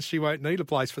the lines. She won't need a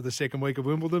place for the second week of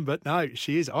Wimbledon, but no,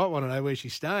 she is. I want to know where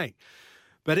she's staying.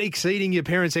 But exceeding your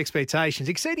parents' expectations,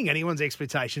 exceeding anyone's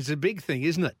expectations is a big thing,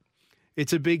 isn't it?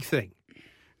 It's a big thing.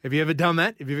 Have you ever done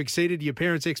that? Have you exceeded your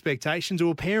parents' expectations?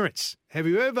 Or parents, have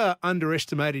you ever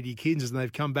underestimated your kids and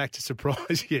they've come back to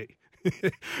surprise you?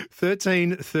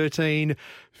 13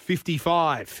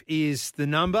 55 is the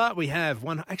number. We have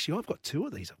one. Actually, I've got 2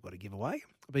 of these I've got to give away.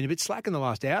 I've been a bit slack in the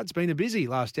last hour. It's been a busy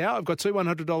last hour. I've got 2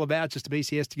 $100 vouchers to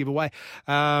BCS to give away.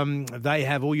 They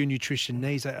have all your nutrition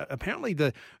needs. Apparently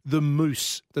the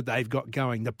mousse that they've got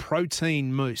going, the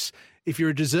protein mousse. If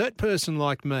you're a dessert person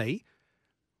like me,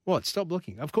 what? Stop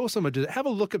looking. Of course I'm a dessert. Have a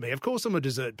look at me. Of course I'm a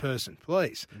dessert person,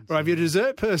 please. Right, if you're a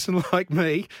dessert person like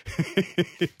me,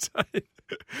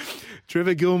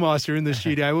 Trevor Gilmeister in the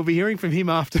studio. We'll be hearing from him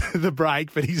after the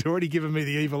break, but he's already given me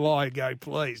the evil eye. Go,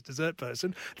 please, dessert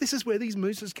person. This is where these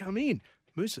mousses come in.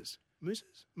 Mousses.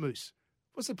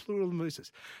 What's the plural of mousses?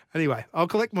 Anyway, I'll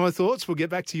collect my thoughts. We'll get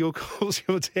back to your calls,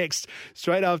 your text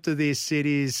straight after this. It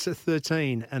is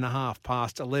 13 and a half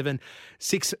past 11.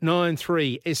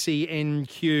 693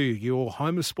 SENQ, your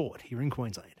home of sport here in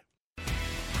Queensland.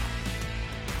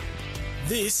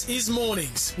 This is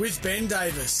Mornings with Ben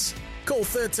Davis. Call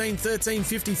 13 13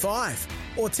 55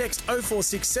 or text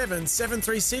 0467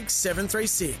 736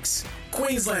 736.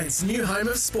 Queensland's new home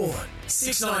of sport.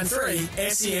 693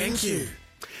 SENQ.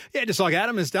 Yeah, just like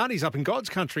Adam has done. He's up in God's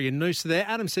country in Noosa there.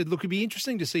 Adam said, look, it'd be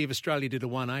interesting to see if Australia did a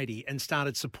 180 and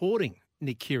started supporting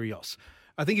Nick Kyrgios.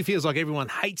 I think he feels like everyone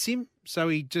hates him, so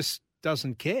he just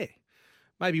doesn't care.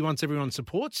 Maybe once everyone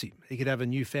supports him, he could have a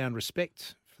newfound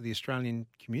respect for the Australian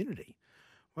community.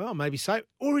 Well, maybe so.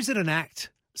 Or is it an act?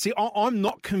 See, I'm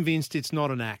not convinced it's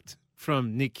not an act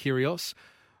from Nick Kyrgios.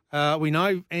 We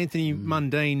know Anthony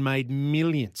Mundine made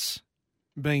millions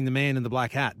being the man in the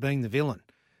black hat, being the villain,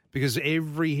 because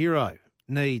every hero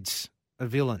needs a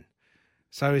villain.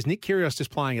 So is Nick Kyrgios just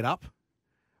playing it up?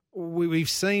 We've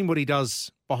seen what he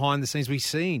does behind the scenes. We've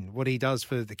seen what he does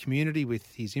for the community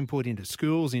with his input into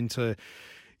schools, into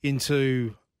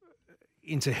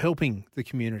helping the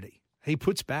community. He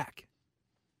puts back.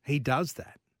 He does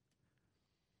that.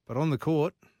 But on the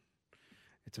court,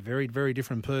 it's a very, very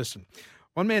different person.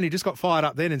 One man who just got fired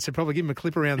up then and said probably give him a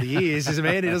clip around the ears is a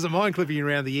man who doesn't mind clipping you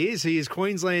around the ears. He is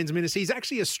Queensland's Minister. He's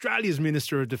actually Australia's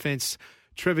Minister of Defence,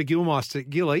 Trevor Gillmeister.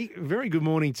 Gilly, very good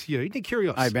morning to you. Nick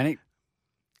Kyrgios. Hey, Benny.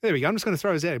 There we go. I'm just going to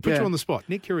throw this out. Put you on the spot.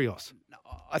 Nick Kyrgios.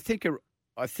 I think you're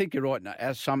right. Now,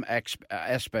 as some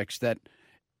aspects that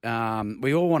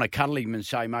we all want to cuddle him and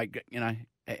say, mate,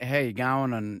 how you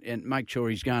going, and make sure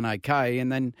he's going okay.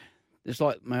 And then it's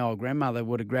like my old grandmother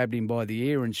would have grabbed him by the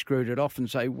ear and screwed it off and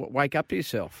say, wake up to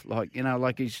yourself. Like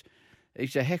he's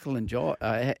a Heckle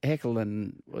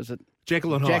and was it?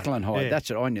 Jekyll and Hyde. Jekyll and Hyde. Yeah. That's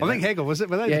it. I knew. I think Heckle, was it?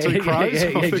 Were they the two crows?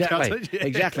 Exactly.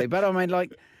 Exactly. But I mean, I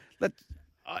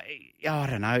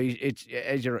don't know. It's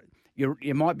as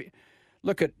you might be.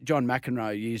 Look at John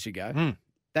McEnroe years ago.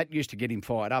 That used to get him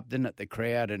fired up, didn't it? The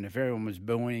crowd, and if everyone was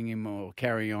booing him or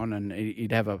carrying on, and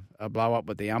he'd have a blow up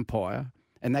with the umpire,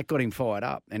 and that got him fired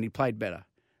up, and he played better.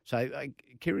 So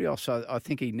Kyrgios, I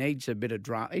think he needs a bit of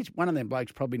drama. He's one of them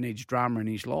blokes probably needs drama in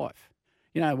his life.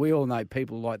 We all know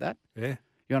people like that. Yeah,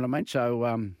 you know what I mean.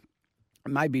 So.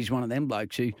 Maybe he's one of them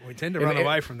blokes. We tend to run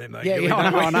away from them, though. Yeah,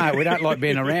 I know. We don't like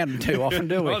being around them too often,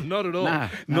 do we? Not at all. No.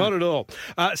 Not at all.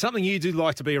 Something you do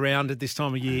like to be around at this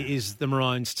time of year is the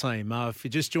Maroons team. If you're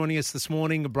just joining us this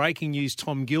morning, breaking news,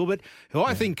 Tom Gilbert, who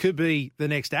I think could be the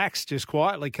next axe, just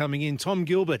quietly coming in. Tom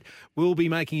Gilbert will be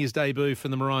making his debut for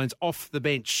the Maroons off the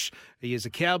bench. He is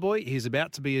a Cowboy. He's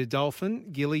about to be a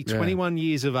Dolphin. Gilly, 21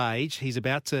 years of age. He's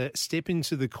about to step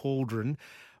into the cauldron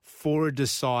for a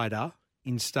decider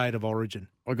in State of Origin.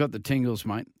 I got the tingles,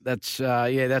 mate. That's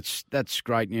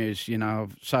great news.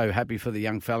 I'm so happy for the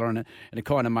young fella, and it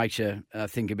kind of makes you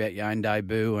think about your own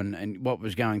debut and what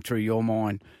was going through your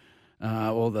mind,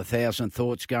 all the 1,000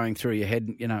 thoughts going through your head.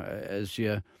 As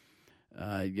you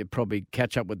probably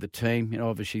catch up with the team.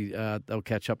 Obviously they'll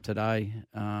catch up today.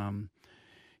 I'm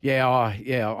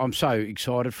so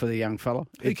excited for the young fella.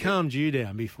 Who calmed you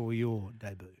down before your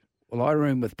debut? Well, I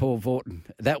roomed with Paul Vaughton.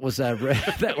 That was a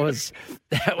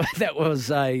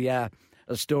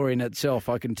story in itself,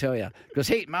 I can tell you. Because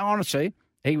honestly,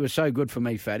 he was so good for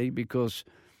me, Fatty, because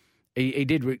he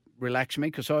did relax me.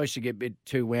 Because I used to get a bit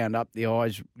too wound up, the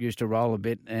eyes used to roll a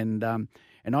bit, and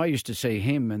I used to see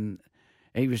him, and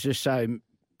he was just so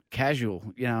casual,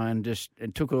 and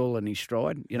took it all in his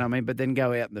stride, you know what I mean. But then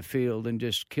go out in the field and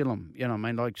just kill him, you know what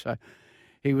I mean. So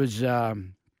he was.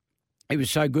 He was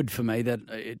so good for me that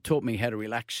it taught me how to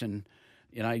relax, and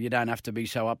you don't have to be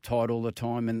so uptight all the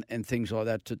time and things like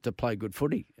that to play good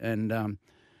footy. And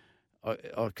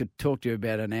I could talk to you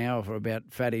about an hour about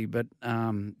Fatty, but he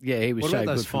was so good. What about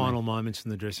those final moments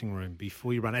in the dressing room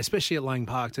before you run, especially at Lang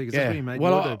Park too? That's where you made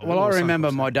your debut. I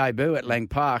remember my debut at Lang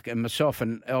Park, and myself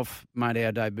and Elf made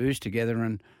our debuts together,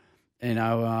 and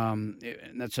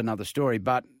that's another story.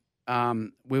 But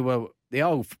we were the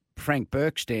old Frank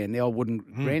Burke stand, the old wooden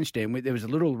grandstand. There was a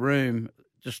little room,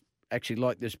 just actually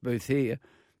like this booth here,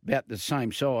 about the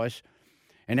same size,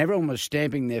 and everyone was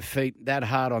stamping their feet that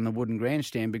hard on the wooden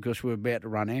grandstand because we were about to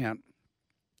run out.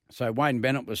 So Wayne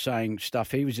Bennett was saying stuff.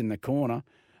 He was in the corner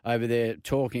over there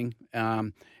talking,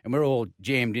 and we're all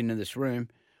jammed into this room.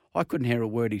 I couldn't hear a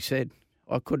word he said.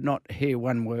 I could not hear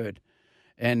one word.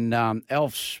 And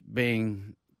Elf's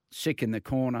being sick in the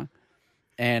corner,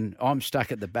 and I'm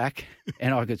stuck at the back,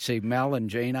 and I could see Mel and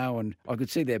Gino, and I could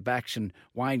see their backs, and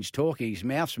Wayne's talking, his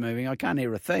mouth's moving. I can't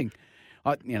hear a thing.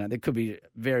 There could be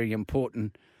very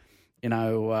important,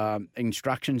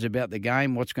 instructions about the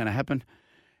game, what's going to happen.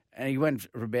 And he went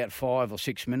for about 5 or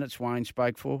 6 minutes, Wayne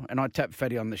spoke for, and I tapped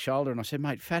Fatty on the shoulder, and I said,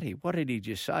 mate, Fatty, what did he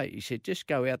just say? He said, just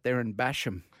go out there and bash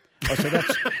him. I said,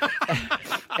 that's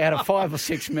out of 5 or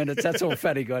 6 minutes, that's all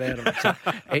Fatty got out of it. So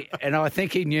and I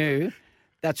think he knew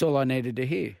that's all I needed to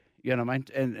hear. You know what I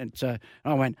mean? And so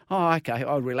I went, oh, okay,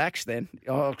 I'll relax then.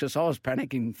 Because I was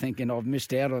panicking, thinking I've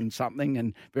missed out on something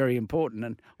and very important,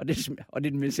 and I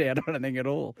didn't miss out on anything at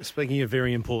all. Speaking of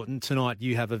very important, tonight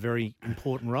you have a very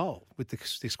important role with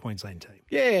this Queensland team.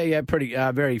 Yeah, pretty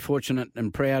very fortunate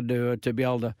and proud to be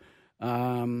able to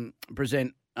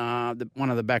present one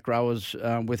of the back rowers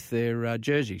with their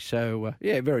jersey. So,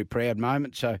 very proud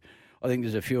moment. So I think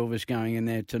there's a few of us going in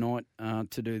there tonight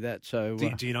to do that. So,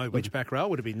 do you know which back row?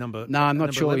 Would it be number? No, I'm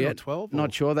not sure yet. 12?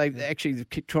 Not sure. They actually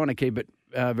trying to keep it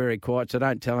very quiet, so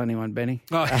don't tell anyone, Benny.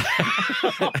 Oh.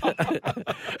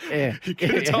 Yeah. You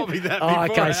could have told me that before I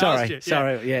okay, asked sorry. you. Yeah.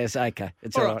 Sorry, yes, okay.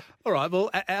 It's all right. All right, well,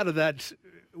 out of that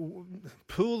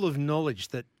pool of knowledge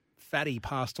that Fatty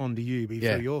passed on to you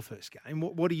before your first game,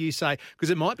 what do you say? Because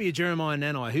it might be a Jeremiah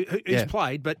Nanai who's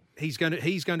played, but he's going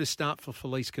to start for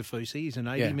Felice Kaufusi. He's an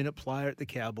 80-minute player at the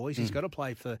Cowboys. He's got to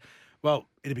play for, well,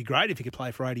 it'd be great if he could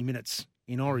play for 80 minutes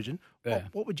in Origin. Yeah.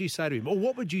 What would you say to him? Or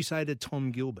what would you say to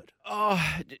Tom Gilbert? Oh,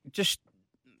 just,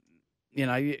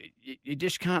 you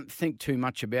just can't think too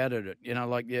much about it.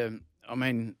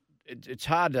 It's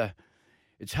hard to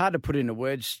put into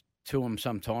words to him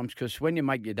sometimes, because when you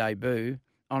make your debut,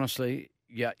 honestly,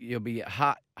 your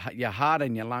heart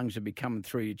and your lungs will be coming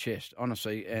through your chest,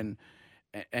 honestly, and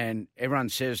everyone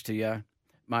says to you,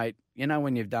 mate,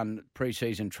 when you've done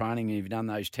pre-season training and you've done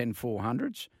those 10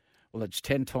 400s, well, it's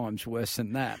 10 times worse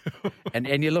than that.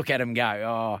 and you look at him and go,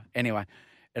 oh, anyway.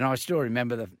 And I still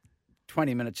remember the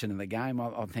 20 minutes into the game,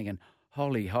 I'm thinking,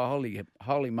 holy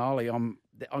moly, I'm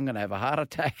going to have a heart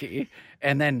attack here.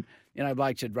 And then,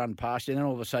 blokes had run past you, and then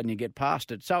all of a sudden you get past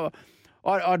it. So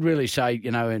I'd really say,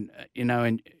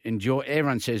 enjoy.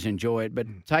 Everyone says enjoy it, but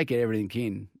take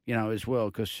everything in, as well,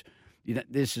 because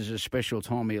this is a special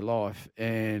time of your life,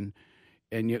 and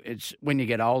it's when you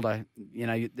get older,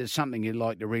 there's something you'd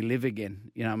like to relive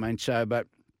again. You know what I mean? So, but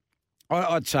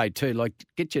I'd say too,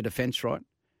 get your defence right.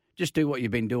 Just do what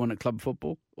you've been doing at club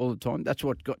football all the time. That's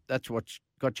what's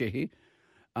got you here.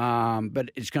 But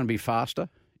it's going to be faster,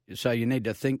 so you need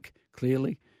to think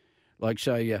clearly.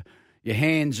 So your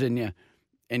hands and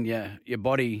your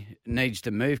body needs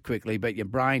to move quickly, but your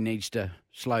brain needs to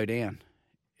slow down.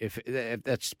 If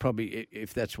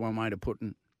that's one way to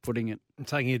putting it. I'm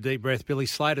taking a deep breath. Billy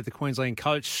Slater, the Queensland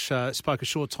coach, spoke a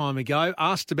short time ago,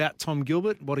 asked about Tom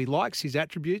Gilbert, what he likes, his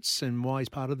attributes, and why he's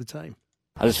part of the team.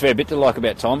 There's a fair bit to like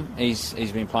about Tom. He's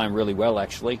been playing really well,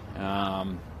 actually.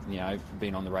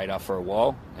 Been on the radar for a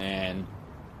while, and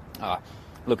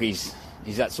look, he's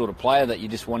that sort of player that you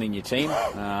just want in your team.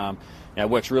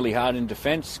 Works really hard in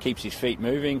defence, keeps his feet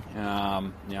moving.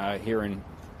 Hearing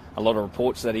a lot of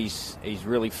reports that he's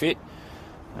really fit.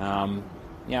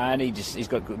 And he's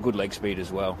got good leg speed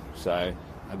as well. So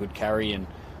a good carry, and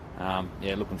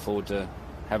looking forward to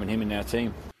having him in our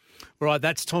team. Right,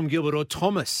 that's Tom Gilbert, or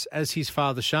Thomas, as his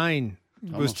father Shane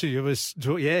was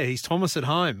he's Thomas at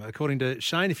home, according to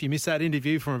Shane. If you missed that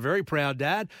interview from a very proud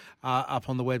dad, up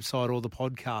on the website or the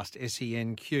podcast,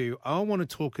 SENQ. I want to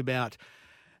talk about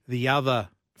the other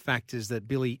factors that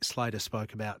Billy Slater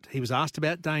spoke about. He was asked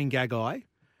about Dane Gagai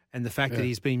and the fact that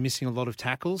he's been missing a lot of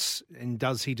tackles, and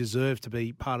does he deserve to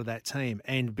be part of that team?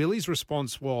 And Billy's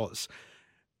response was,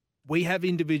 we have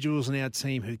individuals in our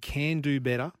team who can do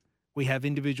better. We have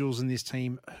individuals in this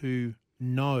team who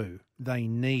know they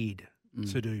need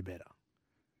to do better.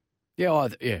 Yeah,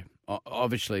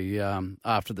 obviously,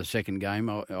 after the second game,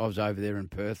 I was over there in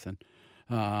Perth, and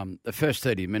the first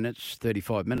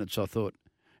 35 minutes, I thought,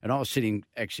 and I was sitting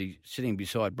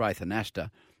beside Braith Anasta,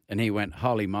 and he went,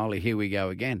 holy moly, here we go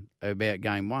again, about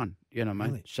game one. You know what I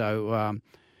mean? Really? So,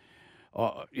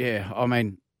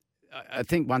 I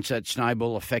think once that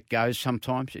snowball effect goes,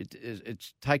 sometimes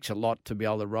it takes a lot to be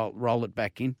able to roll it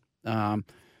back in.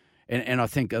 And I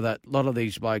think that a lot of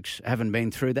these blokes haven't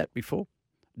been through that before.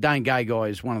 Dane Gagai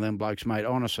is one of them blokes, mate.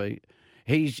 Honestly,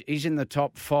 he's in the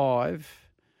top 5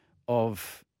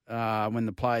 of when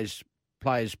the players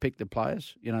pick the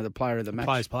players. The player of the match.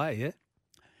 Players play, yeah.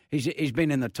 He's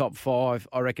been in the top 5,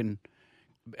 I reckon.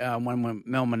 When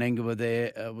Mel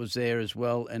Meninga was there as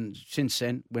well, and since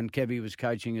then, when Kevy was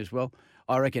coaching as well,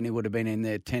 I reckon he would have been in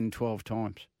there 10, 12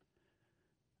 times.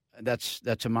 That's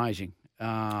amazing.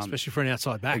 Especially for an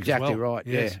outside back. Exactly as well. right,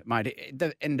 yes. yeah,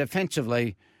 mate. And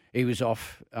defensively, he was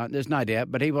off. There's no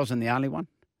doubt, but he wasn't the only one.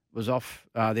 Was off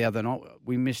the other night.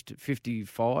 We missed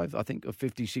 55, I think, or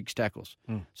 56 tackles.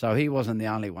 So he wasn't the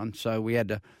only one. So we had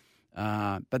to.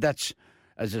 But that's,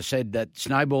 as I said, that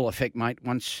snowball effect, mate.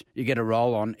 Once you get a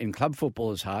roll on in club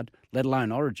football is hard, let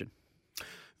alone Origin.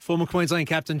 Former Queensland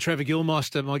captain Trevor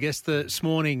Gillmeister, my guest this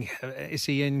morning,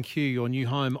 SENQ, your new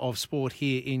home of sport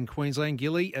here in Queensland.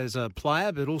 Gilly, as a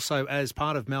player, but also as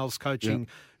part of Mel's coaching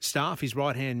staff, his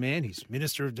right-hand man, his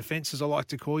Minister of Defence, as I like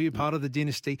to call you, part of the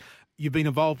dynasty. You've been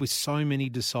involved with so many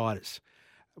deciders.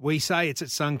 We say it's at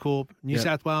Suncorp. New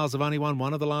South Wales have only won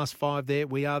one of the last 5 there.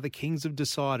 We are the kings of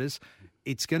deciders.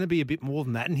 It's going to be a bit more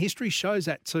than that, and history shows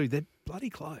that too. They're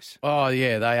bloody close. Oh,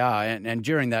 yeah, they are. And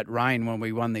during that reign when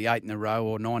we won the 8 in a row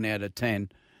or 9 out of 10,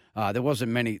 there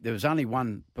wasn't many. There was only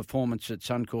one performance at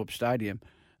Suncorp Stadium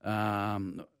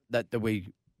that we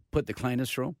put the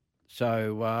cleaners through.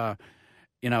 So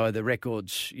the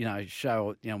records,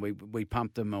 show, we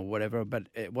pumped them or whatever, but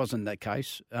it wasn't that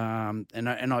case. And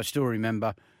I still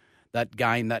remember that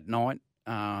game that night.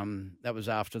 That was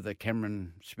after the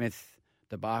Cameron Smith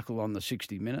debacle on the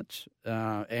 60 Minutes.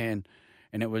 And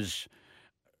it was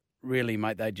really,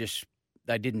 mate, they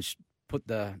didn't put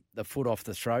the foot off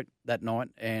the throat that night.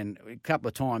 And a couple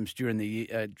of times during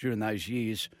those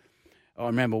years, I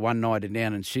remember one night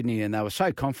down in Sydney, and they were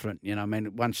so confident,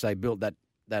 once they built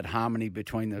that harmony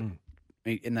between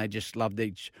and they just loved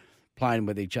playing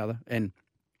with each other. And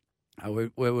we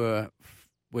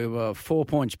were 4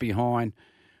 points behind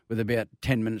with about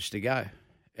 10 minutes to go,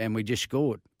 and we just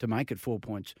scored to make it 4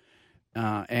 points.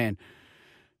 And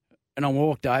I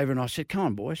walked over and I said, "Come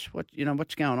on, boys,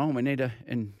 what's going on? We need to."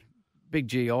 And Big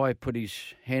GI put his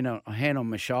hand on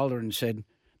my shoulder and said,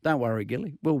 "Don't worry,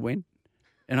 Gilly, we'll win."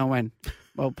 And I went,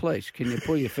 "Well, please, can you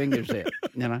pull your fingers out?"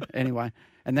 Anyway.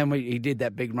 And then he did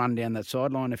that big run down that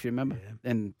sideline, if you remember,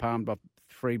 and palmed off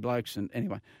 3 blokes. And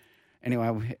anyway,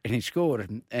 and he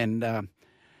scored. And I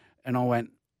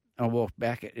walked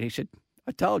back, and he said,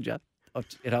 "I told you." I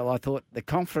thought the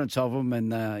confidence of them,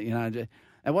 and it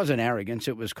wasn't arrogance,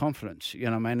 it was confidence.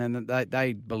 And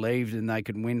they believed and they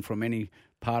could win from any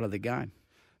part of the game.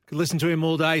 Could listen to him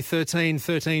all day.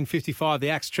 1355. The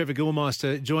Axe, Trevor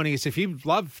Gillmeister, joining us. If you'd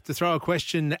love to throw a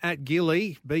question at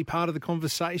Gilly, be part of the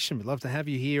conversation. We'd love to have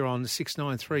you here on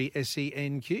 693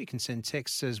 SENQ. You can send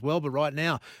texts as well. But right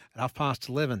now, at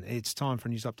 11:30, it's time for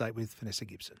a news update with Vanessa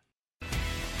Gibson.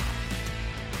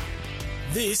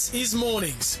 This is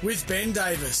Mornings with Ben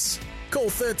Davis. Call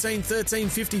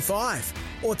 1355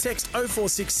 or text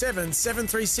 0467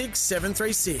 736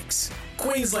 736.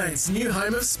 Queensland's new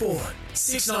home of sport.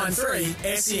 693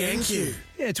 SENQ.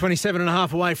 Yeah, 27 and a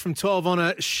half away from 12 on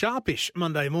a sharpish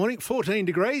Monday morning. 14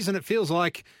 degrees, and it feels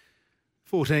like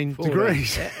 14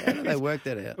 degrees. How do they work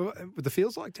that out? With the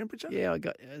feels like temperature? Yeah,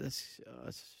 it's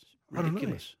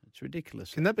ridiculous. It's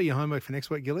ridiculous. Can that be your homework for next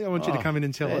week, Gilly? I want you to come in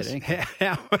and tell us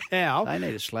how. They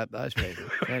need to slap those people.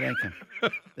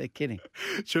 They're kidding.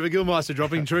 Trevor Gillmeister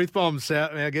dropping truth bombs,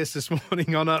 our guest this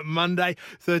morning on a Monday,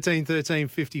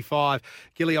 13:55.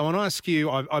 Gilly, I want to ask you,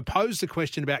 I posed a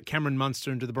question about Cameron Munster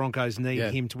and do the Broncos need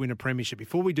him to win a premiership.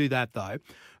 Before we do that, though,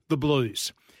 the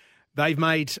Blues. They've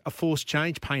made a forced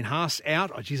change. Payne Haas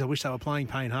out. Oh, geez, I wish they were playing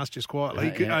Payne Haas just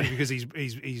quietly, only because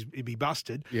he'd be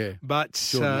busted. Yeah. But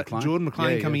Jordan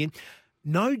McLean coming in.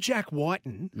 No Jack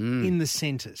Whiten in the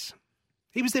centres.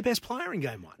 He was their best player in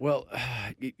game 1. Well,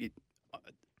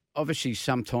 obviously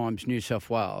sometimes New South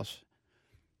Wales,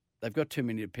 they've got too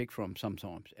many to pick from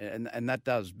sometimes, and that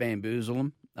does bamboozle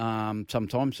them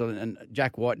sometimes. So, and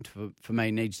Jack Whiten, for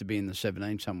me, needs to be in the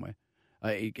 17 somewhere.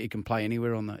 He can play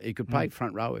anywhere he could play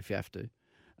front row if you have to.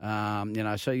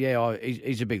 So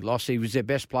he's a big loss. He was their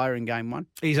best player in game 1.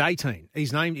 He's 18.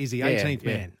 He's named is the 18th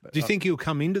man. Do you think he'll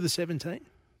come into the 17?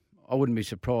 I wouldn't be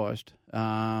surprised.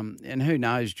 And who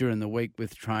knows during the week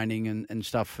with training and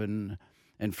stuff and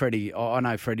Freddie, I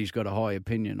know Freddie's got a high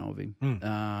opinion of him.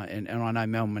 And I know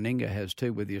Mel Meninga has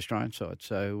too with the Australian side.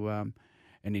 So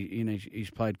and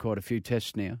he's played quite a few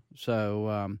tests now.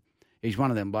 So he's one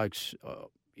of them blokes.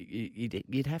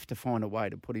 You'd have to find a way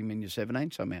to put him in your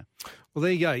 17 somehow. Well,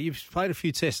 there you go. You've played a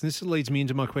few tests, and this leads me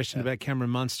into my question about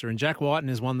Cameron Munster. And Jack Whiten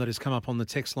is one that has come up on the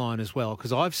text line as well,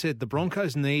 because I've said the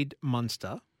Broncos need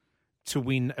Munster to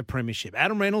win a premiership.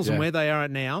 Adam Reynolds and where they are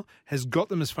at now has got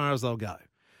them as far as they'll go.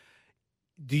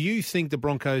 Do you think the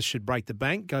Broncos should break the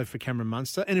bank, go for Cameron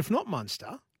Munster? And if not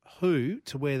Munster, who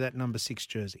to wear that number 6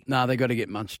 jersey? No, they've got to get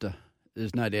Munster.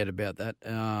 There's no doubt about that.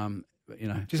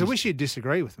 I wish you'd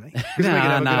disagree with me. Because we could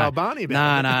have a good old Barney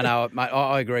about it. No, mate,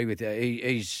 I agree with you.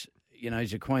 He's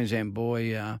a Queensland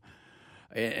boy,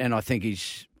 and I think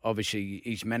he's obviously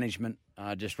his management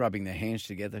just rubbing their hands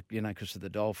together, because of the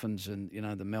Dolphins and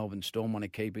the Melbourne Storm want to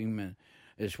keep him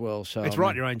as well. So it's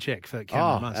write your own check for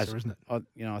Cameron Munster, isn't it?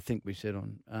 I think we said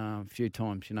on a few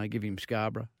times, give him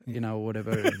Scarborough, or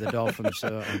whatever the Dolphins.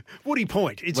 Woody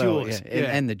Point, it's yours,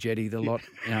 and the Jetty, the lot,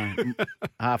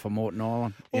 half of Morton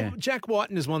Island. Well, Jack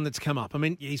Whiten is one that's come up. I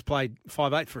mean, he's played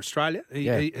 5'8" for Australia. He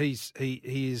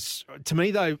is, to me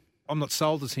though, I'm not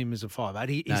sold as him as a 5'8".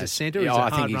 He's a centre. Yeah,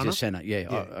 I think he's a centre.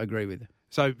 Yeah, I agree with you.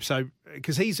 So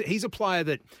because he's a player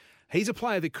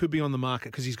that could be on the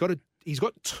market because he's got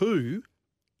 2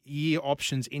 year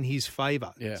options in his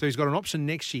favour. Yeah. So he's got an option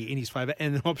next year in his favour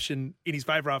and an option in his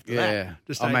favour after that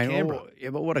to stay in Canberra.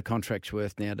 But what a contract's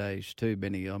worth nowadays too,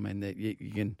 Benny. I mean, that you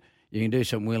can do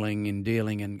some willing and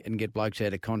dealing and get blokes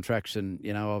out of contracts. And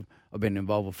I've been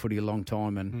involved with footy a long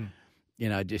time, and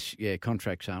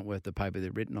contracts aren't worth the paper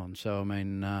they're written on. So I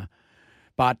mean,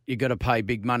 But you've got to pay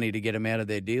big money to get them out of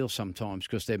their deals sometimes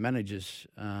because their managers,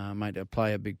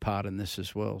 play a big part in this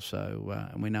as well. So,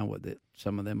 and we know what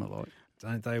some of them are like.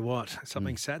 Don't they what?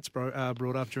 Something Sats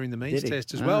brought up during the means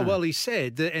test as well. Well, he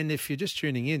said, and if you're just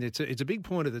tuning in, it's a big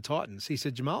point of the Titans. He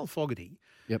said Jamal Fogarty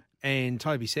and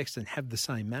Toby Sexton have the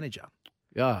same manager.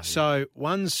 Yeah. So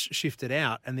one's shifted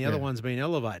out and the other one's been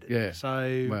elevated. Yeah.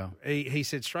 So he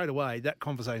said straight away that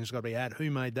conversation's got to be had. Who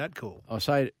made that call? I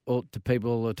say to people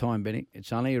all the time, Benny,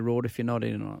 it's only a reward if you're not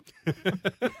in on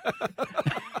it.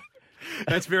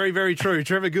 That's very, very true.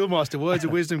 Trevor Gilmeister, words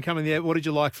of wisdom coming there. What did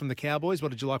you like from the Cowboys? What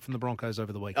did you like from the Broncos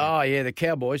over the weekend? Oh, yeah, the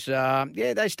Cowboys.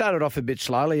 They started off a bit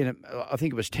slowly, and I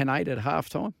think it was 10-8 at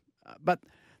halftime. But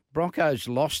Broncos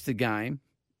lost the game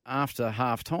after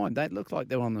halftime. They looked like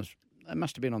they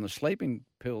must have been on the sleeping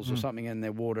pills or something in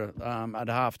their water at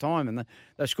halftime, and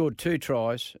they scored 2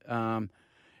 tries. And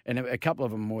a couple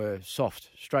of them were soft,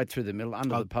 straight through the middle,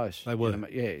 under the post. They were.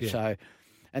 Yeah. So...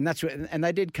 And and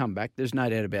they did come back. There's no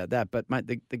doubt about that. But mate,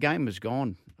 the game was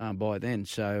gone by then.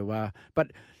 So,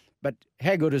 but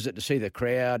how good is it to see the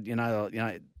crowd?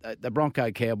 The Bronco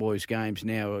Cowboys games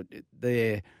now,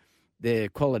 they're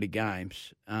quality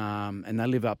games, and they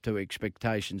live up to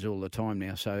expectations all the time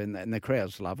now. So, and the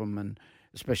crowds love them, and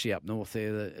especially up north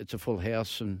there, it's a full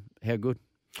house. And how good.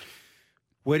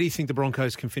 Where do you think the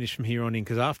Broncos can finish from here on in?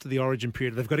 Because after the Origin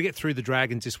period, they've got to get through the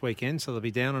Dragons this weekend, so they'll be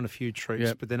down on a few troops.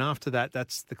 Yep. But then after that,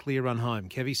 that's the clear run home.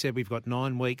 Kevy said we've got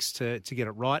 9 weeks to get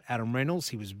it right. Adam Reynolds,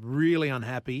 he was really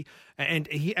unhappy, and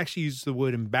he actually used the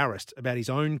word embarrassed about his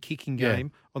own kicking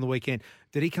game on the weekend.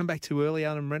 Did he come back too early,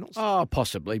 Adam Reynolds? Oh,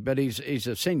 possibly, but he's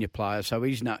a senior player, so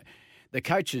he's not. The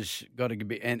coaches got to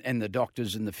be, and the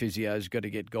doctors and the physios got to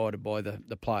get guided by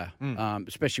the player,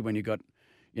 especially when you've got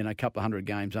a couple of 100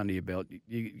 games under your belt.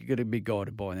 You got to be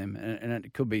guided by them, and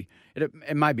it could be.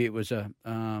 Maybe it was a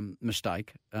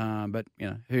mistake, but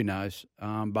who knows?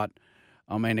 But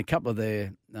I mean, a couple of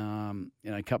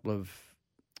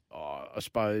I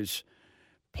suppose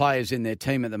players in their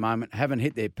team at the moment haven't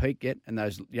hit their peak yet, and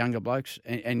those younger blokes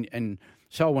and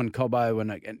Selwyn Cobbo,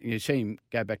 and you see him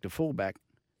go back to fullback.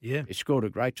 Yeah, he scored a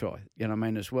great try.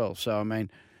 As well. So I mean.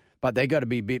 But they got to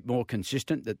be a bit more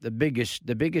consistent. That the biggest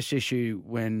issue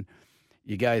when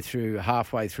you go through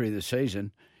halfway through the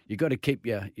season, you got to keep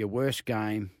your worst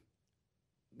game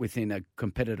within a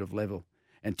competitive level.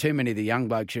 And too many of the young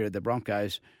blokes here at the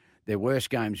Broncos, their worst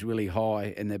game's really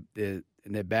high, and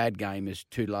their bad game is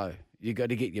too low. You got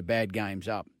to get your bad games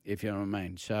up, if you know what I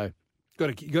mean. So. Got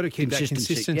to keep that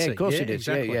consistency. Yeah, of course it is.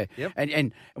 Exactly. Yeah. Yep.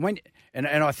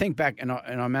 And I think back, and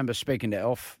I remember speaking to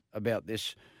Alf about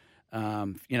this.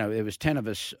 There was 10 of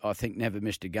us, I think, never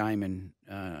missed a game in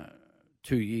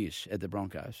 2 years at the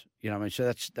Broncos.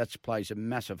 So that's plays a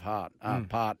massive part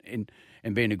in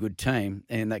being a good team,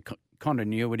 and that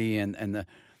continuity and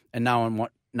knowing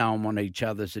what each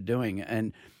others are doing.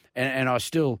 And I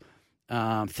still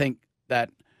think that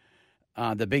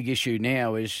the big issue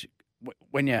now is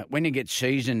when you get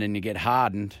seasoned and you get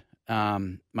hardened,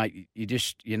 mate,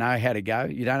 you know how to go.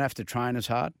 You don't have to train as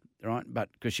hard. Right, but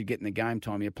because you're getting the game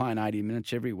time, you're playing 80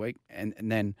 minutes every week, and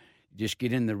then you just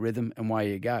get in the rhythm and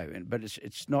away you go. But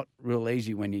it's not real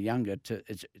easy when you're younger.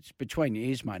 It's between your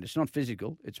ears, mate. It's not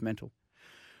physical; it's mental.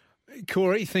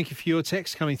 Corey, thank you for your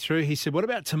text coming through. He said, "What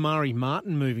about Tamari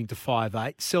Martin moving to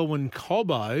 5'8"? Selwyn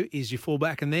Cobbo is your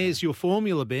fullback, and there's your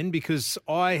formula, Ben. Because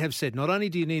I have said, not only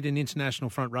do you need an international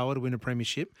front rower to win a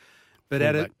premiership,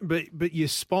 but but your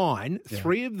spine,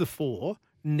 3 of the 4."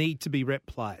 Need to be rep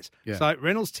players. Yeah. So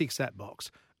Reynolds ticks that box.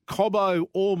 Cobbo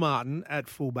or Martin at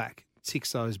fullback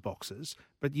ticks those boxes,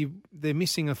 but they're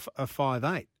missing a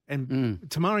 5'8". And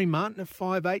Tamari Martin at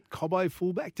 5'8", Cobbo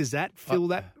fullback, does that fill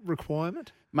that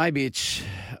requirement? Maybe it's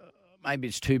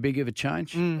too big of a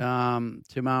change.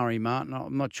 Tamari Martin,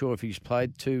 I'm not sure if he's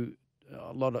played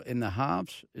a lot in the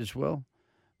halves as well.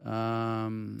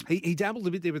 He dabbled a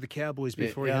bit there with the Cowboys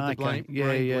before he had the brain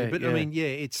bleed. But I mean,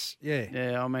 it's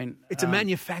a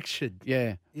manufactured.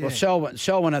 Yeah. Well,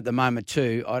 Selwyn at the moment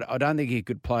too. I don't think he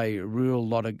could play a real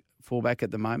lot of fullback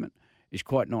at the moment. He's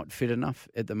quite not fit enough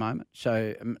at the moment.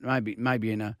 So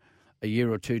maybe in a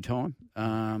year or two time,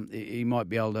 he might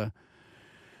be able to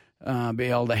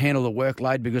handle the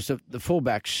workload because the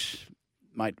fullbacks,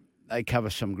 mate. They cover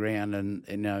some ground, and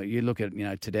you look at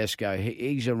Tedesco.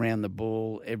 He's around the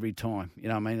ball every time.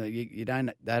 I mean, they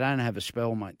don't have a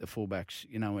spell, mate. The fullbacks,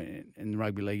 in the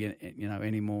rugby league,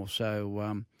 anymore.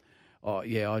 So,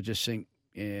 I just think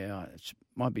it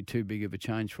might be too big of a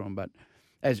change for him. But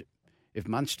if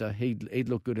Munster, he'd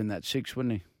look good in that 6,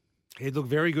 wouldn't he? He'd look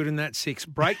very good in that 6.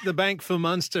 Break the bank for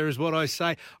Munster is what I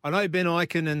say. I know Ben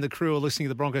Eichen and the crew are listening to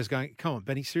the Broncos going, come on,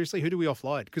 Benny, seriously, who do we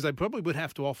offload? Because they probably would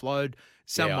have to offload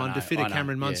someone to fit a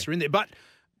Cameron Munster in there. But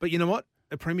you know what?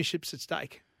 A premiership's at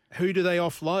stake. Who do they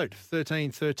offload?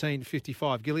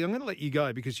 13-55. Gilly, I'm going to let you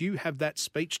go because you have that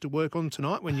speech to work on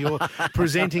tonight when you're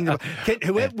presenting.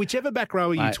 Whichever back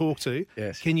rower you talk to,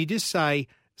 can you just say,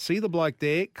 see the bloke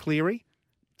there, Cleary?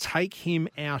 Take him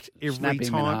out every Snap him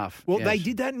time. in half. Well, yes. they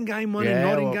did that in game 1 and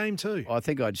not in game 2. I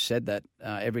think I'd said that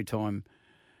every time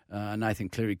Nathan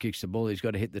Cleary kicks the ball, he's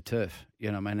got to hit the turf. You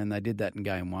know what I mean? And they did that in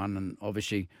game 1. And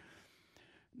obviously,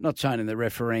 not saying in the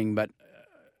refereeing, but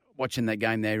watching that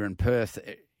game there in Perth,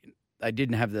 they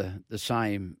didn't have the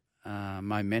same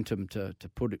momentum to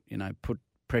put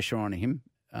pressure on him.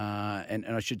 And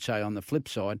I should say on the flip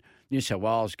side, New South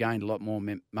Wales gained a lot more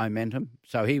momentum.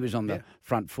 So he was on the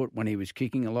front foot when he was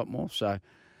kicking a lot more. So,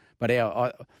 but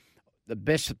the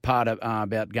best part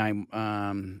about game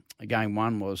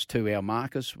 1 was our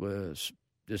markers were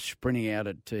just sprinting out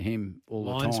to him all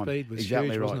the time. Line speed was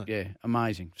exactly huge, right. wasn't it? Yeah,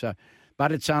 amazing. So,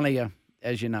 but it's only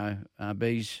as you know,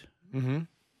 Bees. Mm-hmm.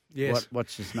 Yes.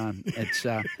 What's his name? It's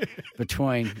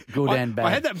between good and bad. I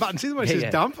had that button. See the way it says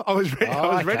dump? I was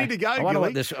ready to go, I wonder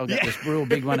Gilly. I've got this real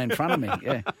big one in front of me.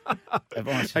 Yeah.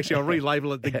 Actually, I'll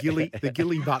relabel it the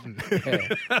Gilly button.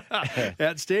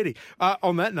 Outstanding.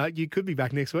 On that note, you could be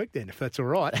back next week then, if that's all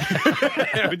right.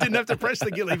 We didn't have to press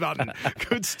the Gilly button.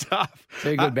 Good stuff.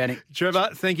 Very good, Benny. Trevor,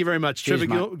 thank you very much. Cheers,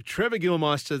 Trevor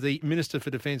Gilmeister, the Minister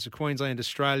for Defence of Queensland,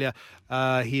 Australia,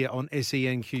 here on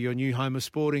SENQ, your new home of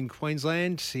sport in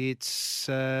Queensland. It's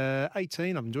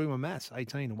 18. I'm doing my maths.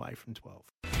 18 away from 12.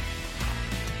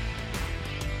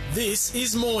 This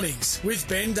is Mornings with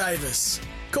Ben Davis.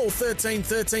 Call 13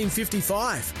 13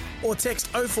 55 or text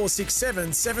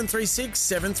 0467 736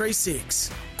 736.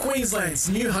 Queensland's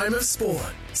new home of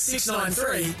sport.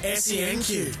 693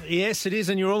 SENQ. Yes, it is,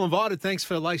 and you're all invited. Thanks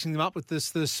for lacing them up with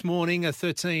us this morning.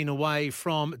 13 away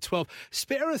from 12.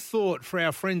 Spare a thought for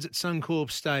our friends at Suncorp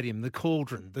Stadium, the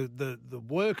Cauldron, the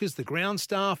workers, the ground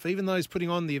staff, even those putting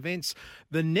on the events.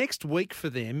 The next week for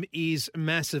them is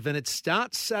massive, and it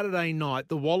starts Saturday night.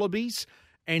 The Wallabies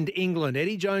and England.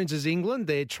 Eddie Jones is England.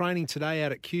 They're training today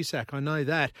out at Cusack. I know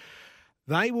that.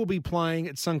 They will be playing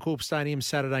at Suncorp Stadium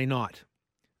Saturday night.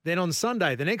 Then on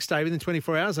Sunday, the next day, within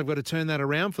 24 hours, they've got to turn that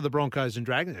around for the Broncos and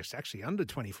Dragons. It's actually under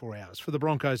 24 hours for the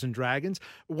Broncos and Dragons.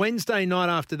 Wednesday night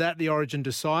after that, the Origin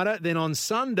decider. Then on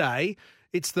Sunday,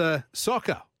 it's the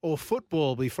soccer or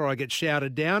football before I get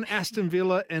shouted down, Aston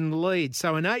Villa and Leeds.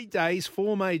 So in 8 days,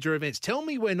 4 major events. Tell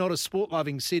me we're not a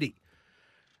sport-loving city.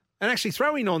 And actually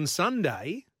throw in on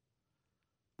Sunday,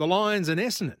 the Lions and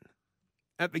Essendon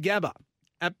at the Gabba.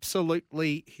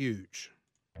 Absolutely huge.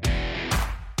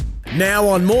 Now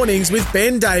on Mornings with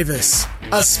Ben Davis.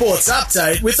 A sports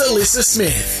update with Alyssa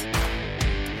Smith.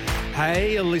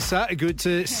 Hey, Alyssa, good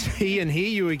to see and hear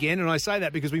you again. And I say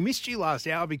that because we missed you last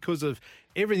hour because of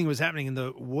everything was happening in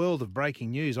the world of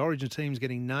breaking news. Origin teams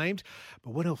getting named.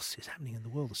 But what else is happening in the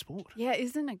world of sport? Yeah,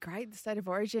 isn't it great? The State of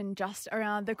Origin just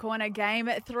around the corner. Game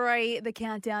 3, the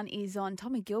countdown is on.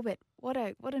 Tommy Gilbert, what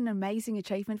an amazing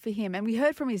achievement for him. And we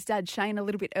heard from his dad, Shane, a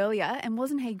little bit earlier, and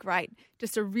wasn't he great?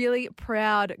 Just a really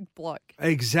proud bloke.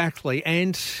 Exactly.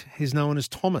 And he's known as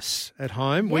Thomas at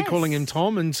home. Yes. We're calling him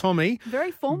Tom and Tommy.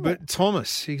 Very formal. But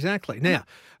Thomas, exactly. Now,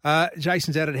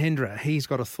 Jason's out at Hendra. He's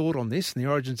got a thought on this in the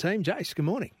Origin team. Jace, good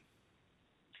morning.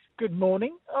 Good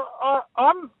morning.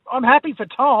 I'm happy for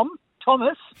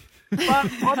Thomas, but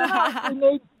I don't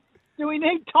know do we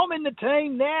need Tom in the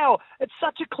team now? It's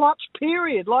such a clutch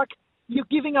period. Like, you're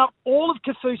giving up all of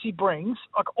Kaufusi brings,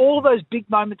 like all those big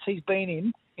moments he's been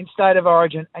in State of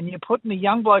Origin, and you're putting a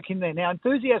young bloke in there. Now,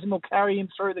 enthusiasm will carry him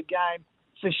through the game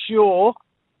for sure,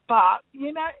 but,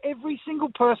 you know, every single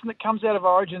person that comes out of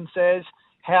Origin says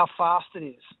how fast it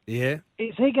is. Yeah.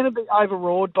 Is he going to be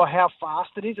overawed by how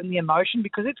fast it is and the emotion?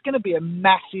 Because it's going to be a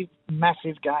massive,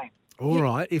 massive game. All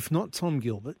right. If not Tom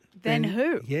Gilbert, then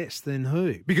who? Yes, then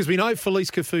who? Because we know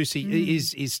Felice Kaufusi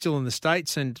is still in the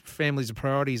States and family's a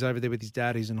priority. He's over there with his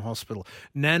dad who's in hospital.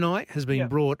 Nanai has been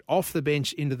brought off the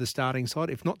bench into the starting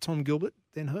side. If not Tom Gilbert,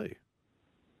 then who?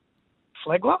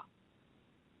 Flegler?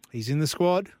 He's in the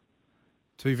squad.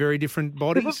 Two very different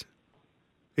bodies.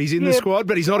 He's in the squad,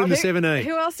 but he's not in the 17.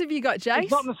 Who else have you got, Jace?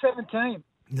 He's not in the 17.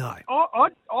 No.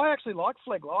 I actually like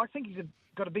Flegler. I think he's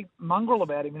got a big mongrel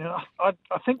about him, and I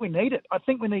think we need it. I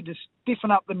think we need to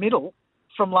stiffen up the middle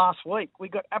from last week. We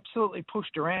got absolutely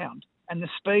pushed around, and the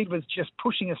speed was just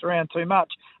pushing us around too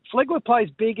much. Flegler plays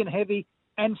big and heavy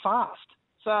and fast.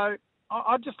 So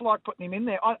I just like putting him in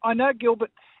there. I know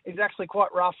Gilbert is actually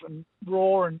quite rough and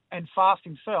raw and fast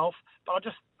himself, but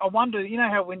I wonder, you know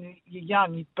how when you're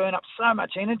young you burn up so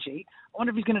much energy. I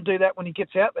wonder if he's going to do that when he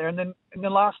gets out there, and then in the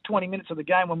last 20 minutes of the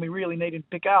game when we really need him to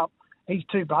pick up, he's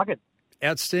too buggered.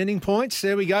 Outstanding points.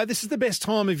 There we go. This is the best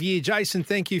time of year. Jason,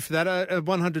 thank you for that. A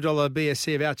 $100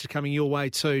 BSC voucher coming your way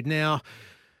too. Now,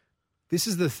 this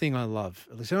is the thing I love.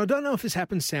 Listen, I don't know if this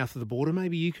happens south of the border.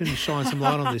 Maybe you can shine some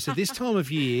light on this. At this time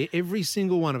of year, every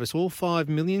single one of us, all 5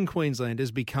 million Queenslanders,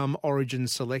 become Origin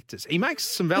selectors. He makes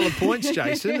some valid points,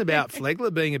 Jason, about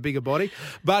Flegler being a bigger body.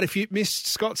 But if you missed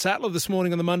Scott Sattler this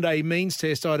morning on the Monday means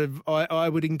test, I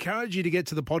would encourage you to get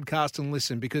to the podcast and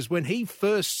listen, because when he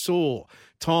first saw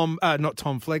Tom Gilbert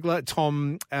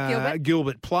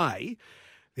play,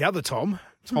 the other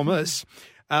Thomas,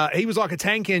 he was like a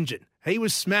tank engine. He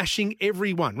was smashing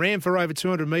everyone, ran for over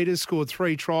 200 metres, scored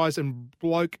 3 tries and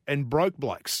broke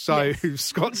blokes. So yes.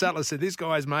 Scott Sattler said this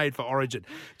guy is made for Origin.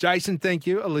 Jason, thank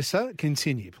you. Alyssa,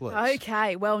 continue, please.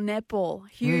 Okay, well, netball,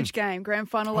 huge game, grand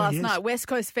final last night. West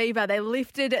Coast Fever, they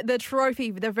lifted the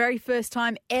trophy for the very first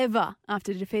time ever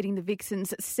after defeating the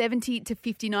Vixens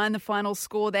 70-59, the final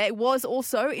score there. It was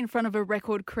also in front of a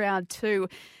record crowd too.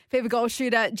 Fever goal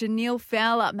shooter Janelle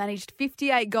Fowler managed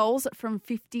 58 goals from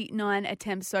 59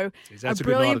 attempts. So a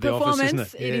brilliant performance.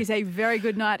 Office, isn't it? It is a very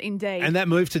good night indeed. And that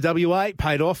move to WA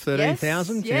paid off,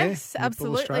 13,000. Yes,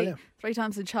 absolutely. 3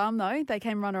 times the charm, though. They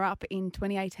came runner-up in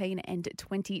 2018 and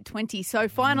 2020. So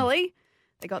finally,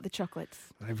 they got the chocolates.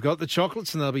 They've got the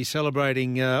chocolates and they'll be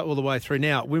celebrating all the way through.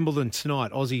 Now, Wimbledon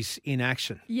tonight, Aussies in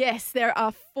action. Yes, there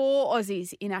are 4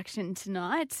 Aussies in action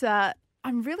tonight.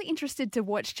 I'm really interested to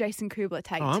watch Jason Kubler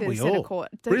take to the centre court.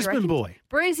 Brisbane boy.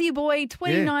 Breezy boy,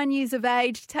 29 years of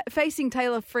age, facing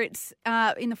Taylor Fritz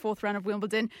in the 4th round of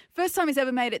Wimbledon. First time he's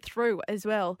ever made it through as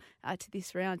well to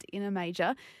this round in a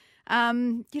major.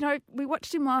 We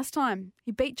watched him last time.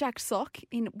 He beat Jack Sock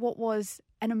in what was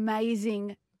an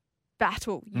amazing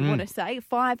battle, you want to say.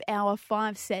 5-hour,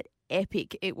 5-set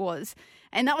epic it was.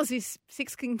 And that was his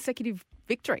 6th consecutive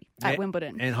victory at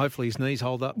Wimbledon. And hopefully his knees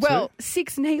hold up Well, too.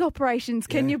 6 knee operations.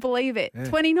 Can you believe it? Yeah.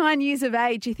 29 years of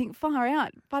age. You think, far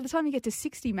out. By the time you get to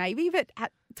 60 maybe, but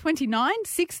at 29,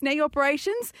 6 knee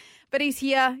operations. But he's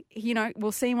here.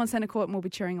 We'll see him on centre court and we'll be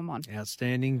cheering him on.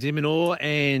 Outstanding. De Minaur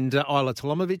and Isla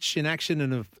Tomovic in action.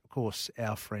 And, of course,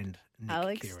 our friend Nick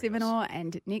Alex Kyrgios. De Minaur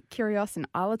and Nick Kyrgios and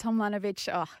Isla Tomljanovic.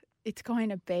 Oh, it's going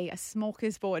to be a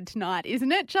smorgasbord tonight,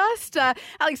 isn't it? Just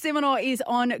Alex De Minaur is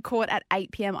on court at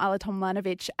 8 p.m. Isla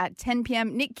Tomljanovic at 10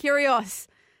 p.m. Nick Kyrgios,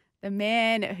 the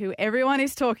man who everyone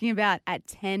is talking about, at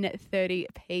 10:30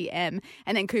 p.m.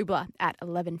 And then Kubler at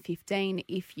 11:15.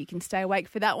 If you can stay awake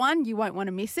for that one, you won't want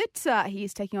to miss it. He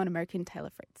is taking on American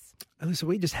Taylor Fritz. Alyssa,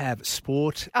 we just have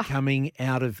sport coming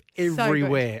out of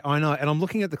everywhere. I know. And I'm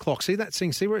looking at the clock. See that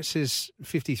thing? See where it says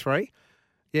 53?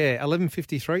 Yeah,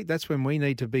 11:53. That's when we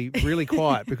need to be really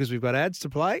quiet because we've got ads to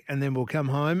play, and then we'll come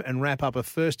home and wrap up a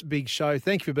first big show.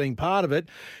 Thank you for being part of it.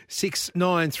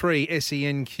 693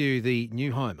 SENQ, the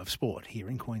new home of sport here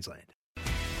in Queensland.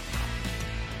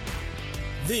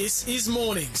 This is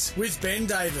Mornings with Ben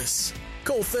Davis.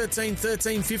 Call 13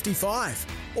 13 55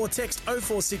 or text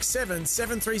 0467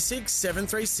 736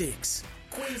 736.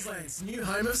 Queensland's new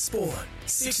home of sport.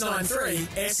 693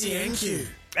 SENQ.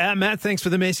 Matt, thanks for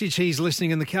the message. He's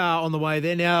listening in the car on the way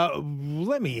there. Now,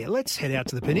 let's head out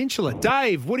to the peninsula.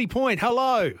 Dave, Woody Point,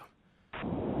 hello.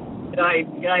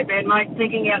 G'day, Ben, mate.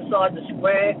 Thinking outside the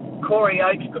square, Corey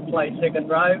Oates could play second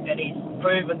row, and he's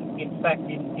proven, in fact,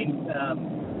 in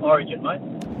Origin, mate.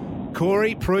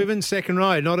 Corey, proven second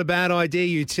row. Not a bad idea,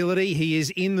 utility. He is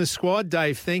in the squad.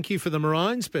 Dave, thank you for the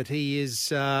Maroons, but he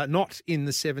is not in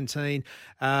the 17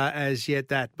 as yet.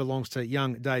 That belongs to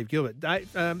young Dave Gilbert. Dave,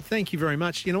 thank you very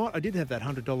much. You know what? I did have that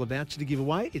 $100 voucher to give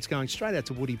away. It's going straight out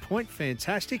to Woody Point.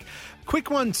 Fantastic. Quick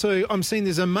one too. I'm seeing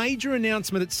there's a major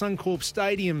announcement at Suncorp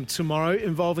Stadium tomorrow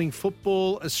involving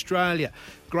Football Australia.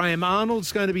 Graham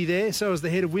Arnold's going to be there, so is the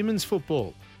head of women's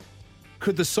football.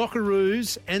 Could the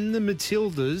Socceroos and the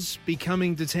Matildas be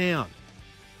coming to town?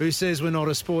 Who says we're not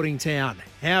a sporting town?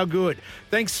 How good.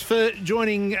 Thanks for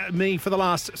joining me for the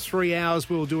last 3 hours.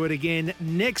 We'll do it again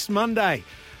next Monday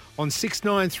on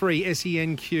 693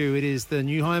 SENQ. It is the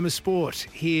new home of sport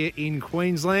here in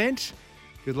Queensland.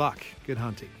 Good luck. Good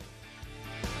hunting.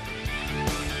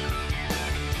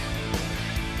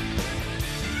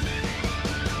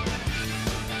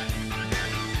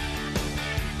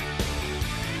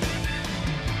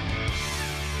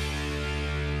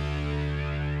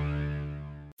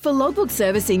 For logbook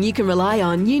servicing you can rely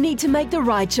on, you need to make the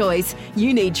right choice.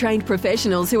 You need trained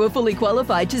professionals who are fully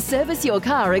qualified to service your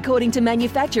car according to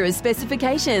manufacturer's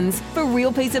specifications. For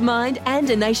real peace of mind and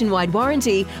a nationwide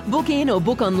warranty, book in or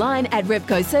book online at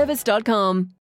repcoservice.com.